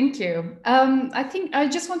 Thank you. I think I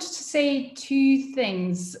just wanted to say two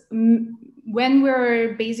things. When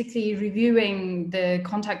we're basically reviewing the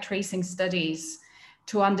contact tracing studies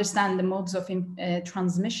to understand the modes of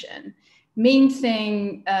transmission, main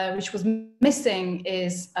thing which was missing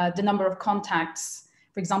is the number of contacts.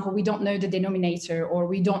 For example, we don't know the denominator, or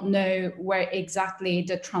we don't know where exactly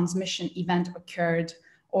the transmission event occurred,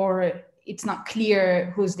 or it's not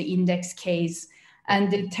clear who's the index case.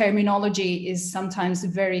 And the terminology is sometimes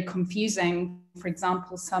very confusing. For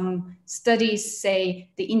example, some studies say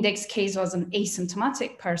the index case was an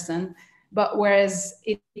asymptomatic person, but whereas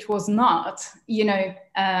it was not,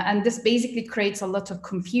 and this basically creates a lot of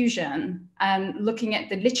confusion. And looking at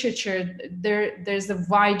the literature, there's a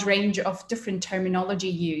wide range of different terminology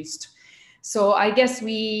used. So I guess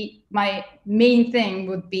my main thing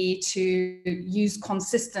would be to use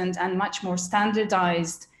consistent and much more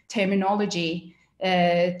standardized terminology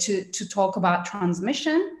to talk about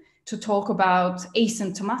transmission, to talk about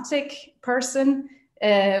asymptomatic person.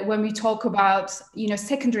 When we talk about,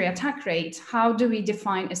 secondary attack rate, how do we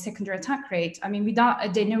define a secondary attack rate? I mean, without a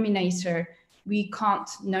denominator, we can't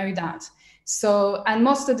know that. So, and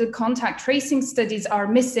most of the contact tracing studies are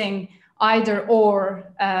missing either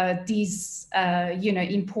or these,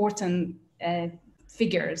 important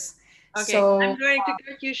figures. Okay, so, I'm going to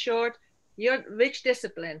cut you short. Which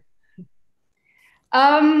discipline?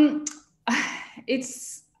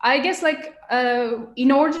 It's, I guess,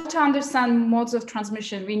 in order to understand modes of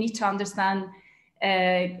transmission, we need to understand,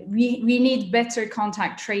 we need better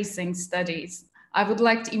contact tracing studies. I would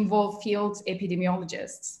like to involve field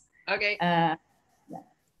epidemiologists. Okay. Yeah.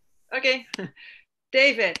 Okay.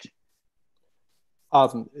 David.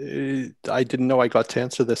 I didn't know I got to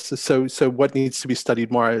answer this. So what needs to be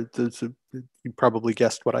studied more? You probably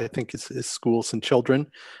guessed what I think is schools and children.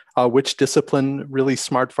 Which discipline? Really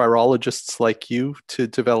smart virologists like you to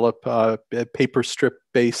develop paper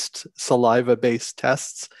strip-based, saliva-based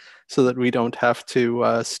tests, so that we don't have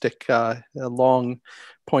to stick long,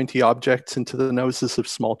 pointy objects into the noses of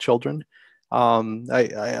small children.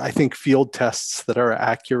 I think field tests that are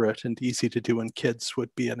accurate and easy to do in kids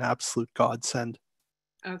would be an absolute godsend.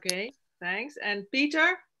 Okay, thanks. And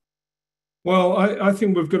Peter? Well, I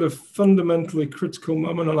think we've got a fundamentally critical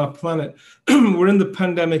moment on our planet. We're in the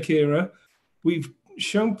pandemic era. We've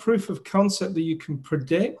shown proof of concept that you can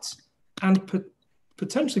predict and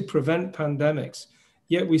potentially prevent pandemics.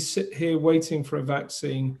 Yet we sit here waiting for a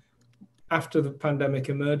vaccine after the pandemic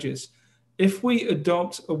emerges. If we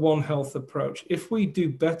adopt a One Health approach, if we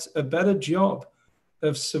do a better job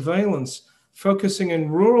of surveillance, focusing in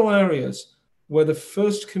rural areas where the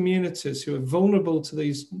first communities who are vulnerable to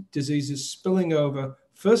these diseases spilling over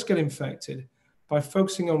first get infected, by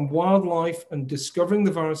focusing on wildlife and discovering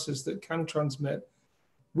the viruses that can transmit,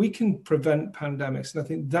 we can prevent pandemics. And I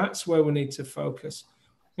think that's where we need to focus.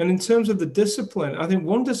 And in terms of the discipline, I think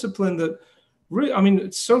one discipline that really,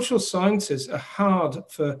 social sciences are hard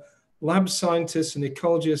for lab scientists and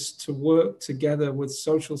ecologists to work together with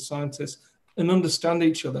social scientists and understand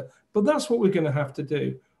each other. But that's what we're going to have to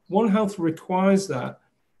do. One Health requires that.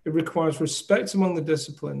 It requires respect among the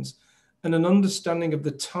disciplines and an understanding of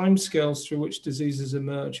the timescales through which diseases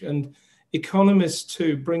emerge, and economists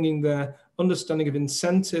too, bringing their understanding of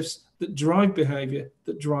incentives that drive behavior,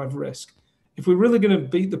 that drive risk. If we're really going to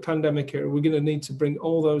beat the pandemic era, we're going to need to bring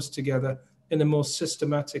all those together in a more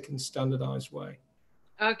systematic and standardized way.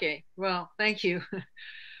 Okay, well, thank you.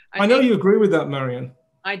 I know you agree with that, Marion.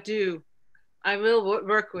 I do. I will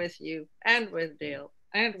work with you and with Dale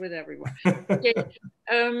and with everyone. Okay.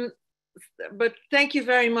 But thank you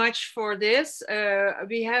very much for this.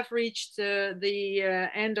 We have reached the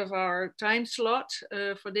end of our time slot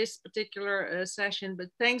for this particular session, but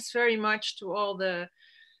thanks very much to all the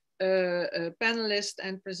panelists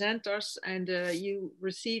and presenters, and you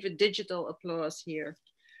receive a digital applause here.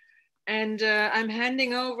 And I'm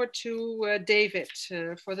handing over to David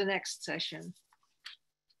for the next session.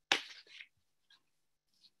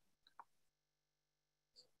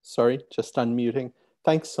 Sorry, just unmuting.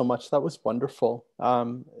 Thanks so much. That was wonderful.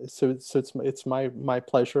 So it's my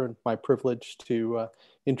pleasure and my privilege to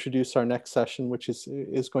introduce our next session, which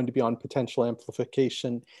is going to be on potential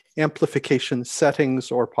amplification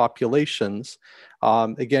settings or populations.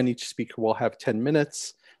 Again, each speaker will have 10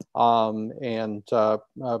 minutes.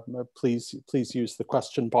 Please use the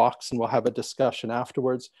question box, and we'll have a discussion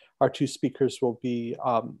afterwards. Our two speakers will be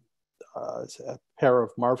a pair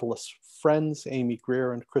of marvelous friends, Amy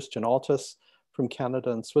Greer and Christian Altus, from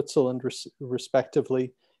Canada and Switzerland,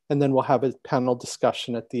 respectively. And then we'll have a panel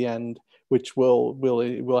discussion at the end, which we'll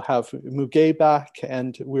have Muge back,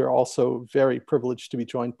 and we're also very privileged to be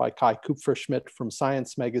joined by Kai Kupferschmidt from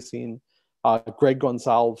Science Magazine, Greg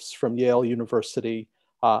Gonzalez from Yale University.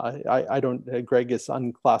 Greg is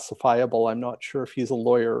unclassifiable. I'm not sure if he's a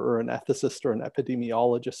lawyer or an ethicist or an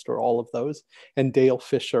epidemiologist or all of those. And Dale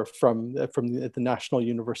Fisher from the National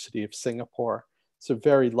University of Singapore. So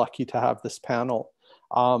very lucky to have this panel.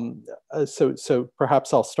 So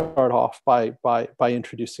perhaps I'll start off by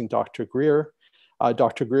introducing Dr. Greer.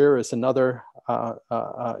 Dr. Greer is another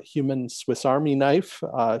human Swiss Army knife.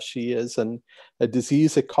 She is a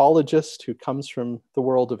disease ecologist who comes from the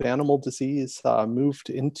world of animal disease,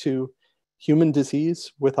 moved into human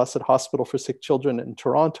disease with us at Hospital for Sick Children in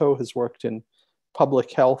Toronto, has worked in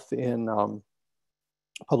public health in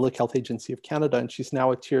Public Health Agency of Canada, and she's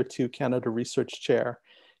now a Tier 2 Canada Research Chair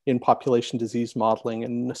in Population Disease Modeling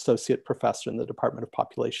and an Associate Professor in the Department of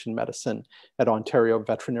Population Medicine at Ontario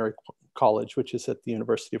Veterinary College, which is at the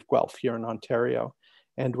University of Guelph here in Ontario.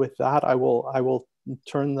 And with that, I will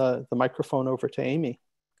turn the microphone over to Amy.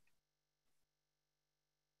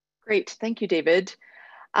 Great, thank you, David.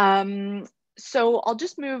 So I'll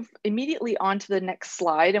just move immediately on to the next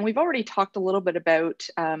slide. And we've already talked a little bit about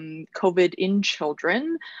COVID in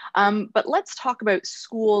children, but let's talk about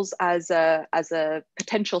schools as a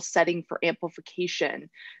potential setting for amplification.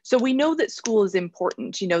 So we know that school is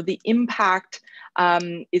important. You know, the impact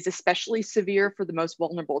is especially severe for the most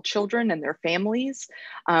vulnerable children and their families.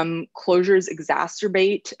 Closures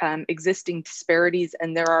exacerbate existing disparities,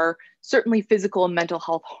 and there are certainly physical and mental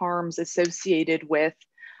health harms associated with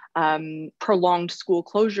prolonged school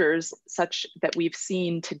closures such that we've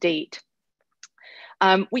seen to date.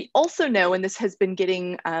 We also know, and this has been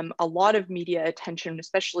getting a lot of media attention,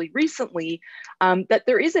 especially recently, that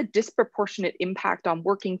there is a disproportionate impact on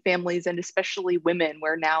working families and especially women,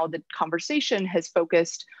 where now the conversation has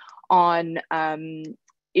focused on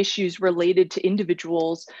issues related to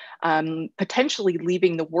individuals potentially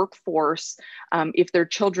leaving the workforce if their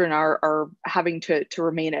children are having to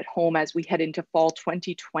remain at home as we head into fall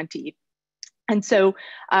 2020. And so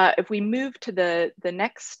if we move to the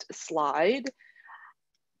next slide,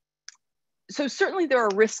 so certainly there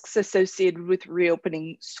are risks associated with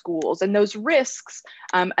reopening schools, and those risks,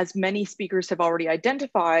 as many speakers have already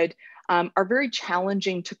identified, are very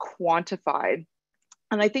challenging to quantify.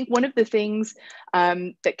 And I think one of the things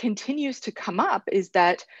that continues to come up is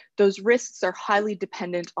that those risks are highly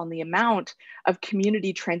dependent on the amount of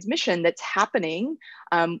community transmission that's happening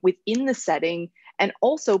within the setting, and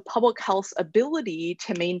also public health's ability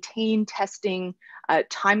to maintain testing,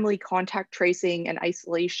 timely contact tracing, and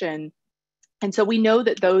isolation. And so we know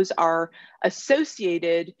that those are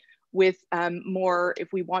associated with more,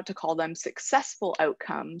 if we want to call them, successful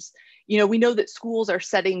outcomes. You know, we know that schools are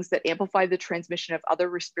settings that amplify the transmission of other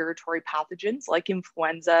respiratory pathogens like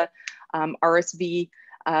influenza, RSV,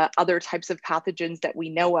 other types of pathogens that we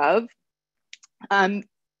know of. And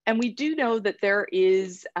we do know that there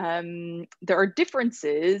are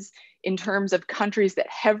differences in terms of countries that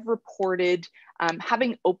have reported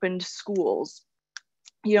having opened schools.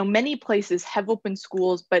 You know, many places have opened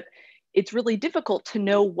schools, but it's really difficult to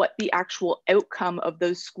know what the actual outcome of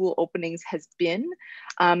those school openings has been.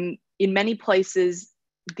 In many places,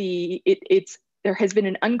 there has been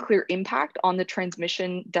an unclear impact on the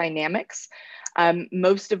transmission dynamics.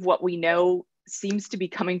 Most of what we know seems to be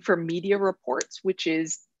coming from media reports, which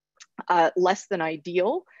is less than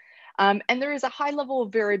ideal. And there is a high level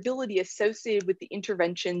of variability associated with the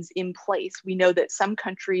interventions in place. We know that some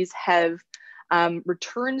countries have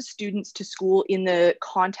returned students to school in the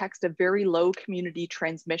context of very low community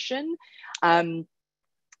transmission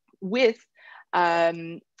with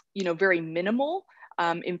very minimal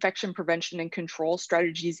infection prevention and control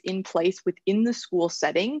strategies in place within the school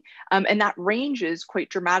setting. And that ranges quite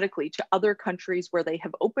dramatically to other countries where they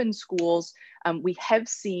have opened schools. We have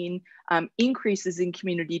seen increases in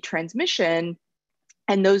community transmission,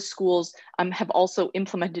 and those schools have also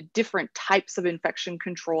implemented different types of infection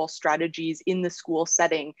control strategies in the school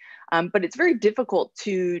setting. But it's very difficult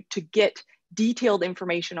to get detailed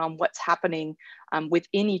information on what's happening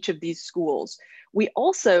within each of these schools. We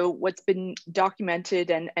also, what's been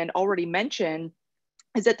documented and already mentioned,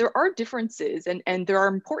 is that there are differences, and there are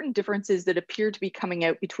important differences that appear to be coming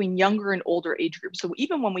out between younger and older age groups. So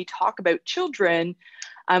even when we talk about children,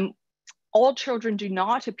 all children do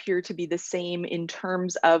not appear to be the same in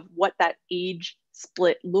terms of what that age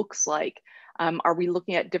split looks like. Are we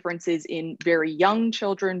looking at differences in very young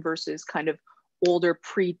children versus kind of older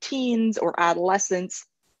preteens or adolescents?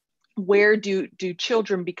 Where do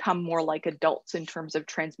children become more like adults in terms of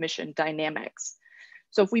transmission dynamics?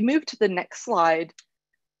 So if we move to the next slide,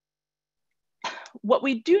 what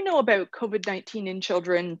we do know about COVID-19 in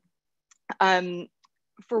children,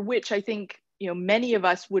 for which I think many of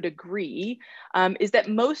us would agree, is that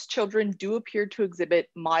most children do appear to exhibit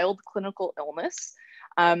mild clinical illness.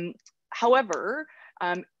 However,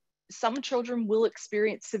 some children will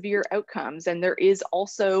experience severe outcomes, and there is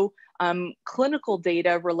also clinical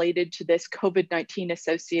data related to this COVID-19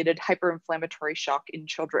 associated hyperinflammatory shock in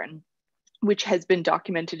children, which has been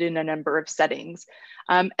documented in a number of settings.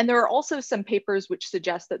 And there are also some papers which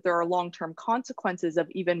suggest that there are long-term consequences of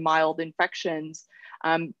even mild infections.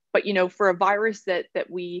 But for a virus that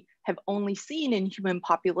we have only seen in human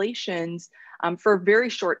populations for a very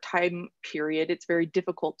short time period, it's very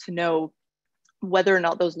difficult to know whether or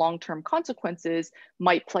not those long-term consequences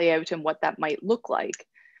might play out and what that might look like.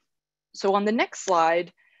 So on the next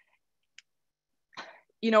slide,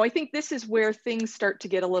 I think this is where things start to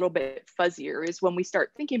get a little bit fuzzier, is when we start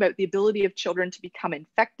thinking about the ability of children to become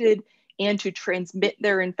infected and to transmit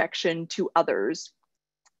their infection to others.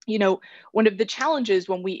 One of the challenges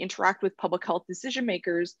when we interact with public health decision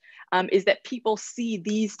makers is that people see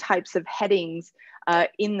these types of headings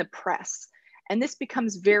in the press. And this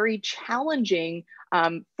becomes very challenging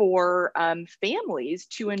for families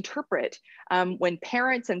to interpret. When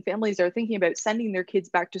parents and families are thinking about sending their kids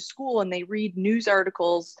back to school and they read news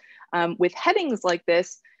articles with headings like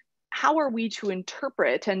this, how are we to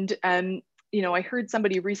interpret? And I heard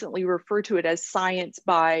somebody recently refer to it as science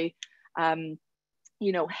by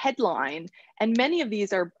headline. And many of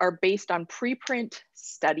these are based on preprint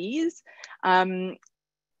studies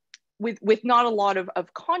with not a lot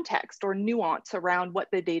of context or nuance around what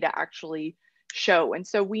the data actually show. And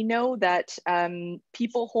so we know that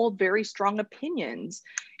people hold very strong opinions.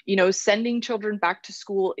 You know, sending children back to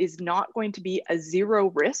school is not going to be a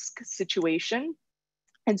zero risk situation.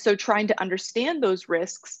 And so trying to understand those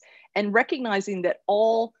risks and recognizing that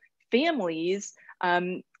all families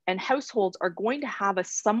and households are going to have a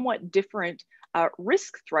somewhat different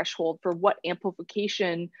risk threshold for what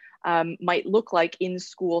amplification might look like in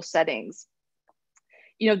school settings.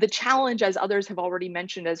 You know, the challenge, as others have already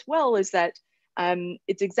mentioned as well, is that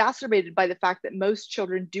it's exacerbated by the fact that most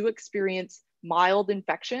children do experience mild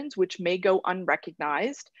infections, which may go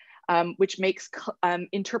unrecognized, which makes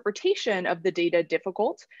interpretation of the data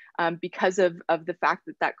difficult because of the fact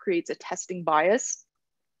that that creates a testing bias.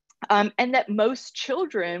 And that most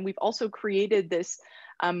children, we've also created this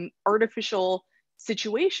artificial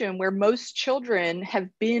situation where most children have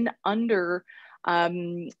been under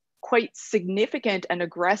quite significant and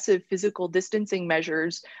aggressive physical distancing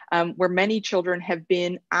measures, where many children have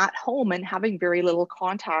been at home and having very little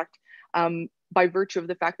contact by virtue of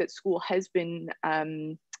the fact that school has been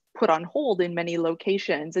put on hold in many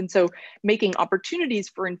locations. And so making opportunities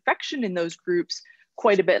for infection in those groups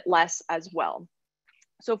quite a bit less as well.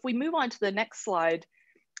 So if we move on to the next slide,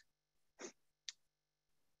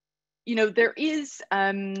 you know, there is,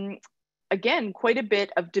 again, quite a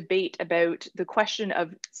bit of debate about the question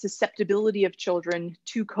of susceptibility of children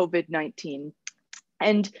to COVID-19.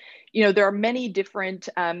 And, you know, there are many different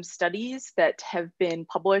studies that have been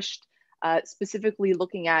published, specifically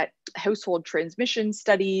looking at household transmission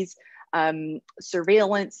studies,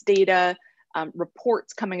 surveillance data,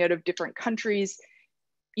 reports coming out of different countries.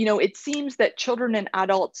 You know, it seems that children and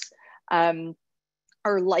adults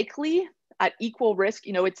are likely at equal risk.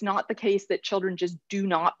 You know, it's not the case that children just do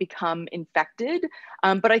not become infected,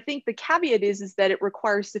 but I think the caveat is that it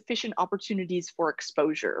requires sufficient opportunities for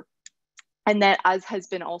exposure. And that, as has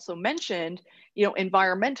been also mentioned, you know,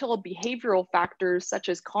 environmental behavioral factors such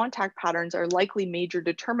as contact patterns are likely major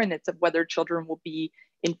determinants of whether children will be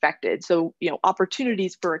infected. So, you know,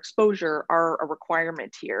 opportunities for exposure are a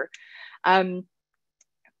requirement here.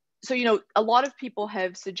 So, you know, a lot of people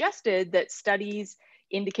have suggested that studies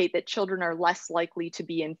indicate that children are less likely to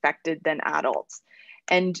be infected than adults.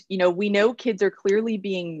 And, you know, we know kids are clearly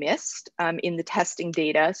being missed in the testing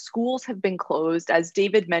data. Schools have been closed. As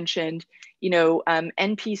David mentioned, you know,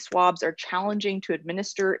 NP swabs are challenging to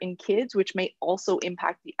administer in kids, which may also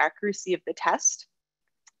impact the accuracy of the test.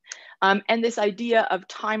 And this idea of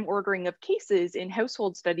time ordering of cases in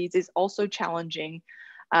household studies is also challenging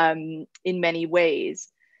in many ways.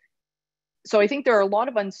 So I think there are a lot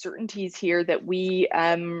of uncertainties here that we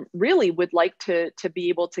really would like to be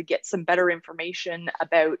able to get some better information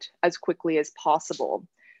about as quickly as possible.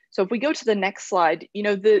 So if we go to the next slide, you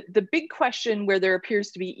know, the big question where there appears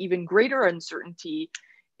to be even greater uncertainty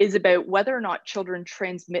is about whether or not children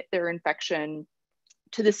transmit their infection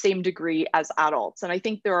to the same degree as adults. And I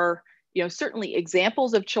think there are, you know, certainly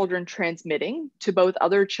examples of children transmitting to both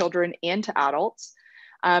other children and to adults.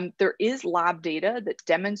 There is lab data that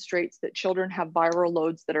demonstrates that children have viral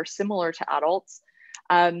loads that are similar to adults.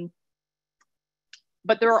 But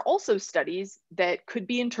there are also studies that could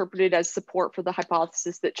be interpreted as support for the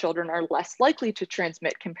hypothesis that children are less likely to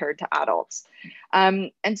transmit compared to adults.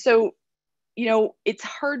 And so, you know, it's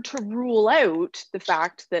hard to rule out the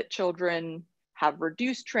fact that children have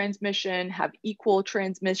reduced transmission, have equal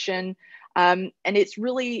transmission, and it's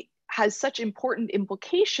really has such important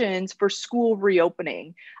implications for school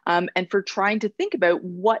reopening and for trying to think about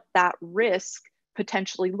what that risk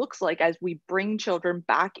potentially looks like as we bring children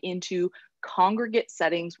back into congregate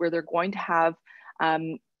settings where they're going to have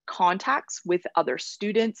contacts with other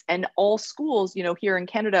students. And all schools, you know, here in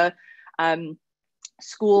Canada,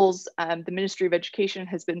 schools, the Ministry of Education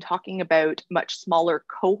has been talking about much smaller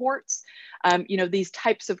cohorts. You know, these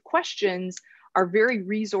types of questions are very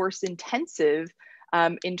resource intensive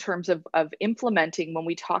in terms of implementing, when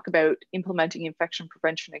we talk about implementing infection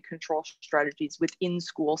prevention and control strategies within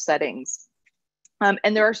school settings.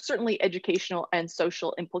 And there are certainly educational and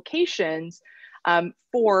social implications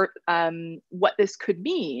for what this could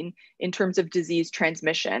mean in terms of disease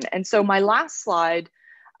transmission. And so my last slide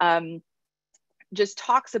just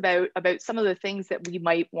talks about some of the things that we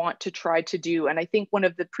might want to try to do. And I think one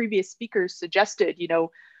of the previous speakers suggested, you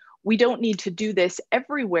know, we don't need to do this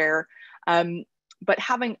everywhere, but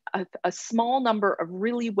having a small number of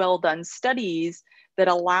really well done studies that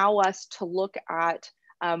allow us to look at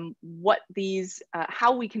what these,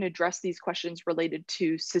 how we can address these questions related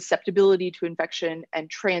to susceptibility to infection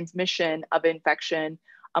and transmission of infection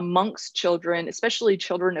amongst children, especially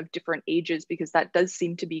children of different ages, because that does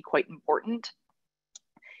seem to be quite important,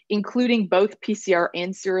 including both PCR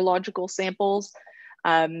and serological samples.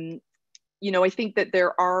 You know, I think that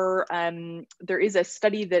there is a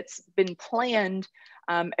study that's been planned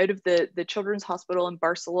out of the Children's Hospital in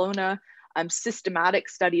Barcelona, systematic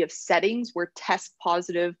study of settings where test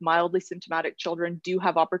positive, mildly symptomatic children do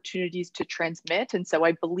have opportunities to transmit. And so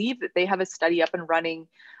I believe that they have a study up and running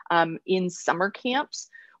in summer camps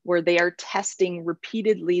where they are testing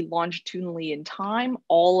repeatedly longitudinally in time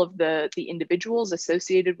all of the individuals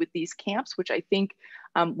associated with these camps, which I think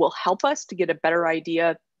will help us to get a better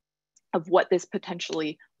idea of what this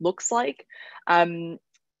potentially looks like.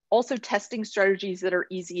 Also testing strategies that are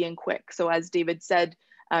easy and quick. So as David said,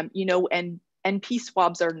 you know, and NP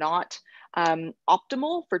swabs are not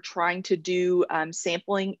optimal for trying to do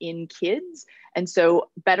sampling in kids. And so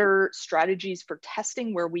better strategies for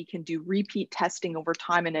testing where we can do repeat testing over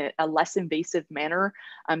time in a less invasive manner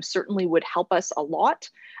certainly would help us a lot,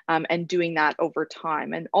 and doing that over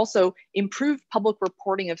time. And also improved public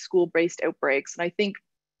reporting of school-based outbreaks. And I think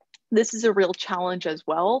this is a real challenge as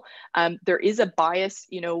well. There is a bias,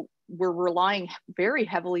 you know, we're relying very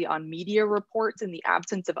heavily on media reports in the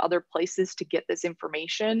absence of other places to get this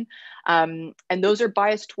information. And those are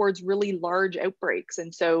biased towards really large outbreaks.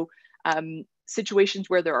 And so situations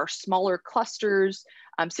where there are smaller clusters,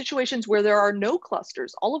 situations where there are no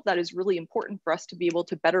clusters, all of that is really important for us to be able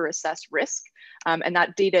to better assess risk. And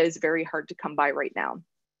that data is very hard to come by right now.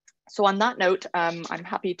 So on that note, I'm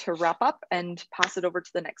happy to wrap up and pass it over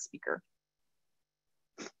to the next speaker.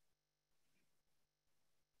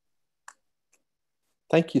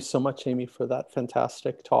 Thank you so much, Amy, for that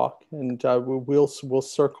fantastic talk. And we'll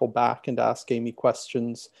circle back and ask Amy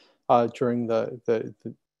questions during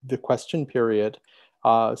the question period.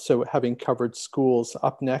 So having covered schools,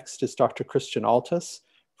 up next is Dr. Christian Altes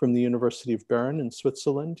from the University of Bern in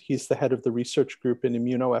Switzerland. He's the head of the research group in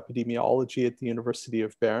immunoepidemiology at the University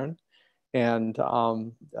of Bern, and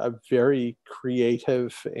a very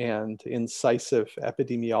creative and incisive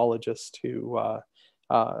epidemiologist who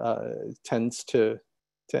tends to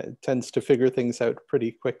figure things out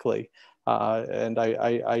pretty quickly. And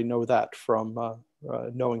I know that from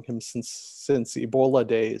knowing him since Ebola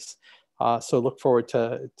days. So look forward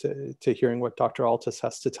to hearing what Dr. Altes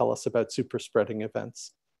has to tell us about super spreading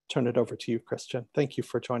events. Turn it over to you, Christian. Thank you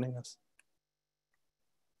for joining us.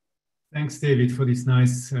 Thanks, David, for this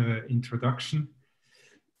nice introduction.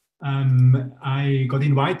 I got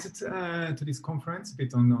invited to this conference a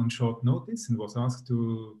bit on short notice and was asked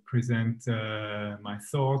to present my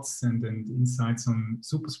thoughts and insights on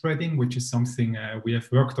super spreading, which is something we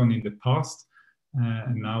have worked on in the past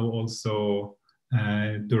and now also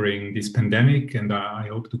during this pandemic. And I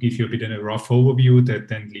hope to give you a bit of a rough overview that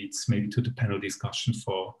then leads maybe to the panel discussion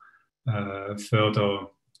for further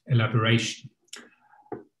elaboration.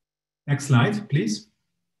 Next slide, please.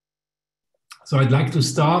 So I'd like to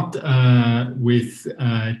start with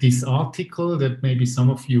this article that maybe some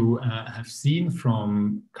of you have seen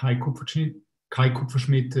from Kai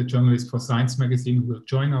Kupferschmidt, a journalist for Science Magazine, who will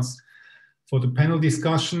join us for the panel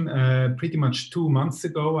discussion pretty much 2 months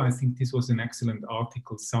ago. I think this was an excellent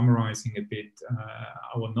article summarizing a bit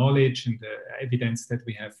our knowledge and the evidence that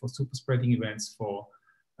we have for super spreading events for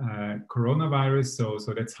coronavirus.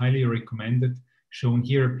 So that's highly recommended. Shown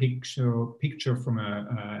here a picture from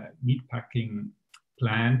a meatpacking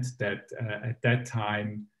plant that at that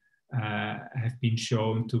time have been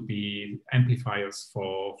shown to be amplifiers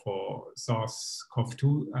for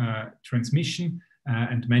SARS-CoV-2 transmission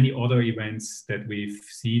and many other events that we've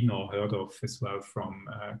seen or heard of as well from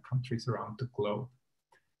countries around the globe.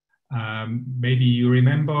 Maybe you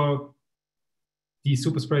remember these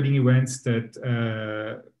super spreading events that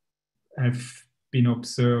have been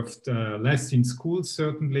observed less in schools,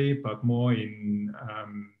 certainly, but more in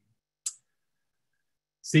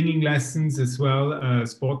singing lessons as well,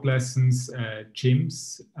 sport lessons,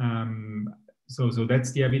 gyms. So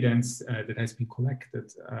that's the evidence that has been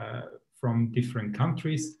collected from different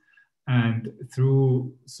countries. And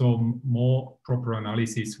through some more proper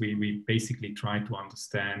analysis, we basically try to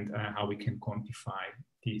understand how we can quantify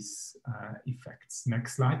these effects.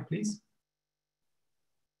 Next slide, please.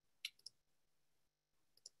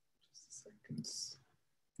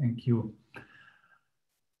 Thank you.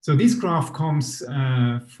 So this graph comes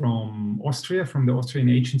from Austria, from the Austrian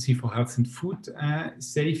Agency for Health and Food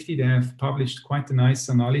Safety. They have published quite a nice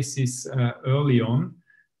analysis early on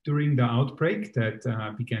during the outbreak that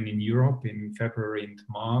began in Europe in February and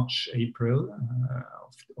March, April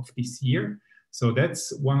of this year. So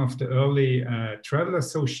that's one of the early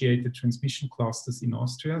travel-associated transmission clusters in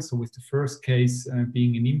Austria. So with the first case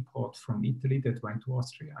being an import from Italy that went to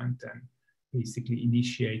Austria and then basically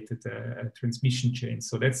initiated a transmission chain.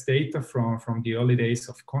 So that's data from the early days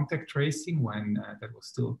of contact tracing, when that was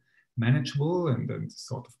still manageable, and then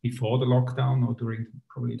sort of before the lockdown, or during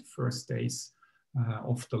probably the first days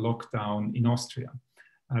of the lockdown in Austria.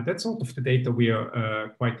 That's sort of the data we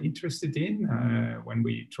are quite interested in when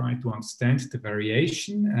we try to understand the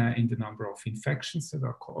variation in the number of infections that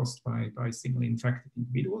are caused by single infected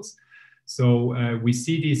individuals. So we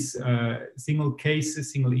see these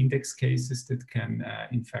single index cases that can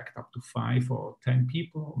infect up to 5 or 10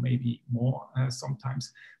 people, or maybe more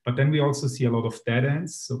sometimes. But then we also see a lot of dead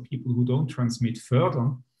ends, so people who don't transmit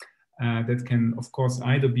further. That can, of course,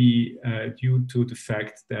 either be due to the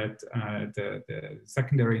fact that the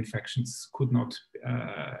secondary infections cannot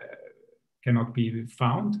be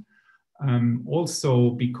found.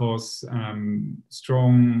 Also because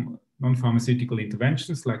strong non-pharmaceutical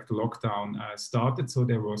interventions like the lockdown started, so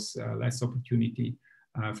there was less opportunity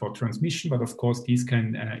for transmission. But of course, these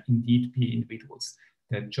can indeed be individuals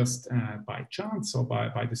that just by chance or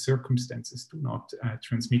by the circumstances do not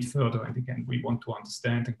transmit further. And again, we want to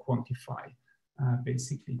understand and quantify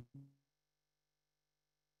basically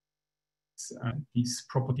these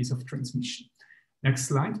properties of transmission. Next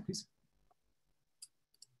slide, please.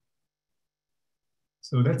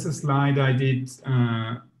 So that's a slide I did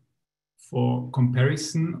for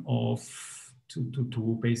comparison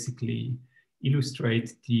to basically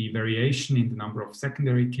illustrate the variation in the number of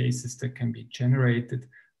secondary cases that can be generated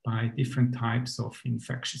by different types of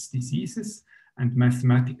infectious diseases. And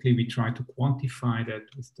mathematically, we try to quantify that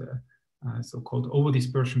with the so-called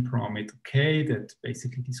overdispersion parameter K, that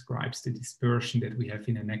basically describes the dispersion that we have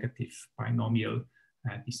in a negative binomial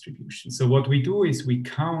distribution. So what we do is we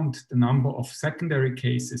count the number of secondary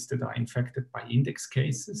cases that are infected by index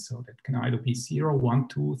cases. So that can either be 0, 1,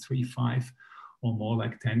 2, 3, 5, or more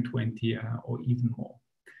like 10, 20, or even more.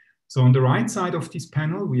 So on the right side of this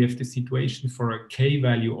panel, we have the situation for a K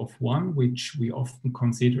value of 1, which we often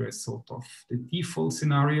consider as sort of the default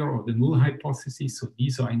scenario or the null hypothesis. So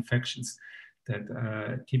these are infections that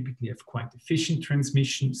typically have quite efficient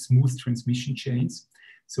transmission, smooth transmission chains.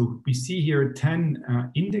 So we see here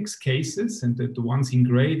 10 index cases, and the ones in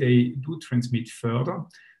gray, they do transmit further.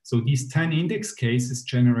 So these 10 index cases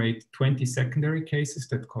generate 20 secondary cases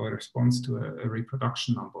that corresponds to a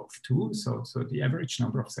reproduction number of 2. So the average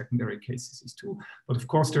number of secondary cases is 2. But of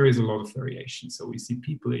course, there is a lot of variation. So we see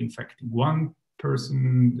people infecting 1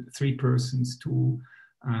 person, 3 persons, 2,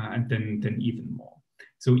 and then even more.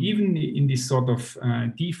 So even in this sort of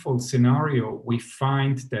default scenario, we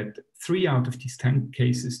find that 3 out of these 10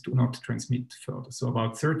 cases do not transmit further. So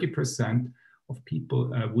about 30% of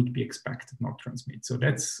people would be expected not transmit. So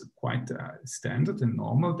that's quite standard and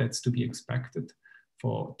normal. That's to be expected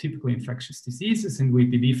for typical infectious diseases. And we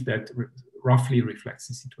believe that roughly reflects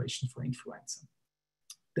the situation for influenza.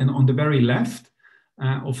 Then on the very left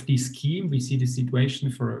of this scheme, we see the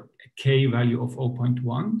situation for a K value of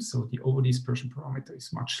 0.1. So the overdispersion parameter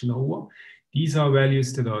is much lower. These are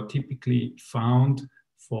values that are typically found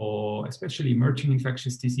for especially emerging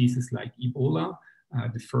infectious diseases like Ebola,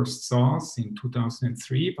 the first SARS in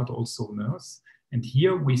 2003, but also MERS. And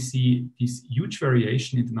here we see this huge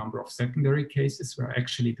variation in the number of secondary cases where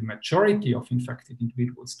actually the majority of infected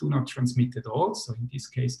individuals do not transmit at all. So in this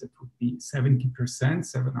case, that would be 70%,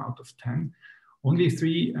 7 out of 10. Only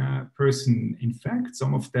 3 person infect,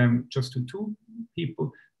 some of them just to 2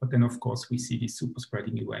 people. But then of course we see these super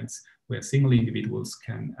spreading events where single individuals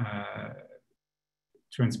can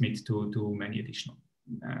transmit to many additional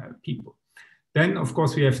people. Then, of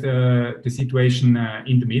course, we have the situation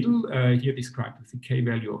in the middle, here described with a K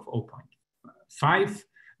value of 0.5,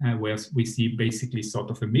 where we see basically sort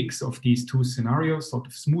of a mix of these 2 scenarios, sort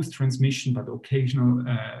of smooth transmission, but occasional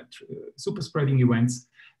super spreading events.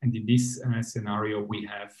 And in this scenario, we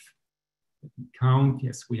have, let me count,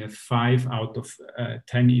 yes, we have 5 out of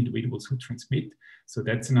 10 individuals who transmit. So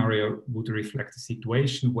that scenario would reflect a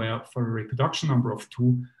situation where for a reproduction number of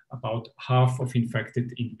 2, about half of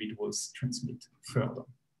infected individuals transmit further.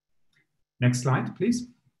 Next slide, please.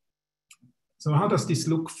 So how does this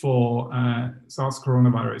look for SARS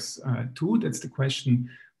coronavirus 2? That's the question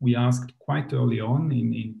we asked quite early on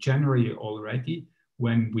in January already,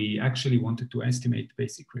 when we actually wanted to estimate the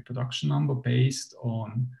basic reproduction number based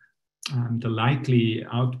on the likely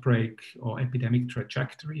outbreak or epidemic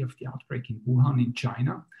trajectory of the outbreak in Wuhan in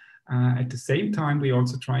China. At the same time, we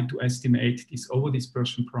also tried to estimate this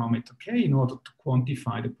overdispersion parameter K in order to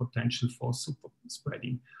quantify the potential for super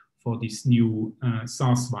spreading for this new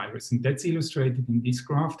SARS virus. And that's illustrated in this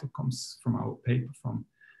graph that comes from our paper from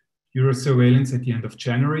Eurosurveillance at the end of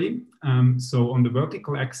January. So on the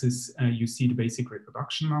vertical axis, you see the basic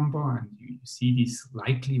reproduction number, and you see these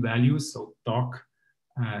likely values. So dark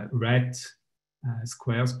red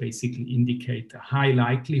squares basically indicate a high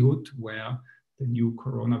likelihood where the new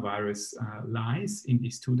coronavirus lies in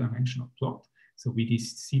this two-dimensional plot. So we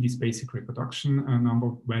see this basic reproduction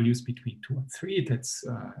number values between 2 and 3. That's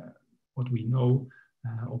what we know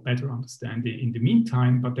or better understand in the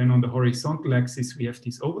meantime. But then on the horizontal axis, we have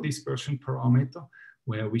this overdispersion parameter,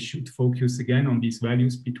 where we should focus again on these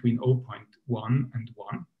values between 0.1 and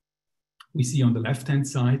 1. We see on the left-hand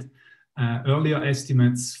side earlier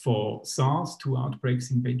estimates for SARS, 2 outbreaks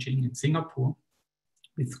in Beijing and Singapore,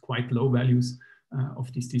 with quite low values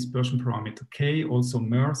of this dispersion parameter K. Also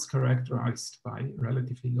MERS characterized by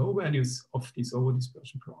relatively low values of this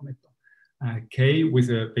overdispersion parameter K, with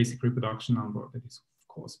a basic reproduction number that is of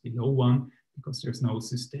course below 1, because there's no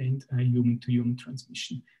sustained human-to-human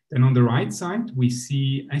transmission. Then on the right side, we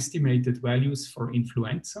see estimated values for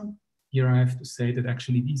influenza. Here I have to say that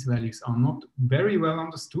actually these values are not very well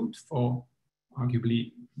understood for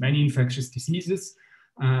arguably many infectious diseases,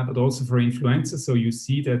 but also for influenza. So you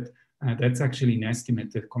see that that's actually an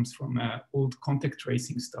estimate that comes from an old contact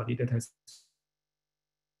tracing study that has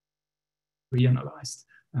reanalyzed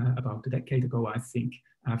about a decade ago, I think,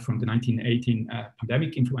 from the 1918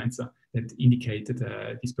 pandemic influenza, that indicated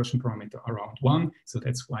a dispersion parameter around 1. So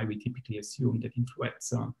that's why we typically assume that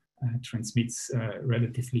influenza transmits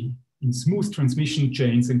relatively in smooth transmission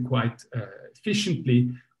chains and quite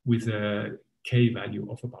efficiently, with a K value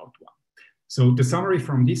of about 1. So the summary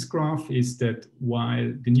from this graph is that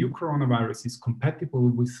while the new coronavirus is compatible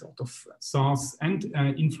with sort of SARS and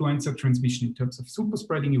influenza transmission in terms of super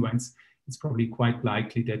spreading events, it's probably quite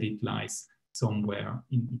likely that it lies somewhere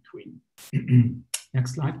in between.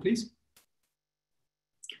 Next slide, please.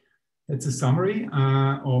 That's a summary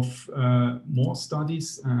of more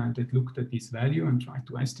studies that looked at this value and tried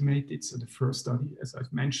to estimate it. So the first study, as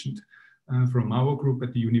I've mentioned, from our group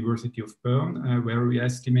at the University of Bern, where we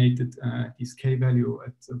estimated this K value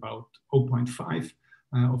at about 0.5,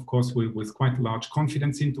 of course, with quite a large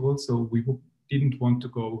confidence interval. So we didn't want to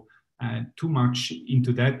go too much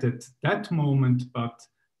into that at that moment, but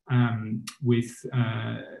with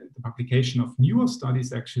the publication of newer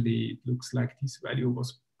studies, actually, it looks like this value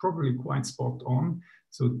was probably quite spot on.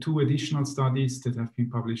 So 2 additional studies that have been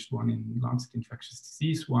published, one in Lancet Infectious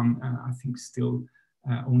Disease, one I think still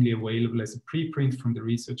only available as a preprint from the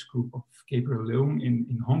research group of Gabriel Leung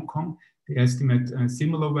in Hong Kong. They estimate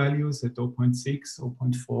similar values at 0.6,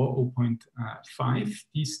 0.4, 0.5.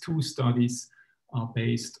 These 2 studies are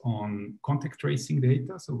based on contact tracing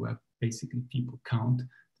data, so where basically people count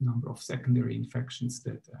the number of secondary infections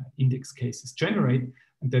that index cases generate.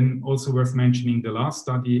 And then also worth mentioning the last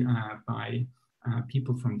study by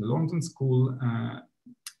people from the London School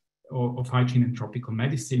of Hygiene and Tropical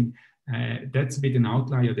Medicine. That's a bit an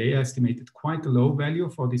outlier. They estimated quite a low value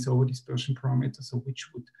for this overdispersion parameter, so which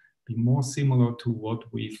would be more similar to what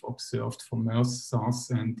we've observed for MERS,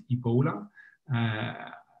 SARS, and Ebola.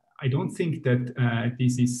 I don't think that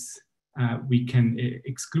this is, we can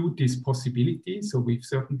exclude this possibility. So we've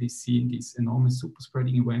certainly seen these enormous super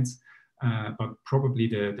spreading events, but probably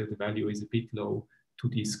the value is a bit low to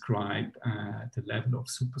describe the level of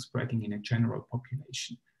super spreading in a general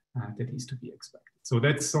population that is to be expected. So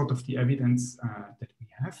that's sort of the evidence that we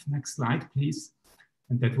have. Next slide, please.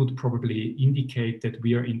 And that would probably indicate that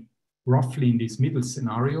we are roughly in this middle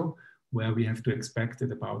scenario, where we have to expect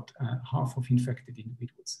that about half of infected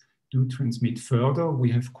individuals do transmit further.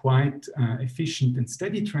 We have quite efficient and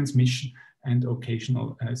steady transmission and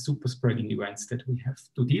occasional super spreading events that we have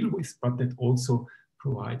to deal with, but that also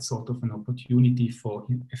provide sort of an opportunity for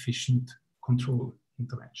efficient control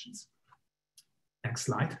interventions. Next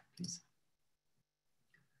slide, please.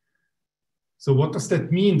 So what does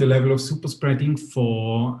that mean, the level of super spreading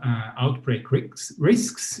for outbreak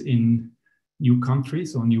risks in new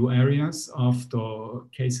countries or new areas after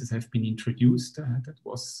cases have been introduced? That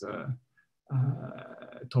was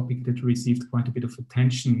a topic that received quite a bit of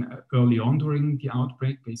attention early on during the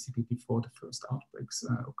outbreak, basically before the first outbreaks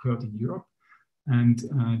occurred in Europe. And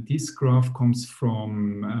this graph comes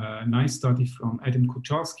from a nice study from Adam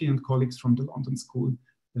Kucharski and colleagues from the London School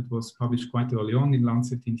that was published quite early on in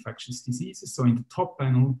Lancet Infectious Diseases. So in the top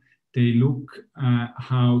panel, they look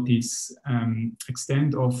how this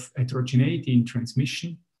extent of heterogeneity in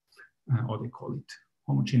transmission, or they call it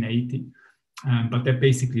homogeneity, but that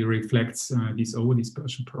basically reflects this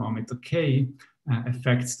overdispersion parameter K,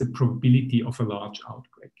 affects the probability of a large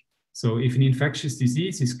outbreak. So if an infectious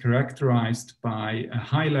disease is characterized by a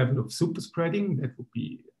high level of super spreading, that would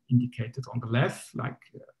be indicated on the left, like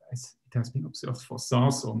as it has been observed for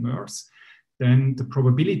SARS or MERS, then the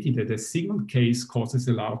probability that a single case causes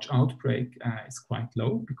a large outbreak is quite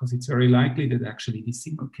low, because it's very likely that actually this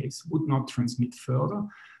single case would not transmit further.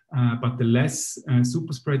 But the less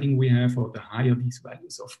super spreading we have, or the higher these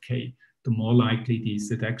values of K, the more likely it is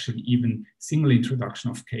that actually even single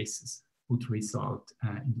introduction of cases would result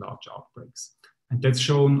in large outbreaks. And that's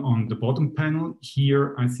shown on the bottom panel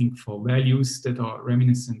here, I think, for values that are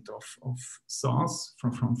reminiscent of SARS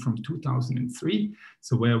from 2003.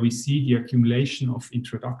 So where we see the accumulation of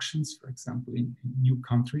introductions, for example, in new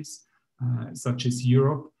countries, such as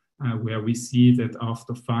Europe, where we see that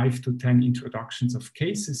after 5 to 10 introductions of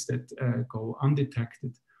cases that go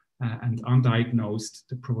undetected and undiagnosed,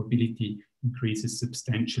 the probability increases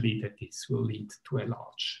substantially that this will lead to a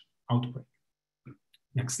large outbreak.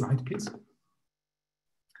 Next slide, please.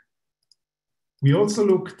 We also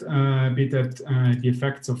looked a bit at the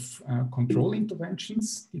effects of control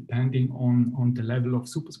interventions, depending on the level of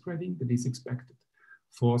superspreading that is expected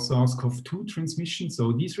for SARS-CoV-2 transmission.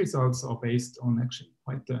 So these results are based on actually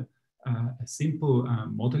quite a simple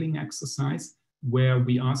modeling exercise, where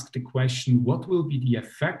we ask the question, what will be the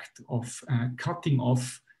effect of cutting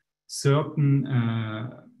off certain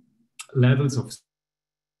levels of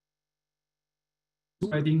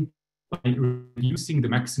spreading by reducing the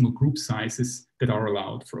maximal group sizes that are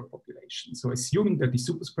allowed for a population. So assuming that the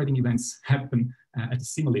super spreading events happen at a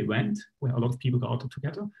single event where a lot of people gather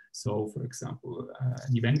together. So for example,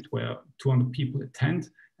 an event where 200 people attend,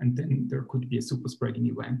 and then there could be a super spreading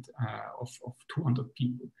event of 200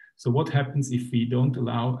 people. So what happens if we don't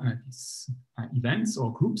allow these events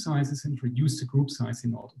or group sizes and reduce the group size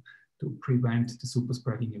in order to prevent the super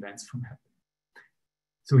spreading events from happening?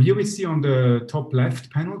 So here we see on the top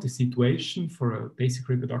left panel the situation for a basic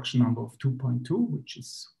reproduction number of 2.2, which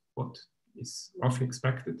is what is roughly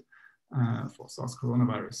expected for SARS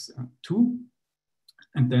coronavirus 2.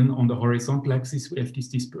 And then on the horizontal axis, we have this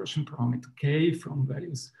dispersion parameter K from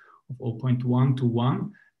values of 0.1 to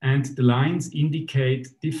 1. And the lines indicate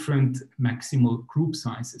different maximal group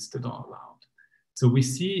sizes that are allowed. So we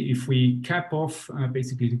see if we cap off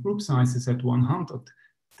basically the group sizes at 100,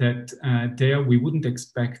 that there we wouldn't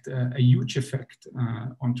expect a huge effect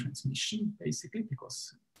on transmission, basically,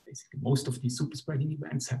 because basically most of these super spreading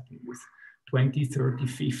events happen with 20, 30,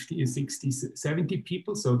 50, 60, 70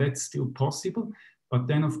 people. So that's still possible. But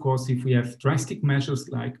then, of course, if we have drastic measures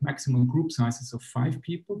like maximum group sizes of 5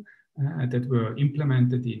 people that were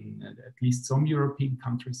implemented in at least some European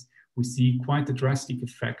countries, we see quite a drastic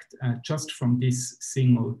effect just from this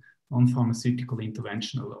single non-pharmaceutical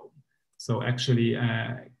intervention alone. So actually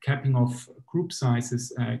capping off group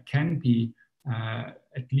sizes can be,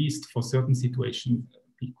 at least for certain situations,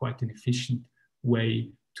 be quite an efficient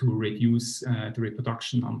way to reduce the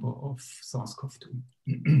reproduction number of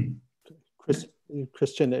SARS-CoV-2.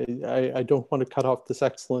 Christian, I don't want to cut off this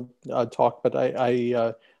excellent talk, but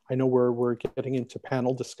I know we're getting into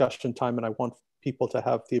panel discussion time, and I want people to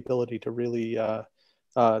have the ability to really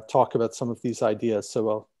talk about some of these ideas. So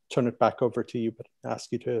I'll turn it back over to you, but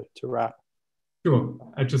ask you to wrap. Sure.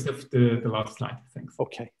 I just have the last slide. Thanks.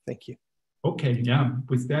 Okay, thank you. Okay, yeah.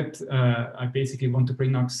 With that, I basically want to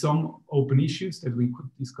bring up some open issues that we could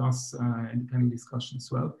discuss in the panel discussion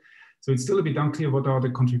as well. So it's still a bit unclear what are the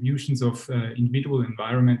contributions of individual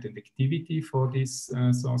environment and activity for these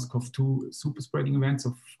SARS-CoV-2 super spreading events.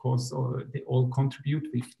 Of course, they all contribute.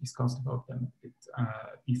 We've discussed about them a bit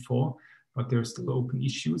before, but there are still open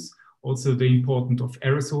issues. Also, the importance of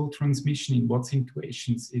aerosol transmission, in what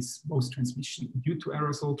situations is most transmission due to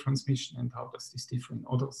aerosol transmission, and how does this differ in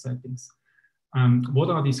other settings? What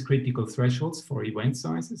are these critical thresholds for event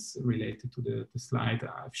sizes related to the slide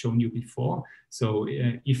I've shown you before? So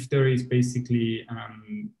if there is basically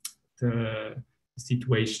the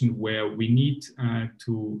situation where we need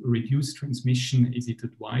to reduce transmission, is it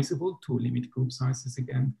advisable to limit group sizes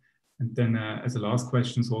again? And then as a last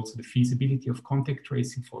question is also the feasibility of contact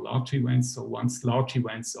tracing for large events. So once large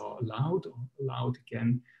events are allowed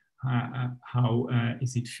again, how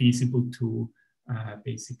is it feasible to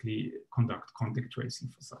basically conduct contact tracing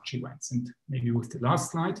for such events? And maybe with the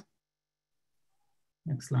last slide.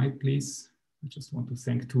 Next slide, please. I just want to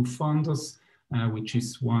thank 2 funders, which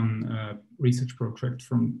is one research project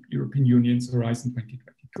from European Union's Horizon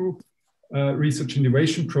 2022 Research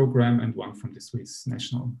Innovation Program, and one from the Swiss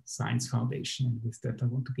National Science Foundation. And with that, I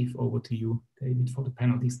want to give over to you, David, for the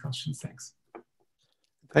panel discussion. Thanks.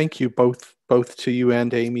 Thank you both to you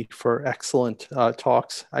and Amy for excellent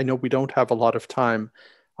talks. I know we don't have a lot of time.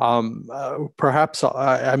 Perhaps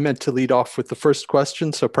I meant to lead off with the first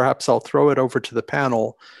question, so perhaps I'll throw it over to the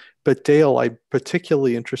panel But Dale, I'm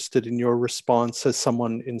particularly interested in your response as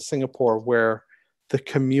someone in Singapore where the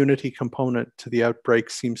community component to the outbreak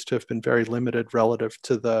seems to have been very limited relative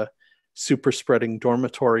to the super spreading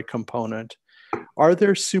dormitory component. Are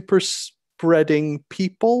there super spreading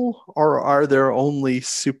people, or are there only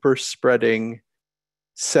super spreading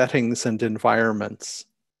settings and environments?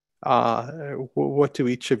 What do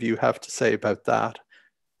each of you have to say about that?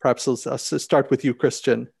 Perhaps I'll start with you,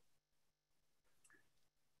 Christian.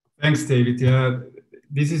 Thanks, David. Yeah,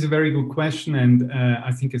 this is a very good question. And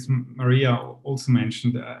I think, as Maria also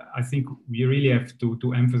mentioned, I think we really have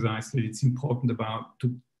to emphasize that it's important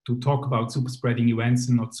to talk about super spreading events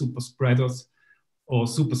and not super spreaders or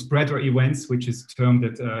super spreader events, which is a term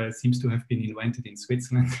that seems to have been invented in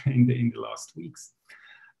Switzerland in the last weeks.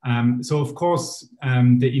 So of course,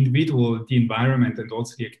 the individual, the environment, and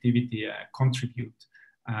also the activity contribute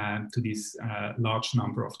to this large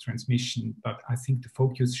number of transmission. But I think the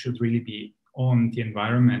focus should really be on the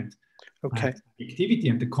environment, okay, the activity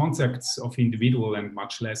and the concepts of individual, and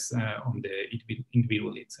much less on the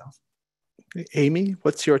individual itself. Amy,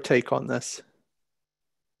 what's your take on this?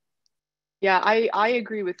 Yeah, I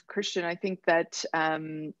agree with Christian. I think that,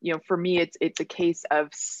 for me, it's a case of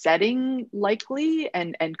setting likely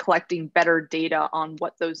and collecting better data on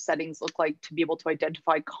what those settings look like to be able to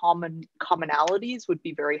identify commonalities would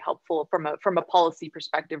be very helpful from a policy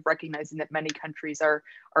perspective, recognizing that many countries are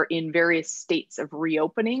in various states of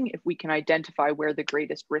reopening. If we can identify where the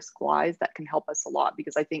greatest risk lies, that can help us a lot,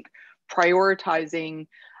 because I think prioritizing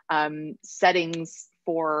settings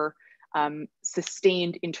for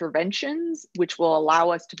sustained interventions, which will allow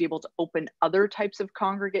us to be able to open other types of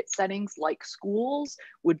congregate settings like schools,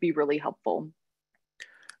 would be really helpful.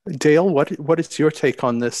 Dale, what is your take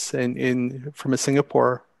on this from a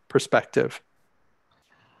Singapore perspective?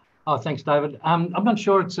 Oh, thanks, David. I'm not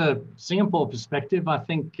sure it's a Singapore perspective. I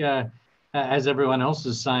think, as everyone else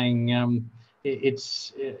is saying,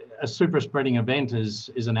 it's a super spreading event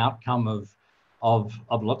is an outcome of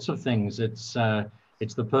lots of things.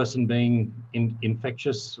 It's the person being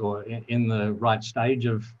infectious or in the right stage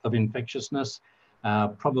of infectiousness,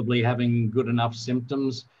 probably having good enough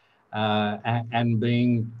symptoms, and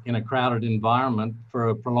being in a crowded environment for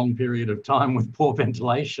a prolonged period of time with poor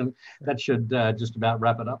ventilation. That should just about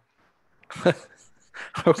wrap it up.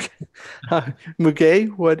 Okay, Muge,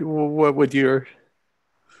 what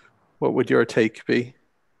would your take be?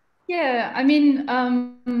 Yeah, I mean,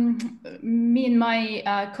 me and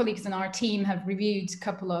my colleagues in our team have reviewed a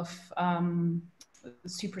couple of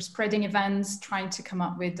super spreading events, trying to come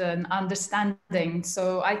up with an understanding.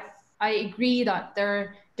 So I agree that there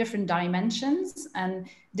are different dimensions, and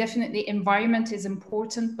definitely environment is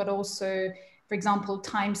important, but also, for example,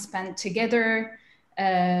 time spent together.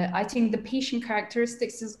 I think the patient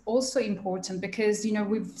characteristics is also important, because,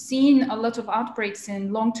 we've seen a lot of outbreaks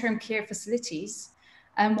in long-term care facilities.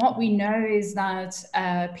 And what we know is that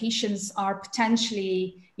patients are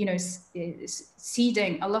potentially,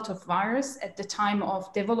 seeding a lot of virus at the time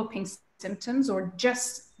of developing symptoms or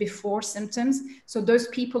just before symptoms. So those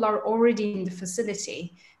people are already in the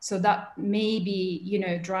facility. So that may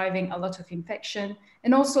be, driving a lot of infection.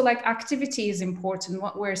 And also, like, activity is important.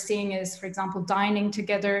 What we're seeing is, for example, dining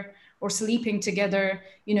together or sleeping together,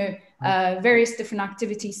 various different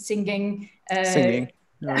activities, singing.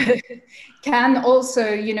 Yeah. Can also,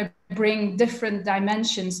 bring different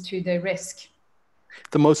dimensions to the risk.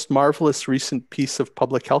 The most marvelous recent piece of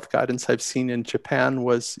public health guidance I've seen in Japan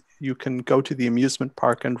was you can go to the amusement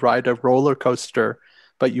park and ride a roller coaster,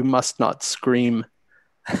 but you must not scream.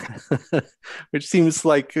 Which seems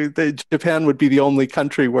like Japan would be the only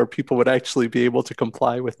country where people would actually be able to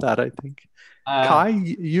comply with that, I think. Kai,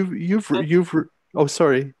 you've oh,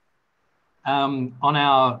 sorry. On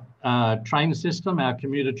our train system, our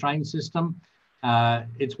commuter train system,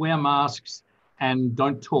 it's wear masks and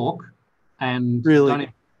don't talk, and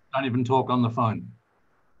really? don't even talk on the phone.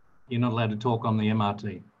 You're not allowed to talk on the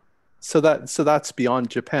MRT. So that's beyond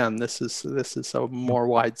Japan. This is a more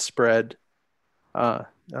widespread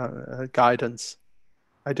guidance.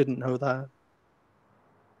 I didn't know that.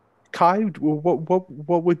 Kai,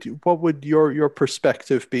 what would your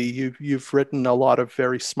perspective be? You've written a lot of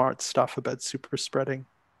very smart stuff about super spreading.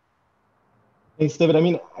 Thanks, David. I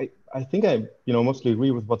mean, I think I mostly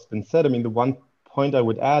agree with what's been said. I mean, the one point I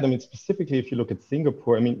would add, I mean, specifically if you look at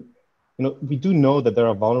Singapore, I mean, we do know that there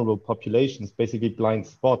are vulnerable populations, basically blind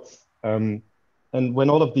spots. And when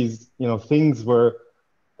all of these things were,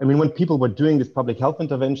 I mean, when people were doing these public health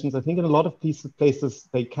interventions, I think in a lot of these places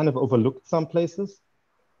they kind of overlooked some places.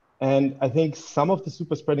 And I think some of the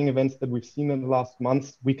super spreading events that we've seen in the last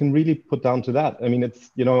months, we can really put down to that. I mean,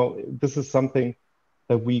 it's, this is something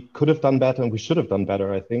that we could have done better and we should have done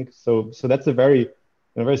better, I think. So that's a very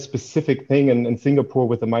specific thing. And in Singapore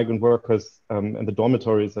with the migrant workers and the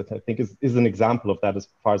dormitories, I think is an example of that as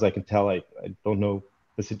far as I can tell. I don't know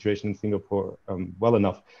the situation in Singapore well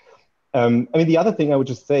enough. I mean, the other thing I would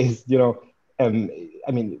just say is,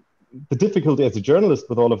 I mean, the difficulty as a journalist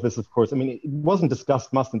with all of this, of course, I mean, it wasn't discussed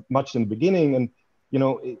much in the beginning. And,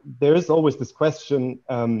 there is always this question,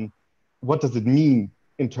 what does it mean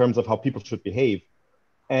in terms of how people should behave?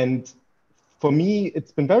 And for me,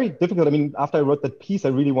 it's been very difficult. I mean, after I wrote that piece,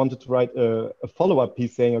 I really wanted to write a follow-up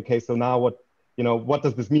piece saying, okay, so now what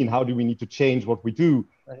does this mean? How do we need to change what we do?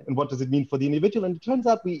 Right. And what does it mean for the individual? And it turns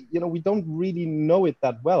out we don't really know it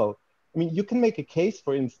that well. I mean, you can make a case,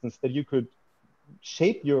 for instance, that you could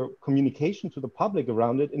shape your communication to the public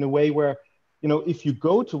around it in a way where, if you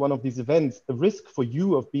go to one of these events, the risk for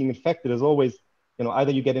you of being infected is always,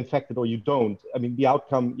 either you get infected or you don't. I mean, the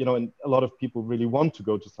outcome, and a lot of people really want to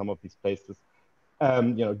go to some of these places,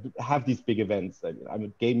 have these big events. I'm a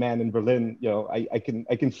gay man in Berlin, I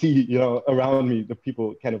can see, around me, the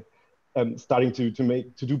people kind of starting to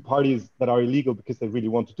do parties that are illegal because they really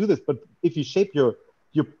want to do this. But if you shape your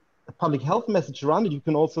public health message around it, you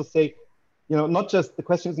can also say, not just, the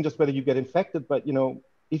question isn't just whether you get infected, but,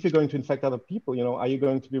 if you're going to infect other people, are you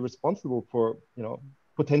going to be responsible for,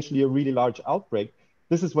 potentially a really large outbreak?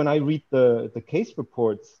 This is when I read the case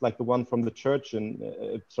reports, like the one from the church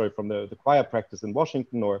and, from the choir practice in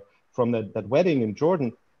Washington, or from that wedding in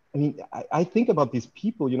Jordan. I mean, I think about these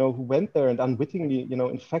people, who went there and unwittingly,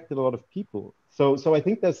 infected a lot of people. So I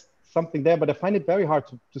think there's something there, but I find it very hard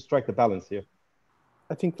to strike the balance here.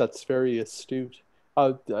 I think that's very astute.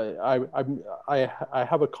 I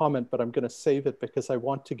have a comment, but I'm going to save it because I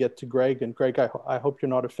want to get to Greg. And Greg, I hope you're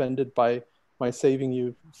not offended by my saving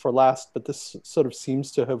you for last, but this sort of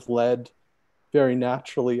seems to have led very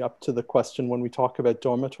naturally up to the question when we talk about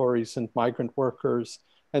dormitories and migrant workers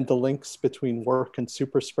and the links between work and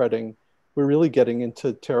super spreading. We're really getting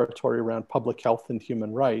into territory around public health and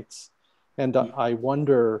human rights. And I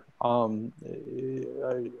wonder, I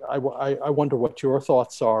wonder what your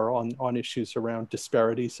thoughts are on issues around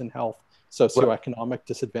disparities in health, socioeconomic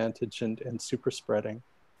disadvantage, and super spreading.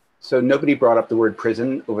 So nobody brought up the word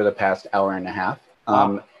prison over the past hour and a half.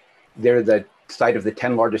 They're the site of the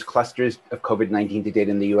 10 largest clusters of COVID-19 to date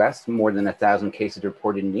in the US, more than 1,000 cases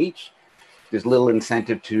reported in each. There's little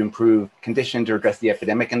incentive to improve conditions or address the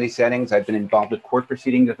epidemic in these settings. I've been involved with court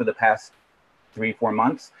proceedings over the past 3-4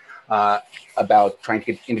 months about trying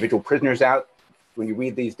to get individual prisoners out. When you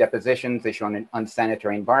read these depositions, they show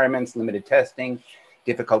unsanitary environments, limited testing,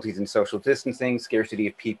 difficulties in social distancing, scarcity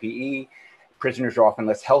of PPE. Prisoners are often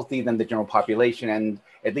less healthy than the general population, and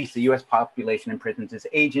at least the US population in prisons is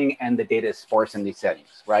aging, and the data is sparse in these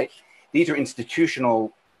settings, right? These are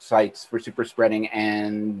institutional sites for super spreading,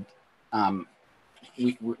 and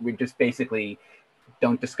we just basically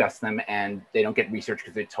don't discuss them, and they don't get research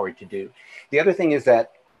because it's hard to do. The other thing is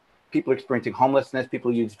that people experiencing homelessness,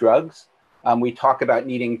 people use drugs. We talk about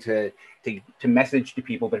needing to message to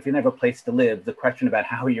people, but if you don't have a place to live, the question about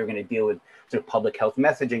how you're going to deal with sort of public health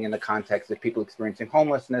messaging in the context of people experiencing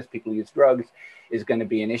homelessness, people who use drugs, is going to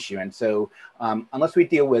be an issue. And so unless we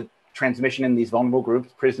deal with transmission in these vulnerable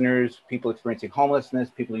groups, prisoners, people experiencing homelessness,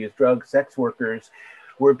 people who use drugs, sex workers,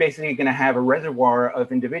 we're basically going to have a reservoir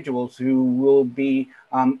of individuals who will be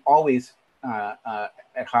always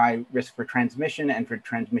at high risk for transmission and for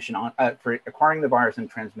transmission for acquiring the virus and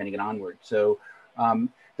transmitting it onward. So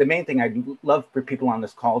the main thing I'd love for people on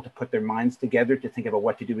this call to put their minds together to think about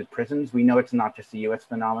what to do with prisons. We know it's not just a US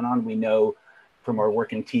phenomenon. We know from our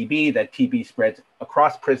work in TB that TB spreads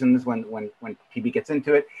across prisons when TB gets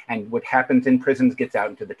into it, and what happens in prisons gets out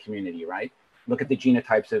into the community, right? Look at the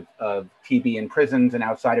genotypes of TB in prisons and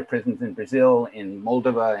outside of prisons in Brazil, in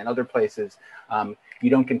Moldova, and other places. You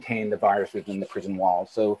don't contain the virus within the prison walls.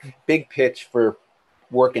 So big pitch for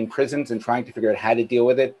work in prisons and trying to figure out how to deal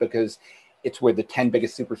with it, because it's where the 10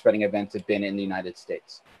 biggest super spreading events have been in the United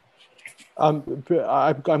States. I'm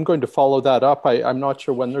going to follow that up. I'm not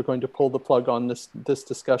sure when they're going to pull the plug on this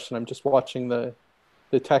discussion. I'm just watching the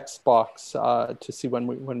text box to see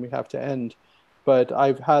when we have to end. But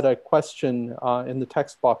I've had a question in the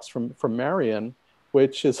text box from Marion,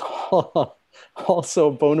 which is also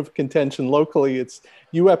a bone of contention locally. It's,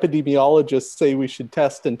 you epidemiologists say we should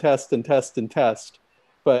test and test and test and test,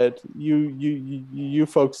 but you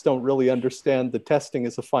folks don't really understand that testing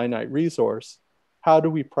is a finite resource. How do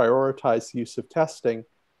we prioritize the use of testing?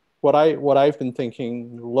 What I've been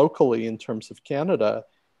thinking locally in terms of Canada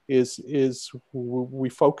is we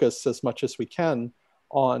focus as much as we can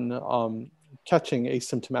on catching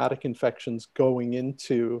asymptomatic infections going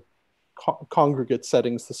into congregate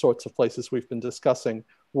settings, the sorts of places we've been discussing,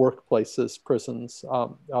 workplaces, prisons,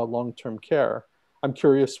 long-term care. I'm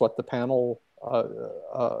curious what the panel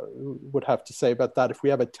would have to say about that. If we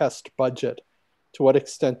have a test budget, to what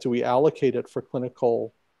extent do we allocate it for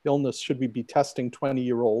clinical illness? Should we be testing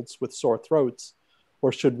 20-year-olds with sore throats,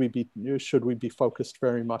 or should we be focused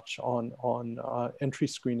very much on entry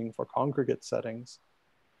screening for congregate settings?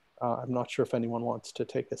 I'm not sure if anyone wants to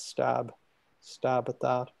take a stab at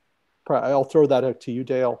that. I'll throw that out to you,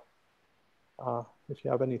 Dale, if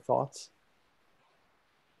you have any thoughts.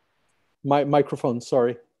 Microphone,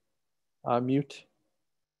 sorry, mute.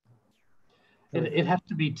 It has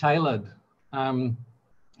to be tailored.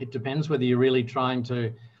 It depends whether you're really trying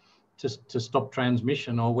to stop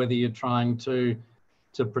transmission or whether you're trying to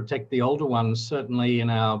protect the older ones. Certainly in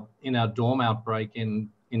our dorm outbreak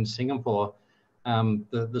in Singapore,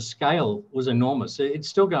 the scale was enormous. It's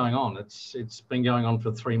still going on. It's been going on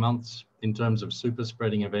for 3 months in terms of super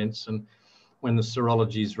spreading events. And when the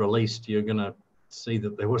serology is released, you're going to see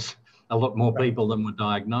that there was a lot more people than were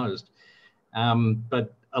diagnosed.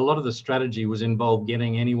 But a lot of the strategy was involved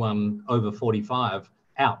getting anyone over 45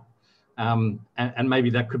 out. And maybe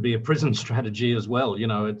that could be a prison strategy as well. You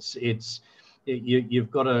know,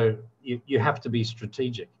 you have to be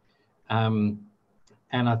strategic.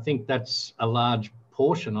 And I think that's a large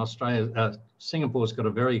portion. Singapore's got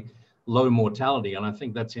a very low mortality. And I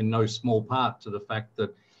think that's in no small part to the fact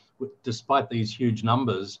that despite these huge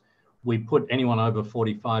numbers, we put anyone over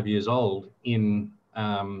 45 years old in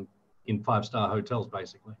 5-star hotels,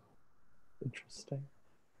 basically. Interesting.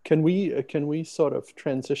 Can we sort of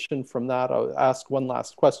transition from that? I'll ask one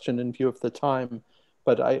last question in view of the time,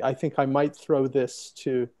 but I think I might throw this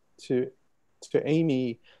to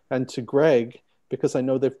Amy and to Greg, because I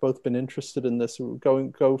know they've both been interested in this.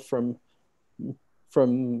 Go from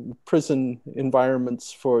prison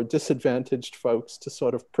environments for disadvantaged folks to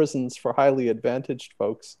sort of prisons for highly advantaged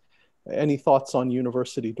folks. Any thoughts on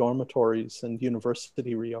university dormitories and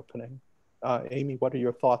university reopening? Amy, what are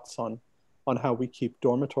your thoughts on how we keep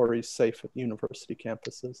dormitories safe at university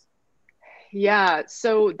campuses? Yeah,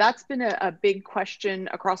 so that's been a big question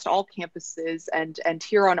across all campuses, and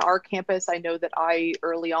here on our campus, I know that I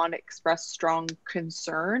early on expressed strong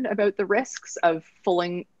concern about the risks of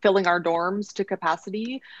filling our dorms to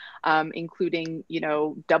capacity, including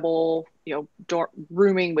double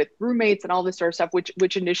rooming with roommates and all this sort of stuff,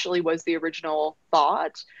 which initially was the original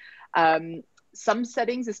thought. Some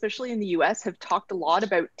settings, especially in the US, have talked a lot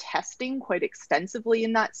about testing quite extensively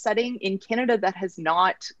in that setting. In Canada, that has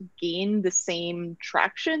not gained the same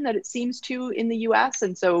traction that it seems to in the US.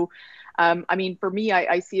 And so, I mean, for me,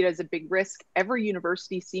 I see it as a big risk. Every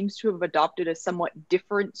university seems to have adopted a somewhat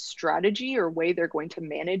different strategy or way they're going to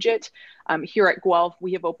manage it. Here at Guelph,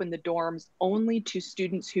 we have opened the dorms only to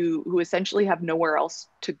students who essentially have nowhere else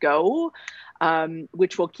to go,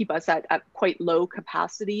 which will keep us at quite low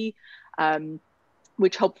capacity.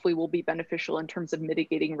 Which hopefully will be beneficial in terms of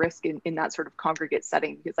mitigating risk in that sort of congregate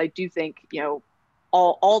setting, because I do think,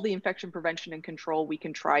 all the infection prevention and control we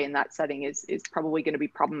can try in that setting is probably going to be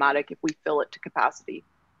problematic if we fill it to capacity.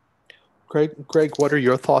 Greg, what are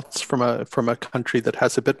your thoughts from a country that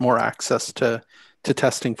has a bit more access to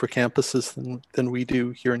testing for campuses than we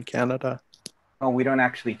do here in Canada? Well, we don't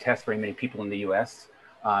actually test very many people in the US,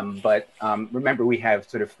 but remember we have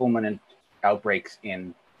sort of fulminant outbreaks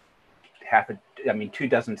in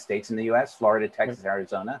 24 states in the US, Florida, Texas,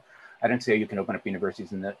 Arizona. I don't see how you can open up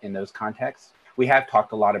universities in those contexts. We have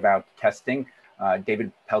talked a lot about testing.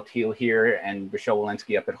 David Peltiel here and Rochelle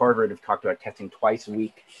Walensky up at Harvard have talked about testing twice a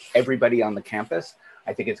week, everybody on the campus.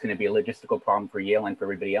 I think it's going to be a logistical problem for Yale and for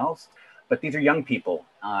everybody else. But these are young people,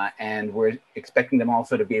 and we're expecting them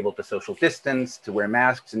also to be able to social distance, to wear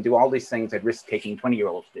masks, and do all these things that risk-taking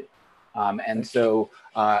 20-year-olds do. And so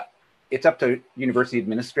it's up to university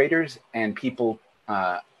administrators and people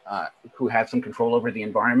who have some control over the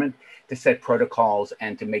environment to set protocols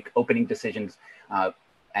and to make opening decisions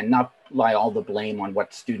and not lie all the blame on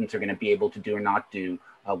what students are going to be able to do or not do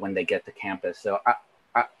when they get to campus. So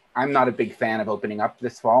I'm not a big fan of opening up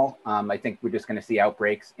this fall. I think we're just going to see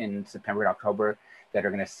outbreaks in September and October that are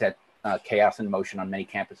going to set chaos in motion on many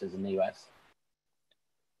campuses in the US.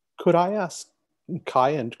 Could I ask Kai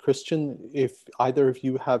and Christian if either of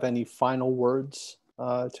you have any final words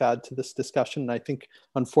to add to this discussion? I think,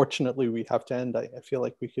 unfortunately, we have to end. I feel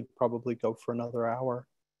like we could probably go for another hour.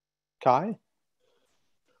 Kai?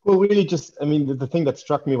 Well, really just, I mean, the thing that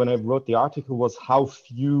struck me when I wrote the article was how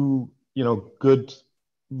few,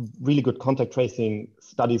 really good contact tracing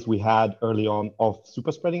studies we had early on of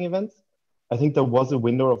super spreading events. I think there was a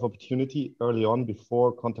window of opportunity early on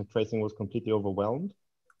before contact tracing was completely overwhelmed.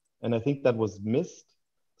 And I think that was missed.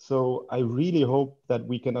 So I really hope that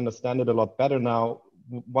we can understand it a lot better now.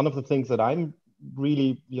 One of the things that I'm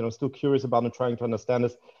really, still curious about and trying to understand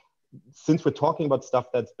is, since we're talking about stuff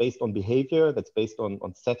that's based on behavior, that's based on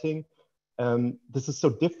setting, this is so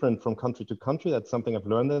different from country to country. That's something I've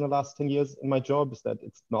learned in the last 10 years in my job, is that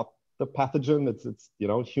it's not the pathogen, it's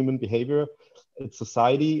human behavior, it's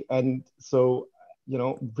society. And so,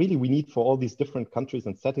 really we need, for all these different countries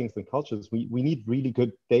and settings and cultures, we need really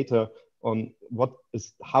good data on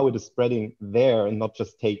how it is spreading there, and not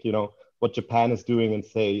just take, what Japan is doing and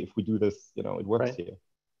say, if we do this, it works here.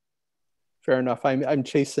 Fair enough. I'm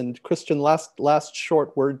chastened. Christian, last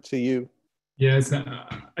short word to you. Yes,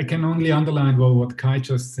 I can only underline what Kai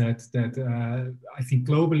just said, that I think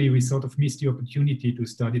globally we sort of missed the opportunity to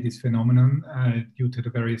study this phenomenon due to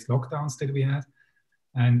the various lockdowns that we had.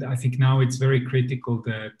 And I think now it's very critical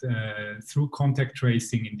that through contact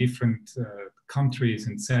tracing in different countries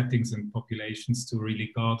and settings and populations, to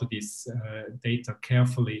really gather this data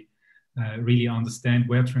carefully, really understand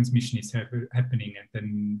where transmission is happening, and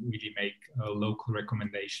then really make local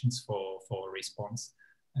recommendations for response.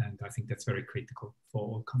 And I think that's very critical for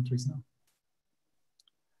all countries now.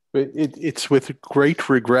 It's with great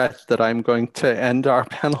regret that I'm going to end our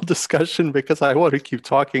panel discussion, because I want to keep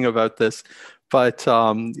talking about this. But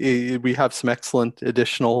we have some excellent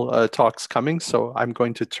additional talks coming. So I'm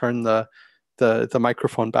going to turn the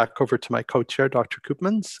microphone back over to my co-chair, Dr.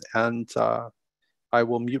 Koopmans, and I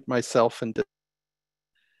will mute myself and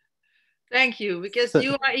thank you, because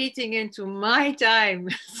you are eating into my time.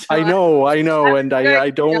 So I know, and I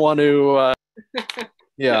don't want to,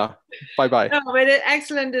 yeah, bye-bye. No, but an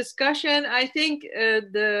excellent discussion. I think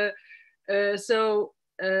in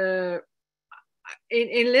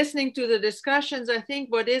listening to the discussions, I think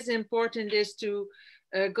what is important is to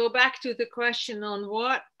go back to the question on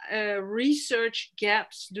what research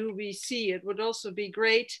gaps do we see. It would also be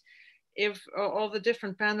great if all the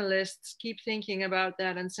different panelists keep thinking about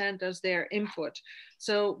that and send us their input.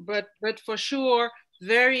 So, but for sure,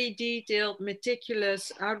 very detailed,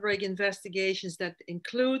 meticulous outbreak investigations that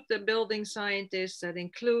include the building scientists, that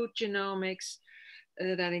include genomics,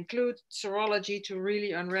 that include serology, to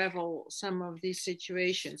really unravel some of these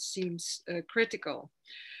situations seems critical.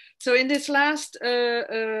 So in this last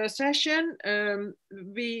session,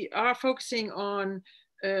 we are focusing on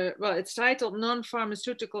well, it's titled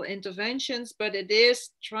Non-Pharmaceutical Interventions, but it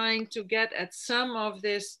is trying to get at some of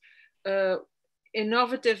this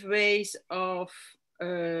innovative ways of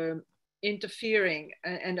interfering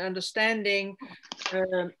and understanding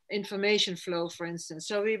information flow, for instance.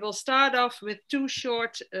 So we will start off with two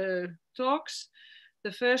short talks.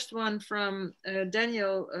 The first one from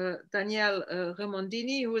Danielle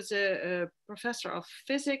Remondini, who is a professor of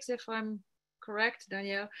physics, if I'm correct,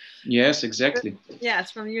 Danielle? Yes, exactly.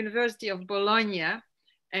 Yes, from the University of Bologna,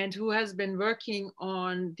 and who has been working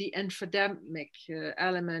on the infodemic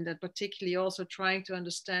element, and particularly also trying to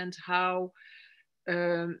understand how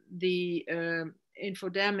the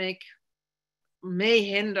infodemic may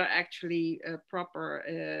hinder actually proper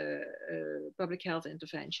public health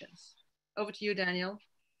interventions. Over to you, Daniel.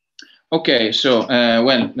 Okay, so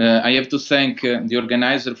I have to thank the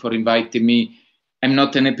organizer for inviting me. I'm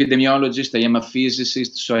not an epidemiologist, I am a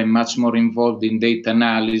physicist, so I'm much more involved in data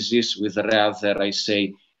analysis with rather, I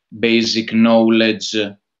say, basic knowledge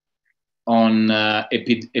on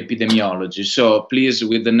epidemiology. So please,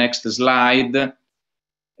 with the next slide,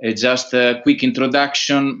 just a quick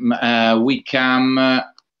introduction. We come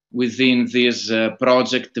within this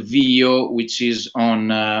project VIO, which is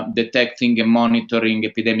on detecting and monitoring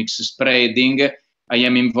epidemics spreading. I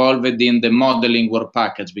am involved in the modeling work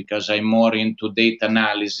package because I'm more into data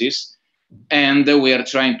analysis. And we are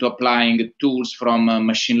trying to applying tools from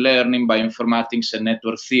machine learning, bioinformatics, and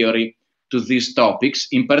network theory to these topics.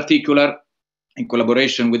 In particular, in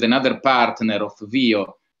collaboration with another partner of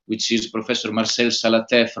VIO, which is Professor Marcel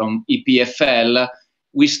Salaté from EPFL,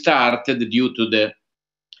 we started, due to the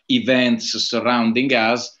events surrounding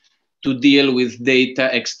us, to deal with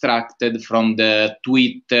data extracted from the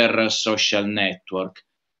Twitter social network.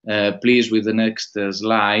 Please, with the next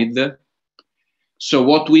slide. So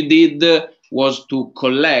what we did was to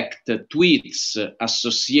collect tweets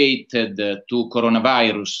associated to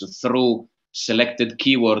coronavirus through selected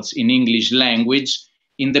keywords in English language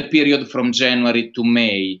in the period from January to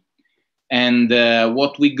May. And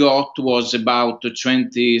what we got was about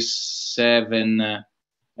 270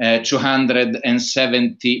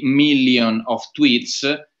 million of tweets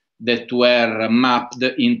that were mapped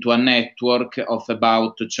into a network of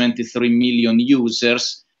about 23 million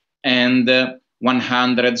users. And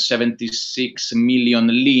 176 million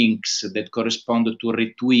links that correspond to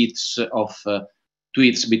retweets of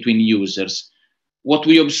tweets between users. What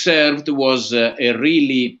we observed was a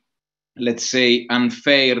really, let's say,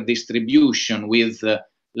 unfair distribution with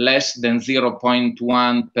less than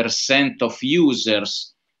 0.1% of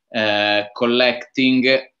users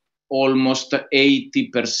collecting almost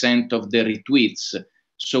 80% of the retweets.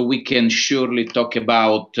 So we can surely talk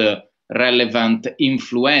about relevant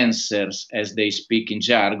influencers, as they speak in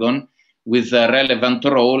jargon, with a relevant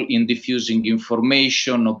role in diffusing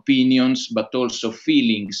information, opinions, but also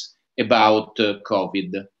feelings about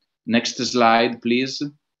COVID. Next slide, please.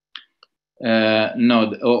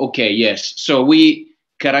 No, okay, yes. So we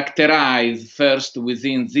characterize first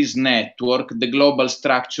within this network the global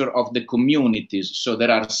structure of the communities. So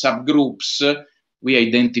there are subgroups. We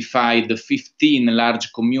identified 15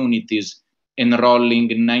 large communities enrolling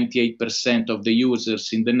 98% of the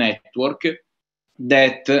users in the network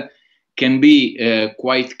that can be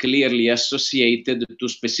quite clearly associated to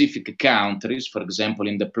specific countries. For example,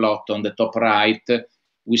 in the plot on the top right,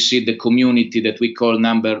 we see the community that we call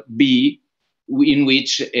number B, in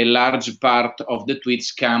which a large part of the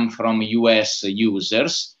tweets come from US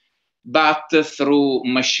users. But through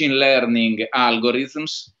machine learning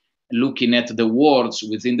algorithms, looking at the words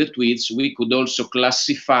within the tweets, we could also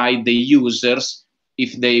classify the users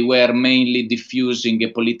if they were mainly diffusing a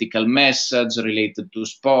political message related to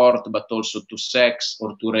sport, but also to sex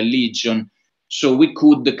or to religion. So we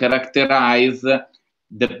could characterize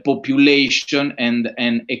the population and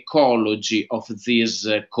an ecology of these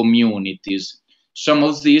communities. Some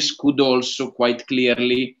of these could also quite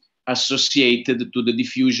clearly associated to the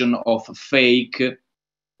diffusion of fake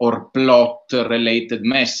or plot-related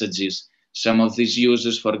messages. Some of these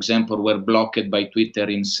users, for example, were blocked by Twitter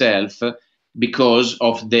himself because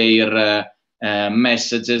of their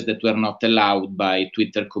messages that were not allowed by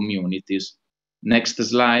Twitter communities. Next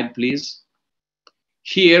slide, please.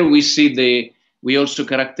 Here we see we also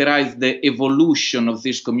characterize the evolution of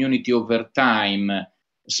this community over time,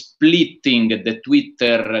 splitting the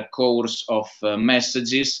Twitter course of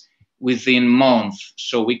messages within months.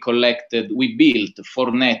 So we built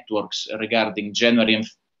 4 networks regarding January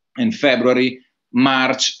and February,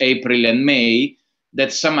 March, April, and May,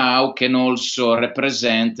 that somehow can also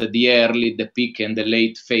represent the early, the peak, and the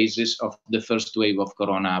late phases of the first wave of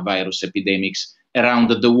coronavirus epidemics around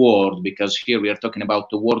the world, because here we are talking about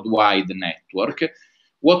the worldwide network.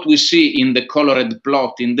 What we see in the colored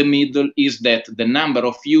plot in the middle is that the number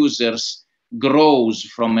of users grows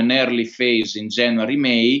from an early phase in January,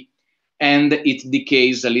 May, and it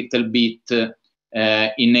decays a little bit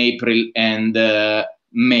in April and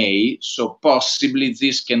May. So possibly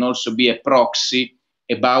this can also be a proxy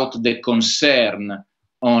about the concern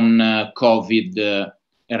on COVID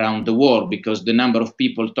around the world, because the number of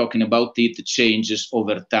people talking about it changes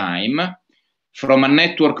over time. From a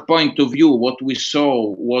network point of view, what we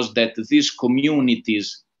saw was that these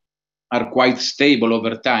communities are quite stable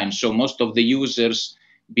over time. So most of the users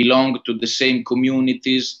belong to the same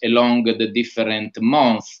communities along the different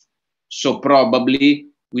months. So probably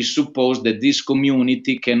we suppose that this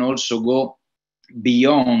community can also go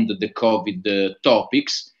beyond the COVID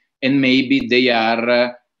topics, and maybe they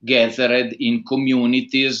are gathered in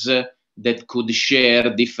communities that could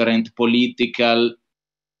share different political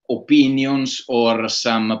opinions or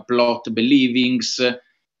some plot believings.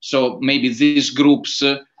 So maybe these groups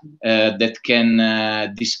that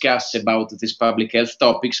can discuss about these public health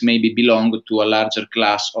topics maybe belong to a larger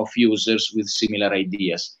class of users with similar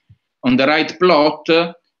ideas. On the right plot,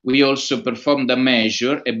 we also performed a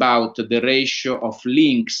measure about the ratio of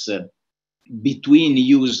links between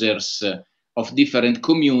users of different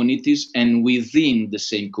communities and within the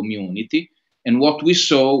same community. And what we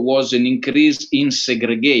saw was an increase in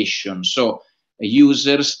segregation. So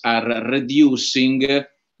users are reducing the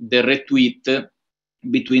retweet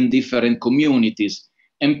between different communities.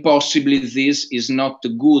 And possibly this is not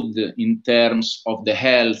good in terms of the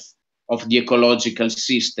health of the ecological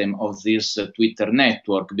system of this Twitter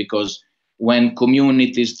network, because when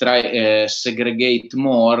communities segregate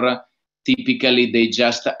more, typically they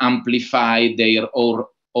just amplify their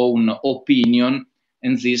own opinion,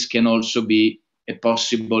 and this can also be a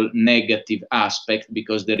possible negative aspect,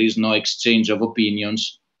 because there is no exchange of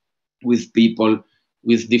opinions with people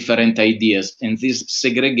with different ideas. And this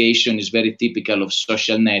segregation is very typical of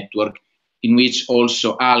social network, in which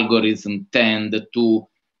also algorithms tend to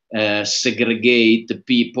segregate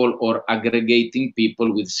people or aggregating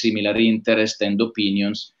people with similar interests and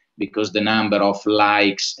opinions, because the number of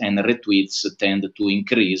likes and retweets tend to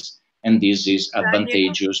increase, and this is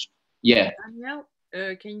advantageous. Daniel,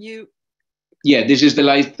 can you Yeah, this is the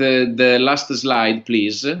last slide,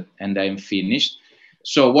 please, and I'm finished.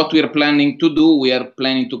 So what we are planning to do, we are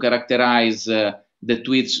planning to characterize the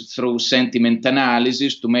tweets through sentiment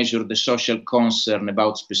analysis to measure the social concern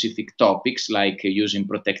about specific topics like using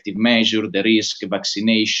protective measure, the risk,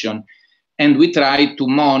 vaccination. And we try to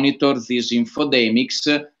monitor these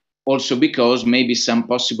infodemics also because maybe some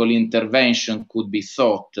possible intervention could be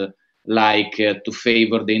thought, like to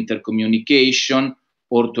favor the intercommunication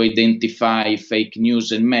or to identify fake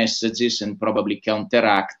news and messages and probably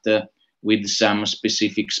counteract with some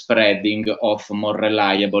specific spreading of more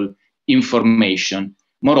reliable information.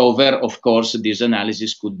 Moreover, of course, this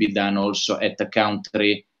analysis could be done also at a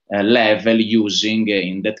country level using,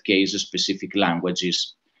 in that case, specific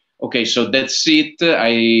languages. Okay, so that's it.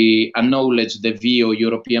 I acknowledge the VO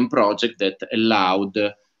European project that allowed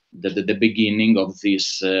the beginning of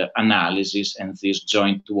this analysis and this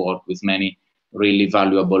joint work with many really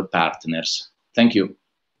valuable partners. Thank you.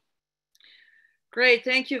 Great,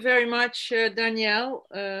 thank you very much, Danielle.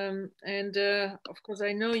 Of course,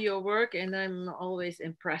 I know your work and I'm always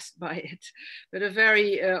impressed by it, but a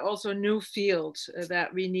very also new field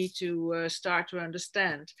that we need to start to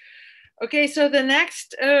understand. Okay, so the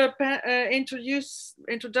next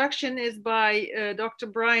introduction is by Dr.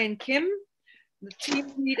 Brian Kim, the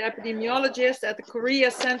team lead epidemiologist at the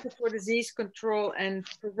Korea Center for Disease Control and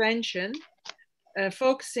Prevention,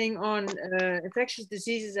 focusing on infectious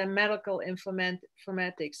diseases and medical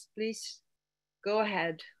informatics. Please go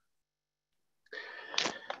ahead.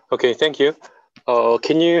 Okay, thank you.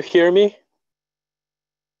 Can you hear me?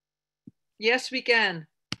 Yes, we can.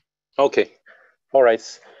 Okay, all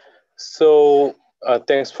right. So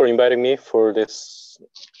thanks for inviting me for this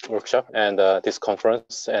workshop and this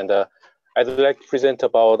conference. And I'd like to present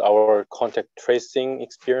about our contact tracing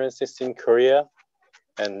experiences in Korea.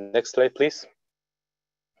 And next slide, please.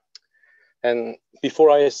 And before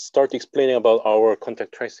I start explaining about our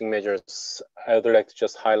contact tracing measures, I would like to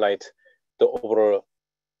just highlight the overall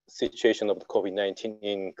situation of the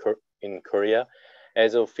COVID-19 in Korea.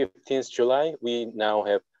 As of 15th July, we now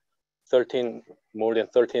have more than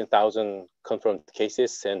 13,000 confirmed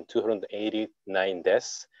cases and 289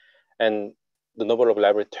 deaths. And the number of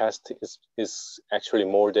laboratory tests is actually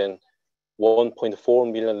more than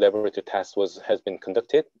 1.4 million laboratory tests has been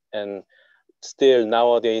conducted. And still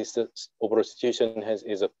nowadays, the overall situation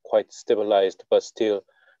is quite stabilized, but still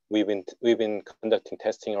we've been conducting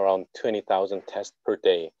testing around 20,000 tests per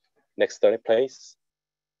day. Next slide, please.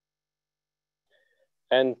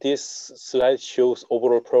 And this slide shows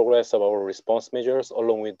overall progress of our response measures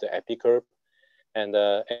along with the epi curve. And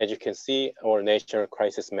as you can see, our national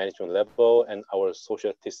crisis management level and our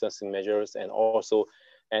social distancing measures and also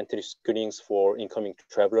entry screenings for incoming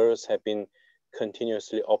travelers have been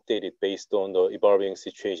continuously updated based on the evolving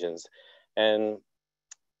situations. And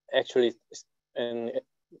actually,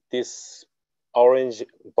 this orange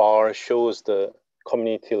bar shows the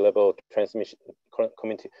community level transmission,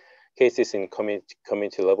 community cases in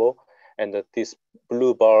community level, and this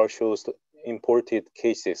blue bar shows the imported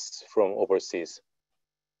cases from overseas.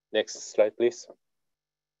 Next slide, please.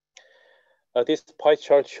 This pie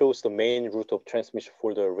chart shows the main route of transmission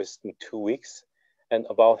for the recent 2 weeks, and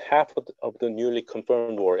about half of the newly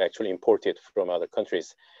confirmed were actually imported from other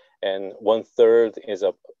countries, and 1/3 is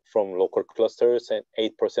from local clusters, and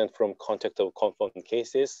 8% from contact of confirmed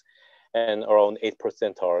cases, and around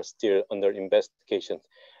 8% are still under investigation.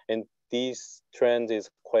 And this trend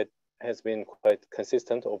has been quite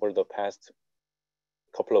consistent over the past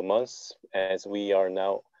couple of months as we are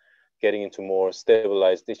now getting into more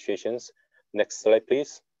stabilized situations. Next slide,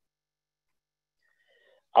 please.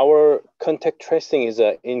 Our contact tracing is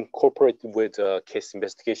incorporated with case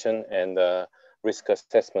investigation and risk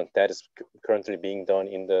assessment that is currently being done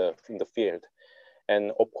in the field.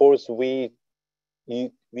 And of course, we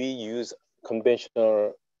use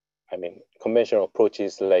conventional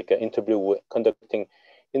approaches like conducting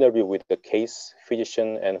interview with the case,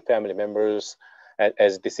 physician, and family members,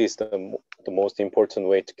 as this is the most important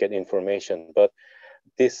way to get information. But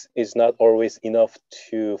this is not always enough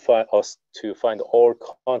to find all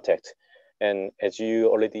contact. And as you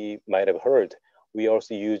already might have heard, we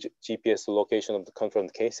also use GPS location of the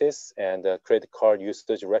confirmed cases and credit card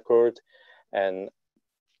usage record, and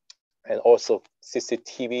also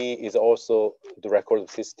CCTV is also the record of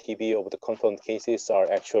CCTV of the confirmed cases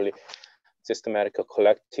are actually systematically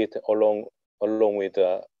collected along with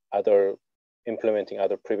implementing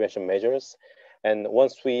other prevention measures. And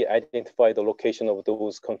once we identify the location of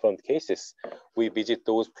those confirmed cases, we visit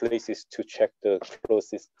those places to check the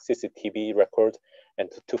closest CCTV record and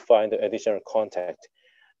to find additional contact.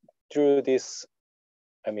 Through this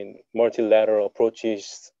multilateral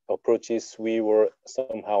approaches, we were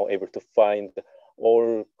somehow able to find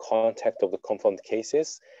all contact of the confirmed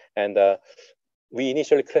cases. And we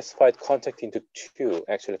initially classified contact into two,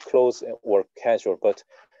 actually close or casual. But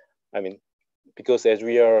because as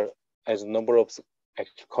the number of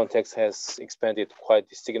contacts has expanded quite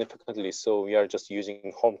significantly, so we are just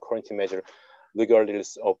using home quarantine measure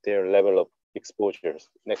regardless of their level of exposures.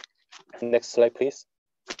 Next slide, please.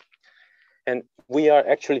 And we are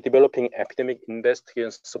actually developing epidemic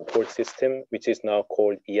investigation support system, which is now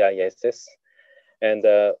called EISS, and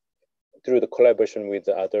through the collaboration with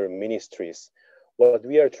the other ministries. What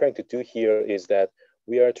we are trying to do here is that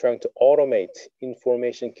we are trying to automate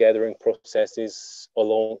information gathering processes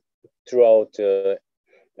throughout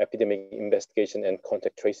epidemic investigation and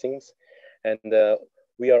contact tracings. And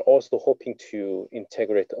we are also hoping to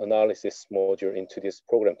integrate the analysis module into this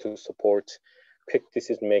program to support quick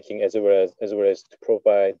decision making as well as to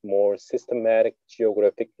provide more systematic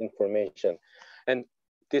geographic information. And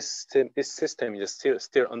this system is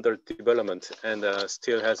still under development and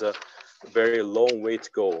still has a very long way to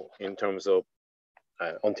go in terms of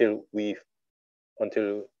until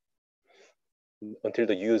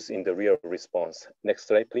the use in the real response. Next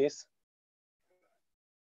slide, please.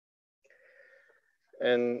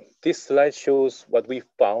 And this slide shows what we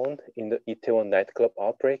found in the Itaewon nightclub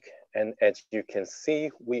outbreak. And as you can see,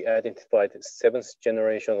 we identified 7th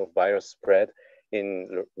generation of virus spread in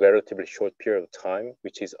a relatively short period of time,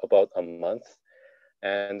 which is about a month.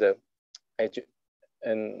 And as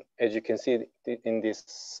you can see in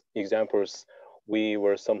these examples, we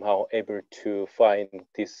were somehow able to find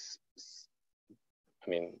this,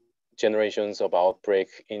 generations of outbreak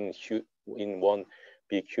in one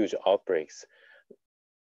big, huge outbreaks.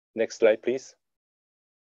 Next slide, please.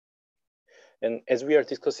 And as we are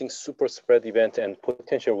discussing super spread event and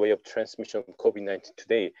potential way of transmission of COVID-19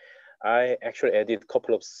 today, I actually added a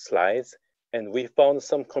couple of slides, and we found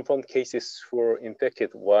some confirmed cases who were infected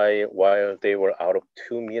while they were out of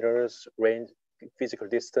 2 meters range physical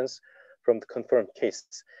distance from the confirmed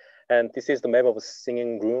cases. And this is the map of a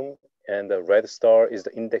singing room, and the red star is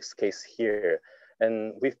the index case here.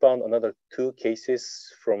 And we found another 2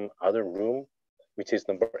 cases from other room, which is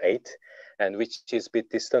number 8, and which is a bit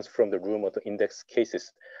distant from the room of the index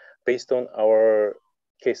cases. Based on our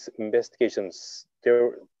case investigations,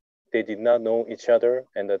 they did not know each other,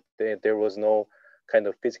 and that there was no kind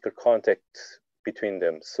of physical contact between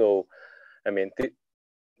them. So,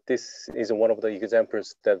 this is one of the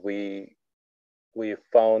examples that we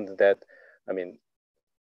found that,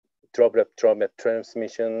 droplet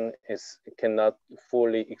transmission cannot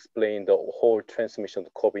fully explain the whole transmission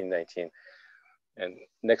of COVID-19. And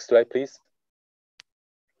next slide, please.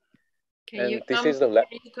 Can you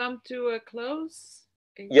come to a close?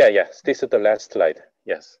 Yes, this is the last slide,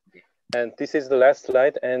 yes. And this is the last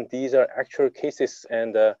slide, and these are actual cases.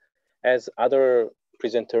 And as other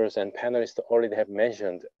presenters and panelists already have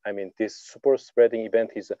mentioned, this super spreading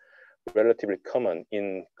event is relatively common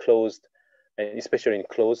in closed, and especially in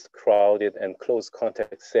closed, crowded, and close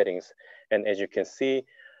contact settings. And as you can see,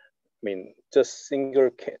 just single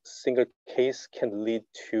case can lead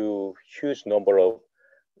to huge number of,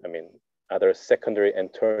 other secondary and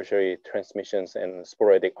tertiary transmissions and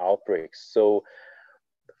sporadic outbreaks. So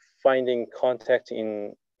finding contact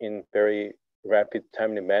in very rapid,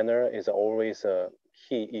 timely manner is always a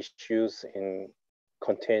key issues in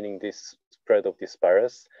containing this spread of this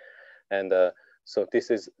virus. And so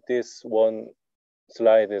this one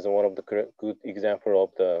slide is one of the good example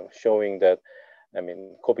of the showing that,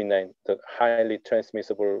 COVID-19, the highly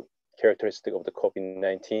transmissible characteristic of the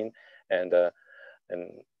COVID-19, and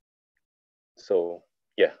so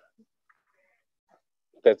yeah.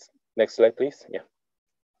 That's next slide, please. Yeah,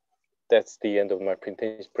 that's the end of my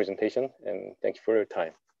presentation, and thank you for your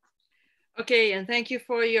time. Okay, and thank you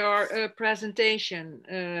for your presentation.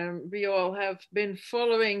 We all have been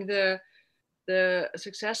following the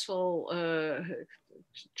successful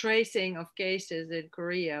tracing of cases in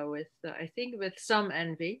Korea with, I think, with some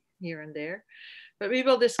envy here and there, but we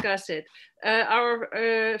will discuss it.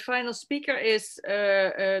 Our final speaker is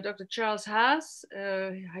Dr. Charles Haas.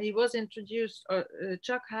 He was introduced, or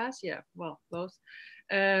Chuck Haas, yeah, well, both.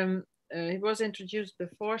 He was introduced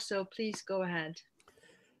before, so please go ahead.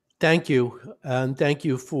 Thank you, and thank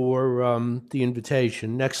you for the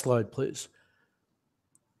invitation. Next slide, please.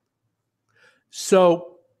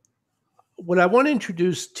 So what I want to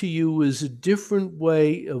introduce to you is a different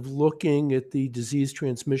way of looking at the disease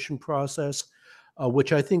transmission process,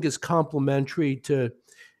 which I think is complementary to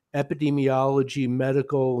epidemiology,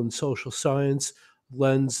 medical, and social science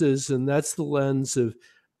lenses, and that's the lens of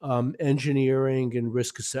engineering, and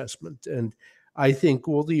risk assessment. And I think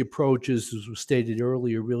all the approaches, as was stated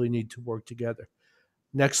earlier, really need to work together.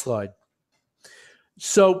 Next slide.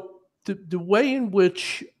 So the way in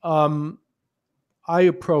which I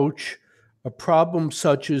approach a problem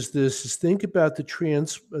such as this is think about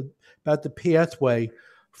the pathway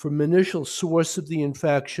from initial source of the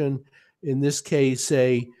infection, in this case,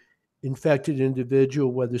 a infected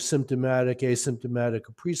individual, whether symptomatic, asymptomatic,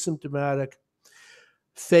 or pre-symptomatic,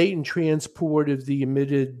 fate and transport of the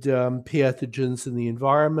emitted pathogens in the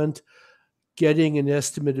environment, getting an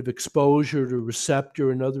estimate of exposure to receptor,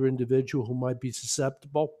 another individual who might be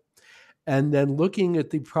susceptible, and then looking at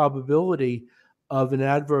the probability of an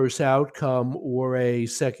adverse outcome or a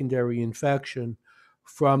secondary infection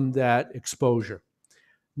from that exposure.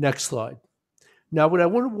 Next slide. Now, what I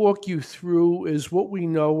want to walk you through is what we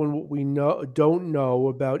know and what we don't know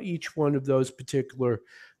about each one of those particular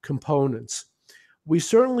components. We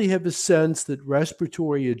certainly have a sense that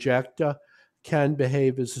respiratory ejecta can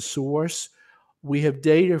behave as a source. We have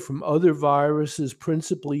data from other viruses,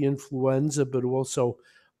 principally influenza, but also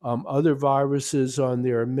other viruses on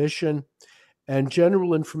their emission, and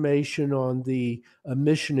general information on the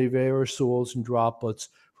emission of aerosols and droplets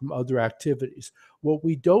from other activities. What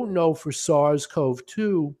we don't know for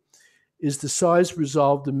SARS-CoV-2 is the size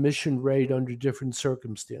resolved emission rate under different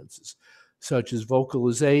circumstances, such as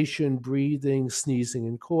vocalization, breathing, sneezing,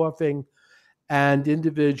 and coughing, and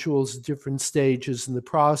individuals at different stages in the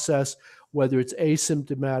process, whether it's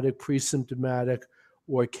asymptomatic, pre-symptomatic,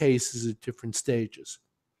 or cases at different stages.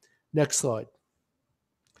 Next slide.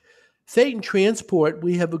 Fate and transport,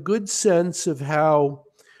 we have a good sense of how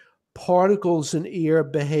particles in air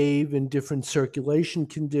behave in different circulation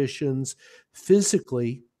conditions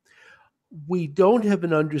physically. We don't have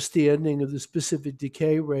an understanding of the specific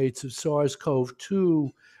decay rates of SARS-CoV-2,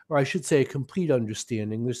 or I should say a complete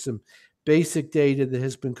understanding. There's some basic data that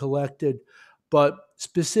has been collected, but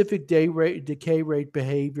specific decay rate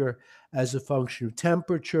behavior as a function of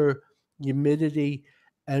temperature, humidity,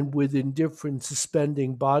 and within different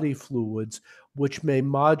suspending body fluids, which may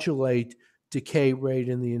modulate decay rate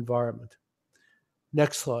in the environment.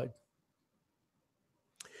 Next slide.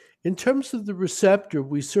 In terms of the receptor,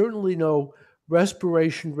 we certainly know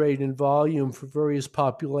respiration rate and volume for various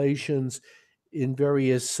populations in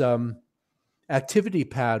various activity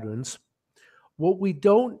patterns. What we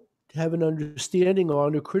don't have an understanding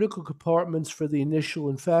on are critical compartments for the initial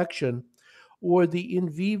infection or the in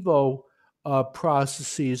vivo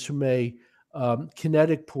processes from a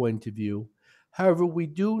kinetic point of view. However, we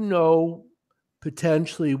do know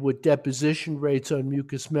potentially what deposition rates on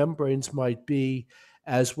mucous membranes might be,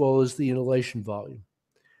 as well as the inhalation volume.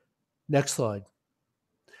 Next slide.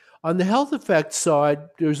 On the health effects side,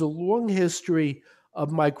 there's a long history of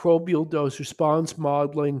microbial dose response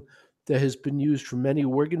modeling that has been used for many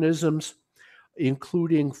organisms,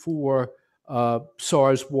 including for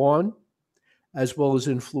SARS-1, as well as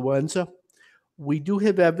influenza. We do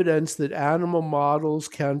have evidence that animal models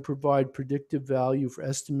can provide predictive value for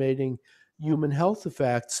estimating human health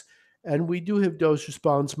effects, and we do have dose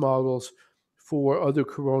response models for other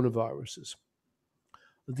coronaviruses.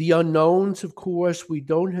 The unknowns, of course, we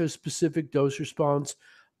don't have specific dose response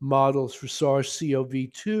models for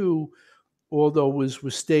SARS-CoV-2, although as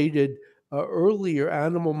was stated earlier,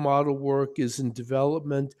 animal model work is in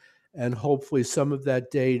development, and hopefully some of that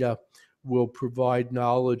data will provide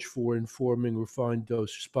knowledge for informing refined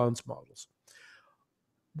dose response models.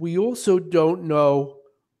 We also don't know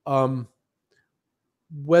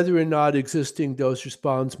whether or not existing dose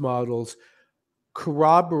response models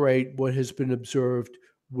corroborate what has been observed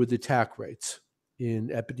with attack rates in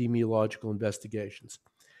epidemiological investigations.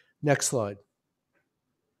 Next slide.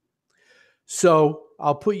 So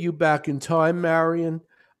I'll put you back in time, Marion,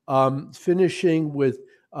 finishing with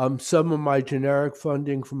some of my generic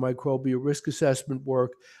funding for microbial risk assessment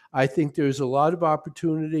work. I think there's a lot of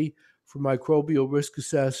opportunity for microbial risk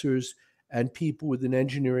assessors and people with an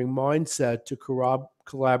engineering mindset to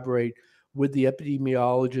collaborate with the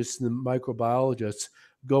epidemiologists and the microbiologists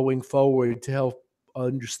going forward to help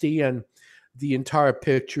understand the entire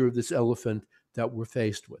picture of this elephant that we're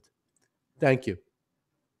faced with. Thank you.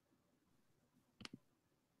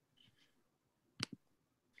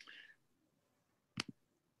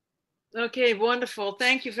 Okay, wonderful.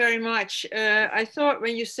 Thank you very much. I thought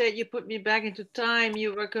when you said you put me back into time,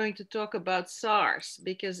 you were going to talk about SARS,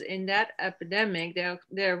 because in that epidemic,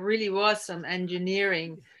 there really was some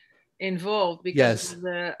engineering involved because of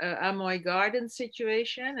the Amoy Garden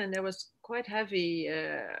situation, and there was quite heavy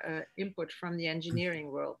input from the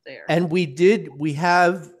engineering world there. And we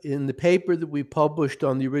have in the paper that we published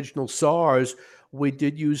on the original SARS, we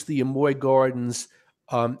did use the Amoy Gardens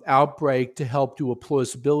outbreak to help do a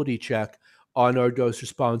plausibility check on our dose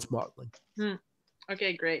response modeling.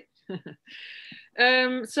 Okay, great.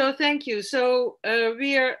 So thank you. So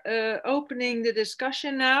we are opening the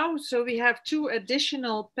discussion now. So we have two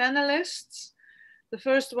additional panelists. The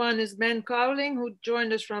first one is Ben Cowling, who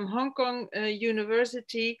joined us from Hong Kong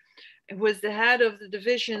University, who is the head of the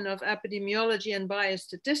Division of Epidemiology and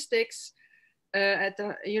Biostatistics at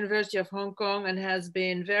the University of Hong Kong, and has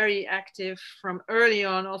been very active from early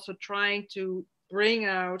on, also trying to bring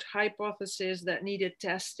out hypotheses that needed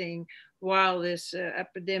testing while this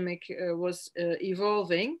epidemic was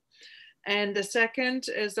evolving. And the second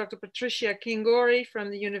is Dr. Patricia Kingori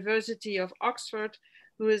from the University of Oxford,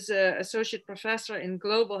 who is an associate professor in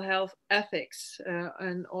global health ethics,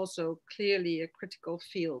 and also clearly a critical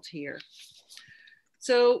field here.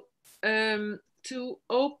 So to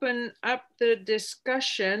open up the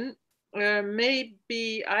discussion,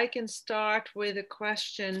 maybe I can start with a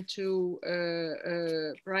question to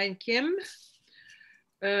Brian Kim.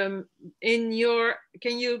 Can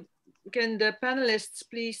the panelists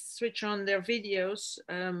please switch on their videos?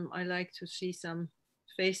 I like to see some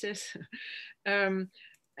faces.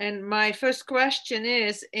 And my first question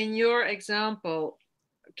is, in your example,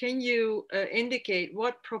 can you indicate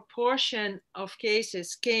what proportion of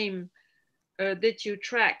cases did you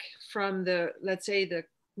track from the, let's say, the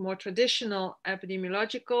more traditional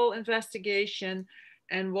epidemiological investigation,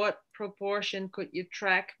 and what proportion could you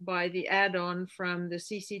track by the add-on from the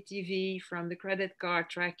CCTV, from the credit card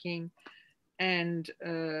tracking, and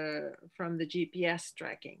from the GPS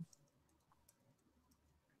tracking?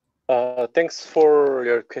 Thanks for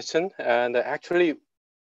your question. And actually,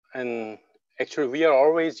 we are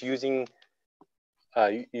always using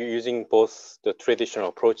both the traditional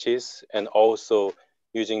approaches and also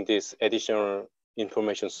using these additional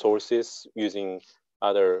information sources, using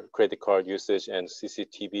other credit card usage and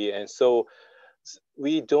CCTV. And so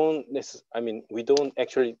we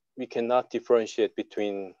cannot differentiate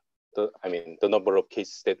between the number of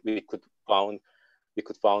cases that we could found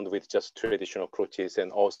with just traditional approaches,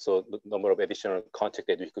 and also the number of additional contact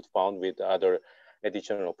that we could found with other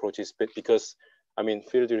additional approaches. But because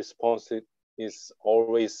field response is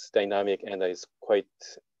always dynamic and is quite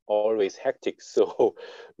always hectic, so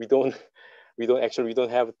we don't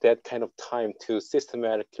have that kind of time to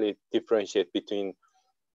systematically differentiate between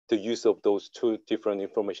the use of those two different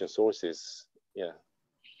information sources. Yeah,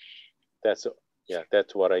 that's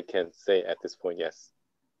what I can say at this point. Yes.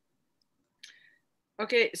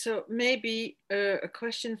 Okay, so maybe a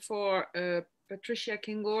question for Patricia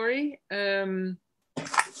Kingori.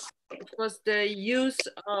 Was the use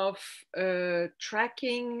of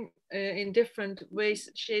tracking in different ways,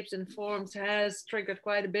 shapes, and forms has triggered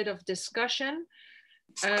quite a bit of discussion.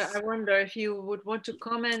 I wonder if you would want to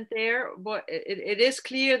comment there. It is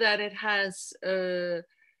clear that it has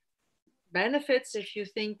benefits if you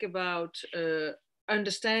think about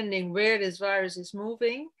understanding where this virus is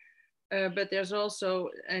moving. But there's also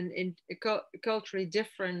culturally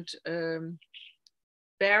different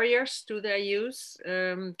barriers to their use.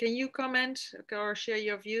 Can you comment or share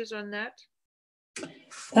your views on that?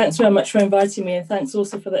 Thanks very much for inviting me, and thanks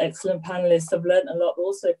also for the excellent panelists. I've learned a lot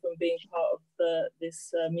also from being part of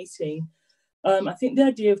this meeting. I think the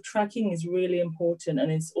idea of tracking is really important,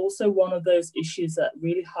 and it's also one of those issues that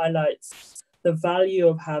really highlights the value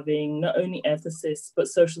of having not only ethicists, but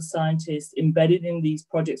social scientists embedded in these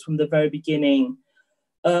projects from the very beginning.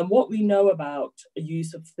 What we know about the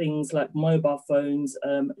use of things like mobile phones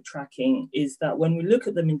tracking is that when we look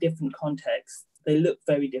at them in different contexts, they look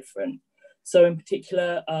very different. So in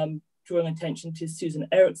particular, drawing attention to Susan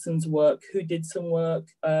Erickson's work, who did some work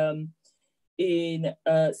in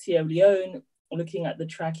Sierra Leone, looking at the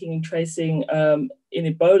tracking and tracing in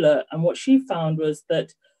Ebola. And what she found was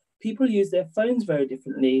that people use their phones very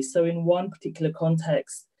differently. So in one particular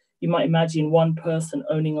context, you might imagine one person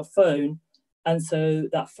owning a phone, and so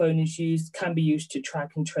that phone can be used to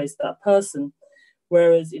track and trace that person.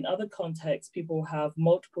 Whereas in other contexts, people have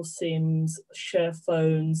multiple SIMs, share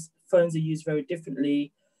phones are used very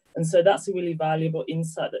differently. And so that's a really valuable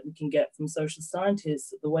insight that we can get from social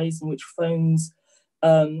scientists, the ways in which phones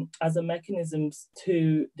as a mechanism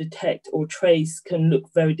to detect or trace can look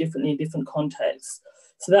very differently in different contexts.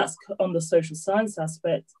 So that's on the social science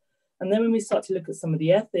aspect. And then when we start to look at some of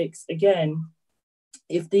the ethics, again,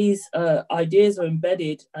 if these ideas are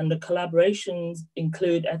embedded and the collaborations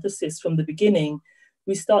include ethicists from the beginning,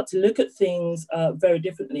 we start to look at things very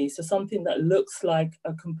differently. So something that looks like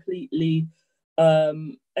a completely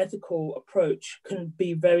ethical approach can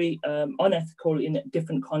be very unethical in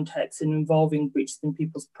different contexts and involving breaches in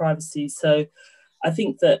people's privacy. So I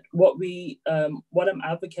think that what I'm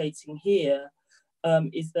advocating here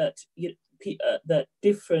is that that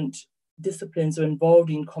different disciplines are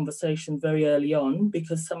involved in conversation very early on,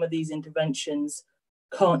 because some of these interventions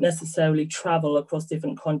can't necessarily travel across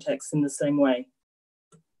different contexts in the same way.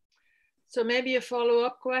 So maybe a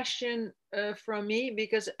follow-up question from me,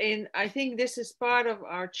 because I think this is part of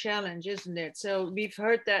our challenge, isn't it? So we've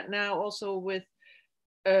heard that now also with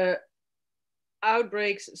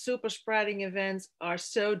outbreaks, super spreading events are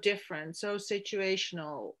so different, so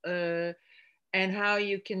situational, and how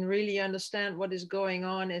you can really understand what is going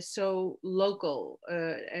on is so local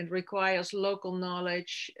and requires local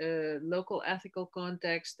knowledge, local ethical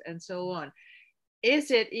context, and so on.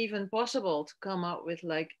 Is it even possible to come up with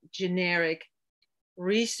like generic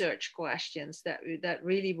research questions that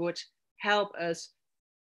really would help us,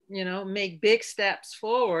 you know, make big steps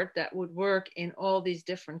forward that would work in all these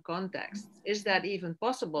different contexts? Is that even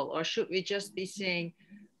possible? Or should we just be saying,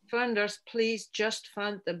 funders, please just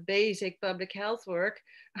fund the basic public health work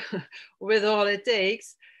with all it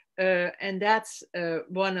takes? And that's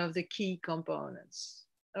one of the key components.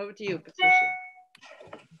 Over to you, Patricia.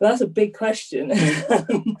 Well, that's a big question.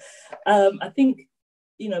 I think,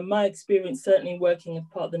 you know, my experience certainly working as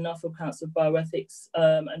part of the National Council of Bioethics,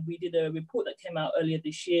 and we did a report that came out earlier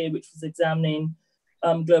this year, which was examining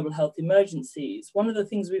global health emergencies. One of the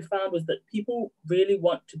things we found was that people really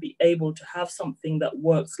want to be able to have something that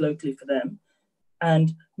works locally for them.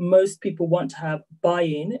 And most people want to have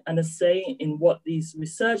buy-in and a say in what these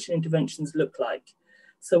research and interventions look like.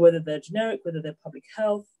 So whether they're generic, whether they're public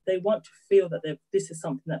health, they want to feel that this is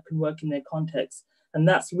something that can work in their context. And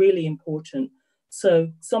that's really important.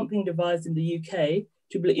 So something devised in the UK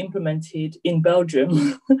to be implemented in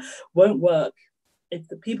Belgium won't work if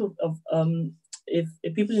the people of if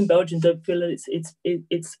people in Belgium don't feel that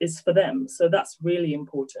it's for them. So that's really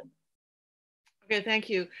important. Okay, thank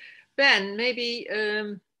you. Ben, maybe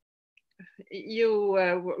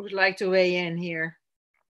you would like to weigh in here,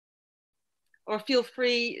 or feel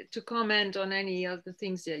free to comment on any of the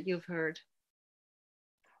things that you've heard.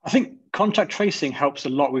 I think contact tracing helps a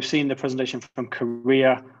lot. We've seen the presentation from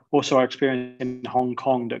Korea, also our experience in Hong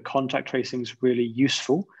Kong, that contact tracing is really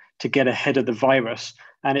useful to get ahead of the virus.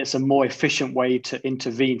 And it's a more efficient way to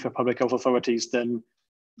intervene for public health authorities than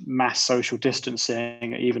mass social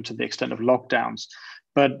distancing, even to the extent of lockdowns.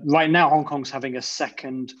 But right now, Hong Kong's having a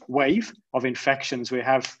second wave of infections. We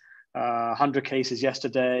have 100 cases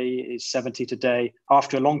yesterday, 70 today,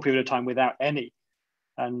 after a long period of time without any.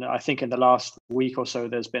 And I think in the last week or so,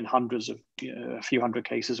 there's been hundreds of, a few hundred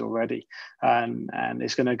cases already. And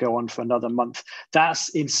it's going to go on for another month. That's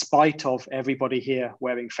in spite of everybody here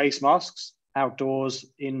wearing face masks, outdoors,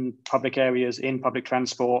 in public areas, in public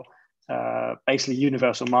transport, basically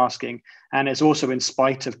universal masking. And it's also in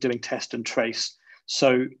spite of doing test and trace.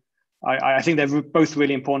 So I think they're both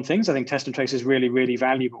really important things. I think test and trace is really, really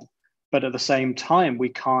valuable. But at the same time, we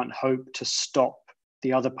can't hope to stop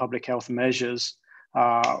the other public health measures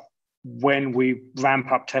when we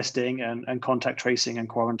ramp up testing and contact tracing and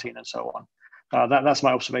quarantine and so on. That's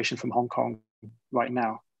my observation from Hong Kong right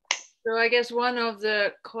now. So I guess one of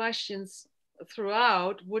the questions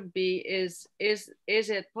throughout would be, is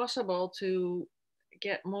it possible to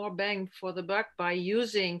get more bang for the buck by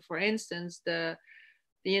using, for instance, the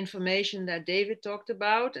information that David talked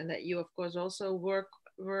about and that you of course also work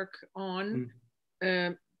on?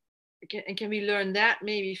 Can we learn that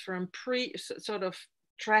maybe from sort of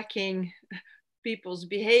tracking people's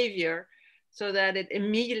behavior, so that it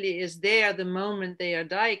immediately is there the moment they are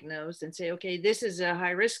diagnosed, and say, okay, this is a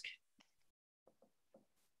high risk?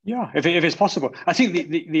 Yeah, if it's possible. I think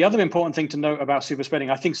the other important thing to note about super spreading,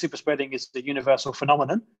 I think super spreading is the universal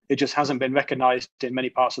phenomenon. It just hasn't been recognized in many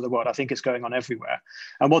parts of the world. I think it's going on everywhere.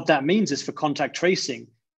 And what that means is for contact tracing,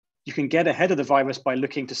 you can get ahead of the virus by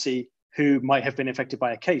looking to see who might have been infected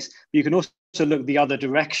by a case. But you can also look the other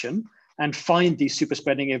direction and find these super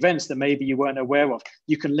spreading events that maybe you weren't aware of.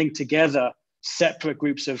 You can link together separate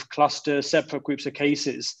groups of clusters, separate groups of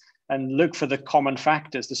cases, and look for the common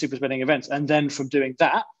factors, the super spreading events. And then from doing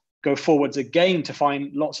that, go forwards again to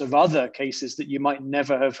find lots of other cases that you might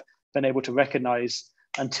never have been able to recognize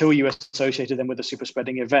until you associated them with a super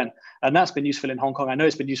spreading event. And that's been useful in Hong Kong. I know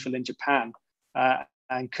it's been useful in Japan,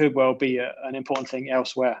 and could well be an important thing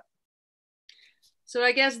elsewhere. So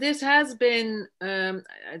I guess this has been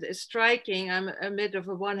striking. I'm a bit of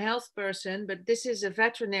a One Health person, but this is a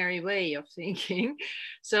veterinary way of thinking.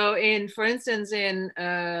 So for instance, in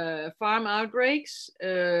farm outbreaks,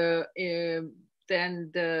 then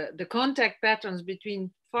the contact patterns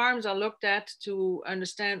between farms are looked at to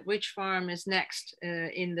understand which farm is next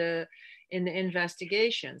in the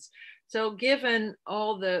investigations. So given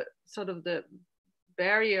all the sort of the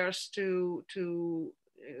barriers to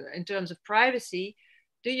in terms of privacy,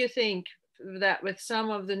 do you think that with some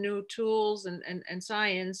of the new tools and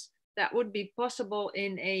science, that would be possible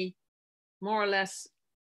in a more or less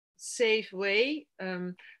safe way?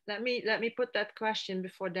 Let me put that question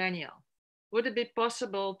before Daniel. Would it be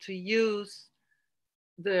possible to use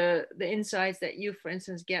the insights that you, for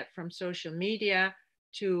instance, get from social media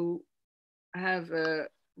to have a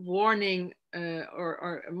warning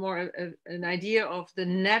or more an idea of the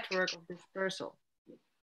network of dispersal?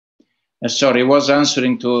 Sorry, I was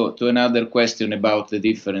answering to another question about the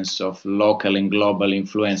difference of local and global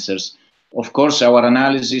influencers. Of course, our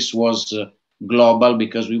analysis was global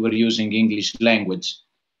because we were using English language.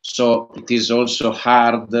 So it is also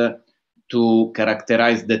hard to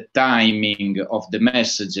characterize the timing of the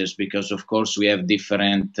messages because, of course, we have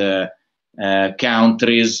different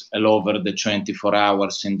countries all over the 24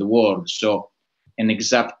 hours in the world. So an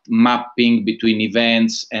exact mapping between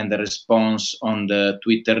events and the response on the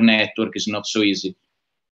Twitter network is not so easy.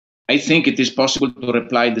 I think it is possible to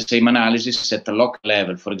apply the same analysis at a local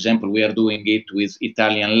level. For example, we are doing it with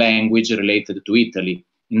Italian language related to Italy.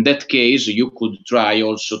 In that case, you could try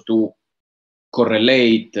also to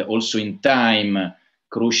correlate also in time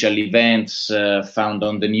crucial events found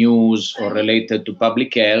on the news or related to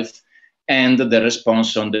public health and the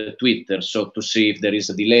response on the Twitter. So to see if there is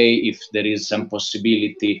a delay, if there is some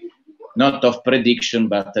possibility, not of prediction,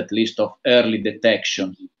 but at least of early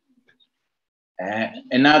detection.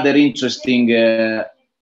 Another interesting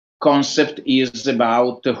concept is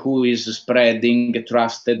about who is spreading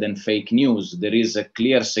trusted and fake news. There is a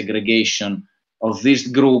clear segregation of these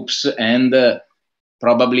groups and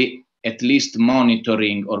probably at least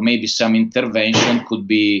monitoring or maybe some intervention could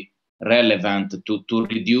be relevant to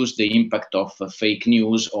reduce the impact of fake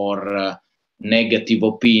news or negative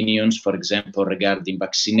opinions, for example, regarding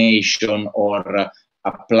vaccination or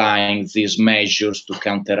applying these measures to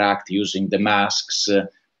counteract using the masks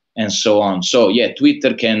and so on. So yeah,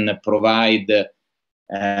 Twitter can provide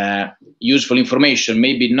useful information,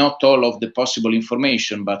 maybe not all of the possible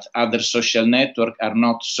information, but other social networks are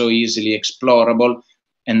not so easily explorable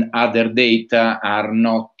and other data are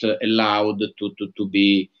not allowed to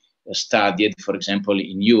be studied, for example,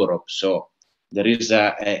 in Europe. So there is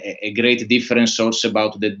a great difference also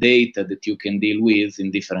about the data that you can deal with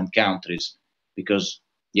in different countries, because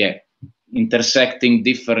yeah, intersecting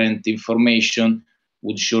different information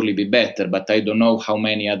would surely be better, but I don't know how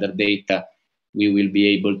many other data we will be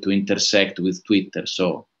able to intersect with Twitter.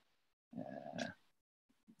 So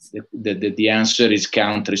the answer is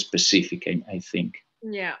country specific, I think.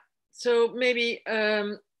 Yeah. So maybe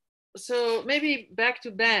back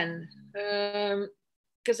to Ben,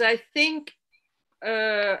 because I think,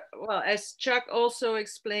 well, as Chuck also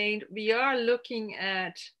explained, we are looking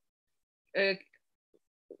at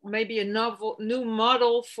maybe a new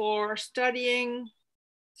model for studying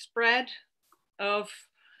spread of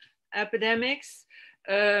epidemics.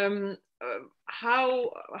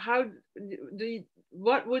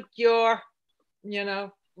 What would your,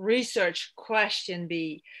 research question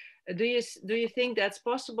be? Do you think that's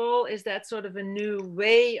possible? Is that sort of a new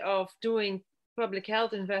way of doing public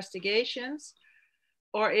health investigations,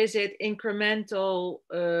 or is it incremental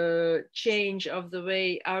change of the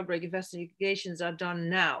way outbreak investigations are done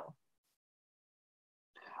now?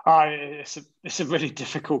 It's a really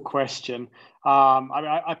difficult question.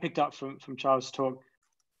 I picked up from Charles' talk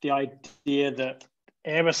the idea that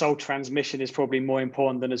aerosol transmission is probably more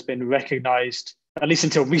important than has been recognized, at least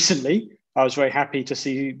until recently. I was very happy to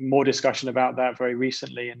see more discussion about that very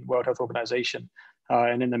recently in World Health Organization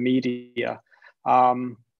and in the media.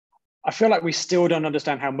 I feel like we still don't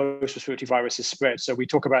understand how most respiratory viruses spread. So we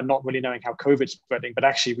talk about not really knowing how COVID's spreading, but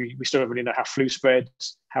actually we still don't really know how flu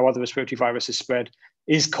spreads, how other respiratory viruses spread.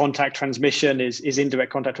 Is contact transmission, is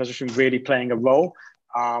indirect contact transmission really playing a role?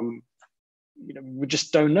 We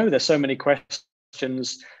just don't know. There's so many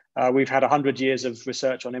questions. We've had 100 years of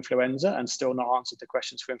research on influenza and still not answered the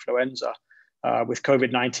questions for influenza. With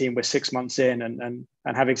COVID-19, we're 6 months in and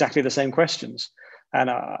have exactly the same questions. And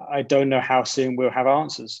I don't know how soon we'll have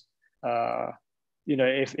answers.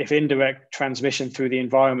 If indirect transmission through the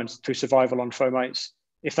environment, through survival on fomites,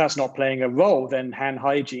 if that's not playing a role, then hand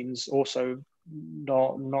hygiene's also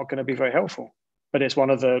not going to be very helpful. But it's one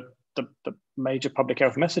of the major public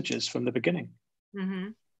health messages from the beginning. Mm-hmm.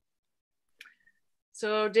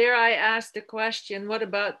 So dare I ask the question, what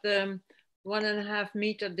about the 1.5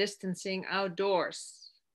 meter distancing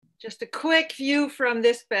outdoors? Just a quick view from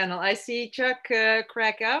this panel. I see Chuck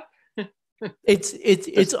crack up.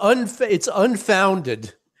 It's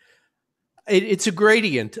unfounded. It's a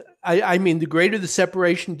gradient. I mean, the greater the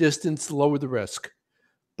separation distance, the lower the risk.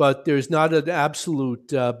 But there's not an absolute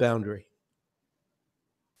boundary.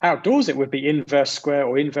 Outdoors, it would be inverse square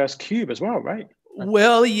or inverse cube as well, right?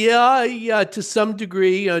 Well, yeah, to some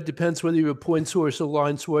degree. It depends whether you're a point source or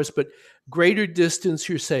line source, but greater distance,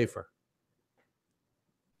 you're safer.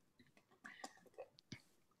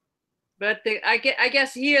 But I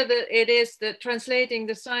guess here it is the translating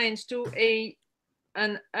the science to a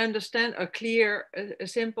clear, a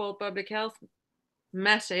simple public health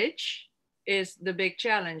message is the big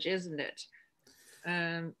challenge, isn't it?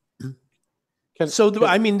 I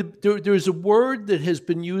mean, there's a word that has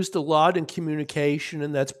been used a lot in communication,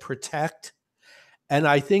 and that's protect. And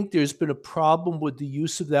I think there's been a problem with the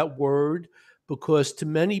use of that word because to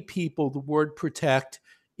many people, the word protect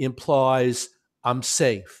implies I'm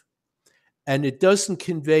safe. And it doesn't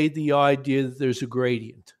convey the idea that there's a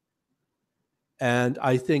gradient. And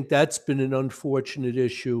I think that's been an unfortunate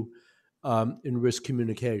issue in risk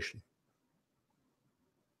communication.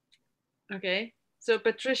 Okay, so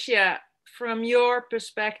Patricia, from your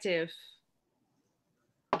perspective,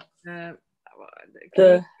 can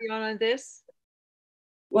you be on this?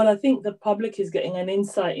 Well, I think the public is getting an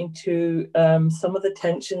insight into some of the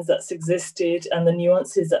tensions that's existed and the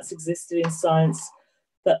nuances that's existed in science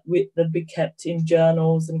that be kept in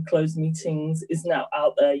journals and closed meetings is now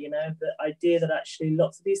out there. You know, the idea that actually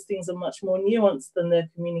lots of these things are much more nuanced than they're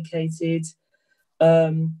communicated,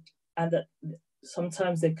 and that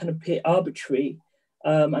sometimes they kind of appear arbitrary.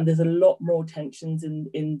 And there's a lot more tensions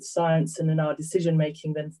in science and in our decision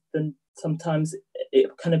making than sometimes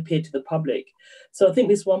it can appear to the public. So I think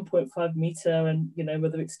this 1.5 meter, and you know,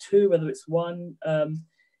 whether it's 2, whether it's 1,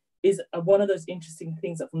 is one of those interesting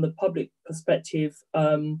things that from the public perspective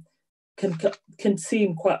can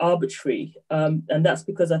seem quite arbitrary. And that's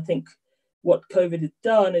because I think what COVID has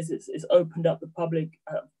done is it's opened up the public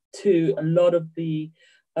to a lot of the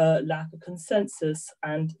lack of consensus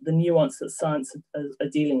and the nuance that science are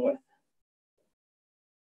dealing with.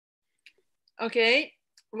 Okay,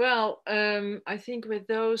 well, I think with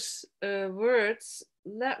those words,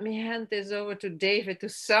 let me hand this over to David to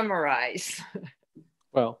summarize.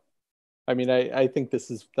 Well, I mean, I think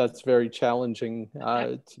that's very challenging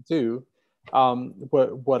to do.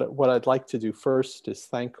 What I'd like to do first is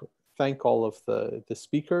thank all of the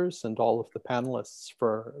speakers and all of the panelists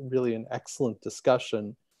for really an excellent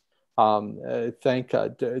discussion. Thank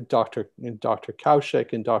Dr.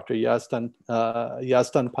 Kaushik and Dr.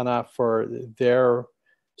 Yazdan Pana for their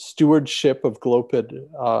stewardship of GLOPID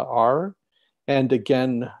R, and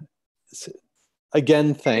again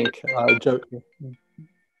thank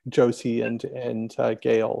Josie and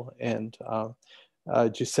Gail and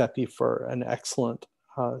Giuseppe for an excellent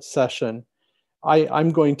session.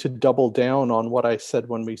 I'm going to double down on what I said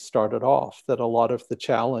when we started off, that a lot of the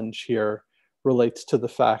challenge here relates to the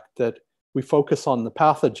fact that we focus on the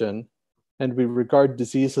pathogen and we regard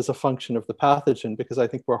disease as a function of the pathogen, because I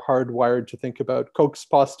think we're hardwired to think about Koch's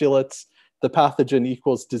postulates. The pathogen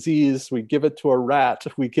equals disease. We give it to a rat.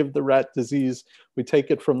 We give the rat disease. We take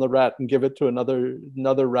it from the rat and give it to another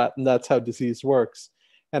rat, and that's how disease works.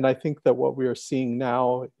 And I think that what we are seeing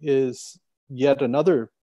now is yet another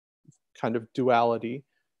kind of duality,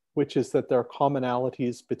 which is that there are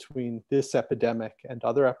commonalities between this epidemic and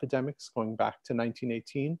other epidemics going back to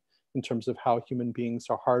 1918 in terms of how human beings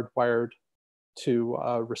are hardwired to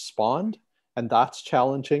respond. And that's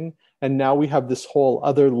challenging. And now we have this whole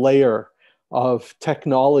other layer of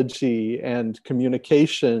technology and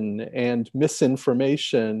communication and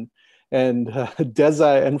misinformation and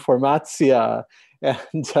desinformatia,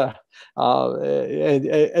 and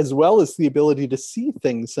as well as the ability to see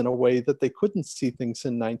things in a way that they couldn't see things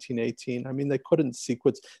in 1918. I mean, they couldn't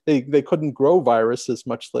sequence, they couldn't grow viruses,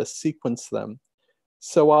 much less sequence them.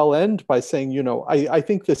 So I'll end by saying, you know, I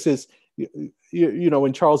think this is, you know,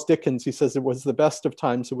 in Charles Dickens, he says it was the best of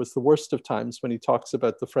times, it was the worst of times when he talks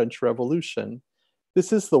about the French Revolution.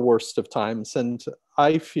 This is the worst of times. And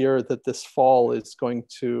I fear that this fall is going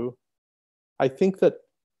to, I think that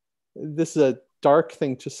this is a dark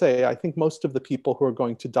thing to say. I think most of the people who are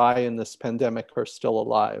going to die in this pandemic are still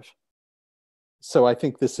alive. So I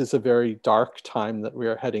think this is a very dark time that we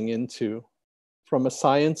are heading into. From a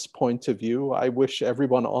science point of view, I wish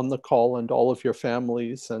everyone on the call and all of your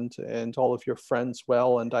families and all of your friends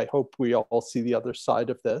well, and I hope we all see the other side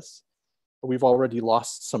of this. We've already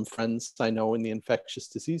lost some friends, I know, in the infectious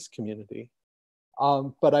disease community.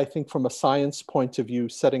 But I think from a science point of view,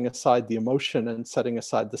 setting aside the emotion and setting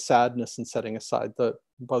aside the sadness and setting aside the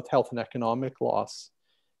both health and economic loss,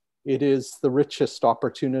 it is the richest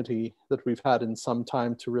opportunity that we've had in some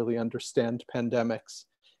time to really understand pandemics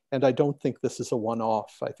And I don't think this is a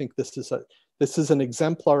one-off. I think this is an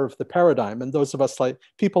exemplar of the paradigm. And those of us like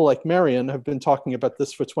people like Marion have been talking about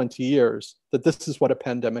this for 20 years, that this is what a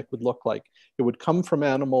pandemic would look like. It would come from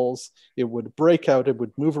animals, it would break out, it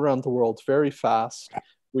would move around the world very fast.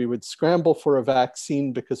 We would scramble for a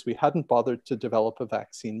vaccine because we hadn't bothered to develop a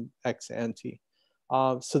vaccine ex ante.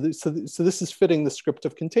 So this is fitting the script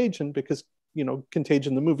of Contagion, because, you know,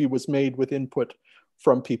 Contagion, the movie, was made with input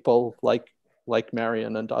from people like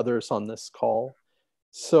Marion and others on this call.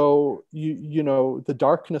 So, you know, the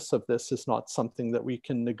darkness of this is not something that we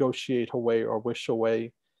can negotiate away or wish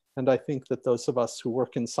away. And I think that those of us who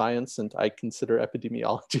work in science, and I consider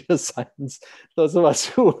epidemiology as science, those of us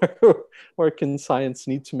who work in science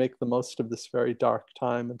need to make the most of this very dark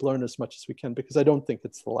time and learn as much as we can, because I don't think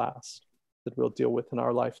it's the last that we'll deal with in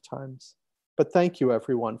our lifetimes. But thank you,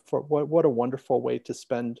 everyone, for what a wonderful way to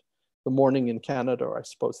spend the morning in Canada, or I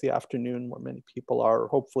suppose the afternoon, where many people are,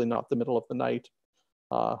 hopefully not the middle of the night.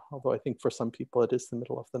 Although I think for some people it is the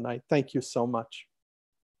middle of the night. Thank you so much.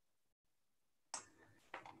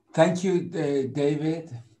 Thank you,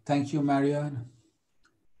 David. Thank you, Marion.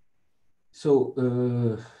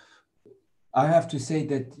 So I have to say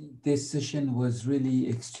that this session was really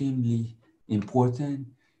extremely important,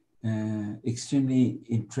 extremely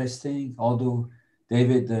interesting. Although,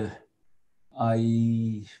 David,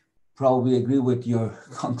 I probably agree with your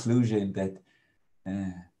conclusion that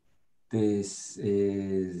this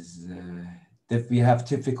is that we have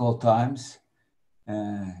difficult times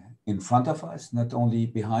in front of us, not only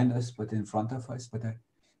behind us, but in front of us. But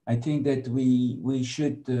I think that we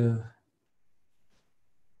should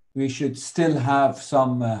still have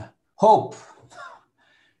some hope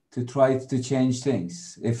to try to change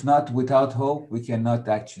things. If not, without hope, we cannot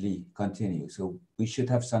actually continue. So we should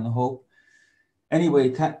have some hope. Anyway,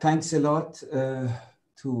 thanks a lot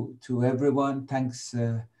to everyone. Thanks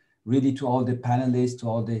really to all the panelists, to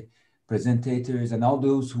all the presentators, and all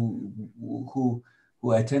those who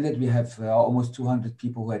attended. We have almost 200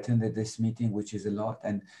 people who attended this meeting, which is a lot,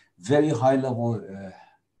 and very high level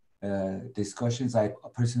discussions. I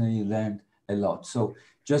personally learned a lot. So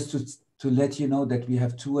just to let you know that we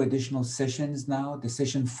have 2 additional sessions now, the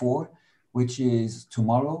session 4, which is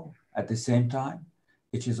tomorrow at the same time,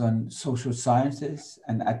 which is on social sciences.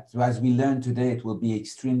 And as we learned today, it will be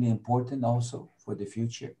extremely important also for the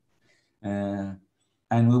future.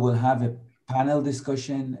 And we will have a panel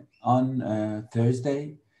discussion on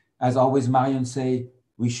Thursday. As always, Marion say,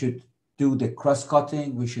 we should do the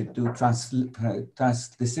cross-cutting, we should do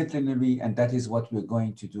transdisciplinary, and that is what we're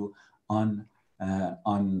going to do on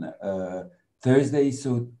Thursday.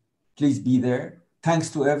 So please be there.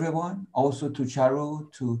 Thanks to everyone, also to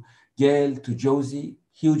Charu, to Gail, to Josie,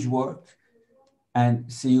 huge work,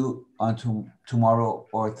 and see you on tomorrow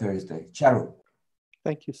or Thursday. Charu.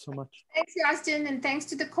 Thank you so much. Thanks, Justin, and thanks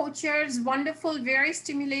to the co-chairs. Wonderful, very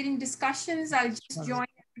stimulating discussions. I'll just join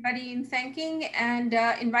everybody in thanking and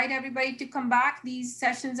invite everybody to come back. These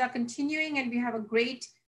sessions are continuing, and we have a great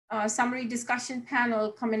summary discussion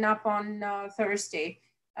panel coming up on Thursday.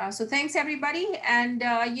 So thanks, everybody. And,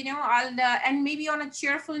 you know, I'll end maybe on a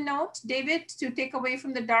cheerful note, David, to take away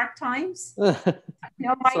from the dark times. You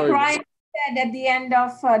know, Mike Ryan said at the end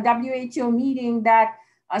of WHO meeting that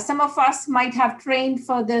some of us might have trained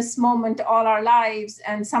for this moment all our lives,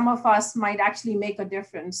 and some of us might actually make a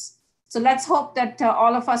difference. So let's hope that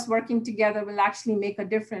all of us working together will actually make a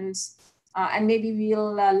difference, and maybe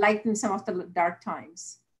we'll lighten some of the dark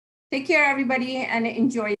times. Take care, everybody, and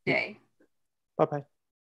enjoy the day. Bye-bye.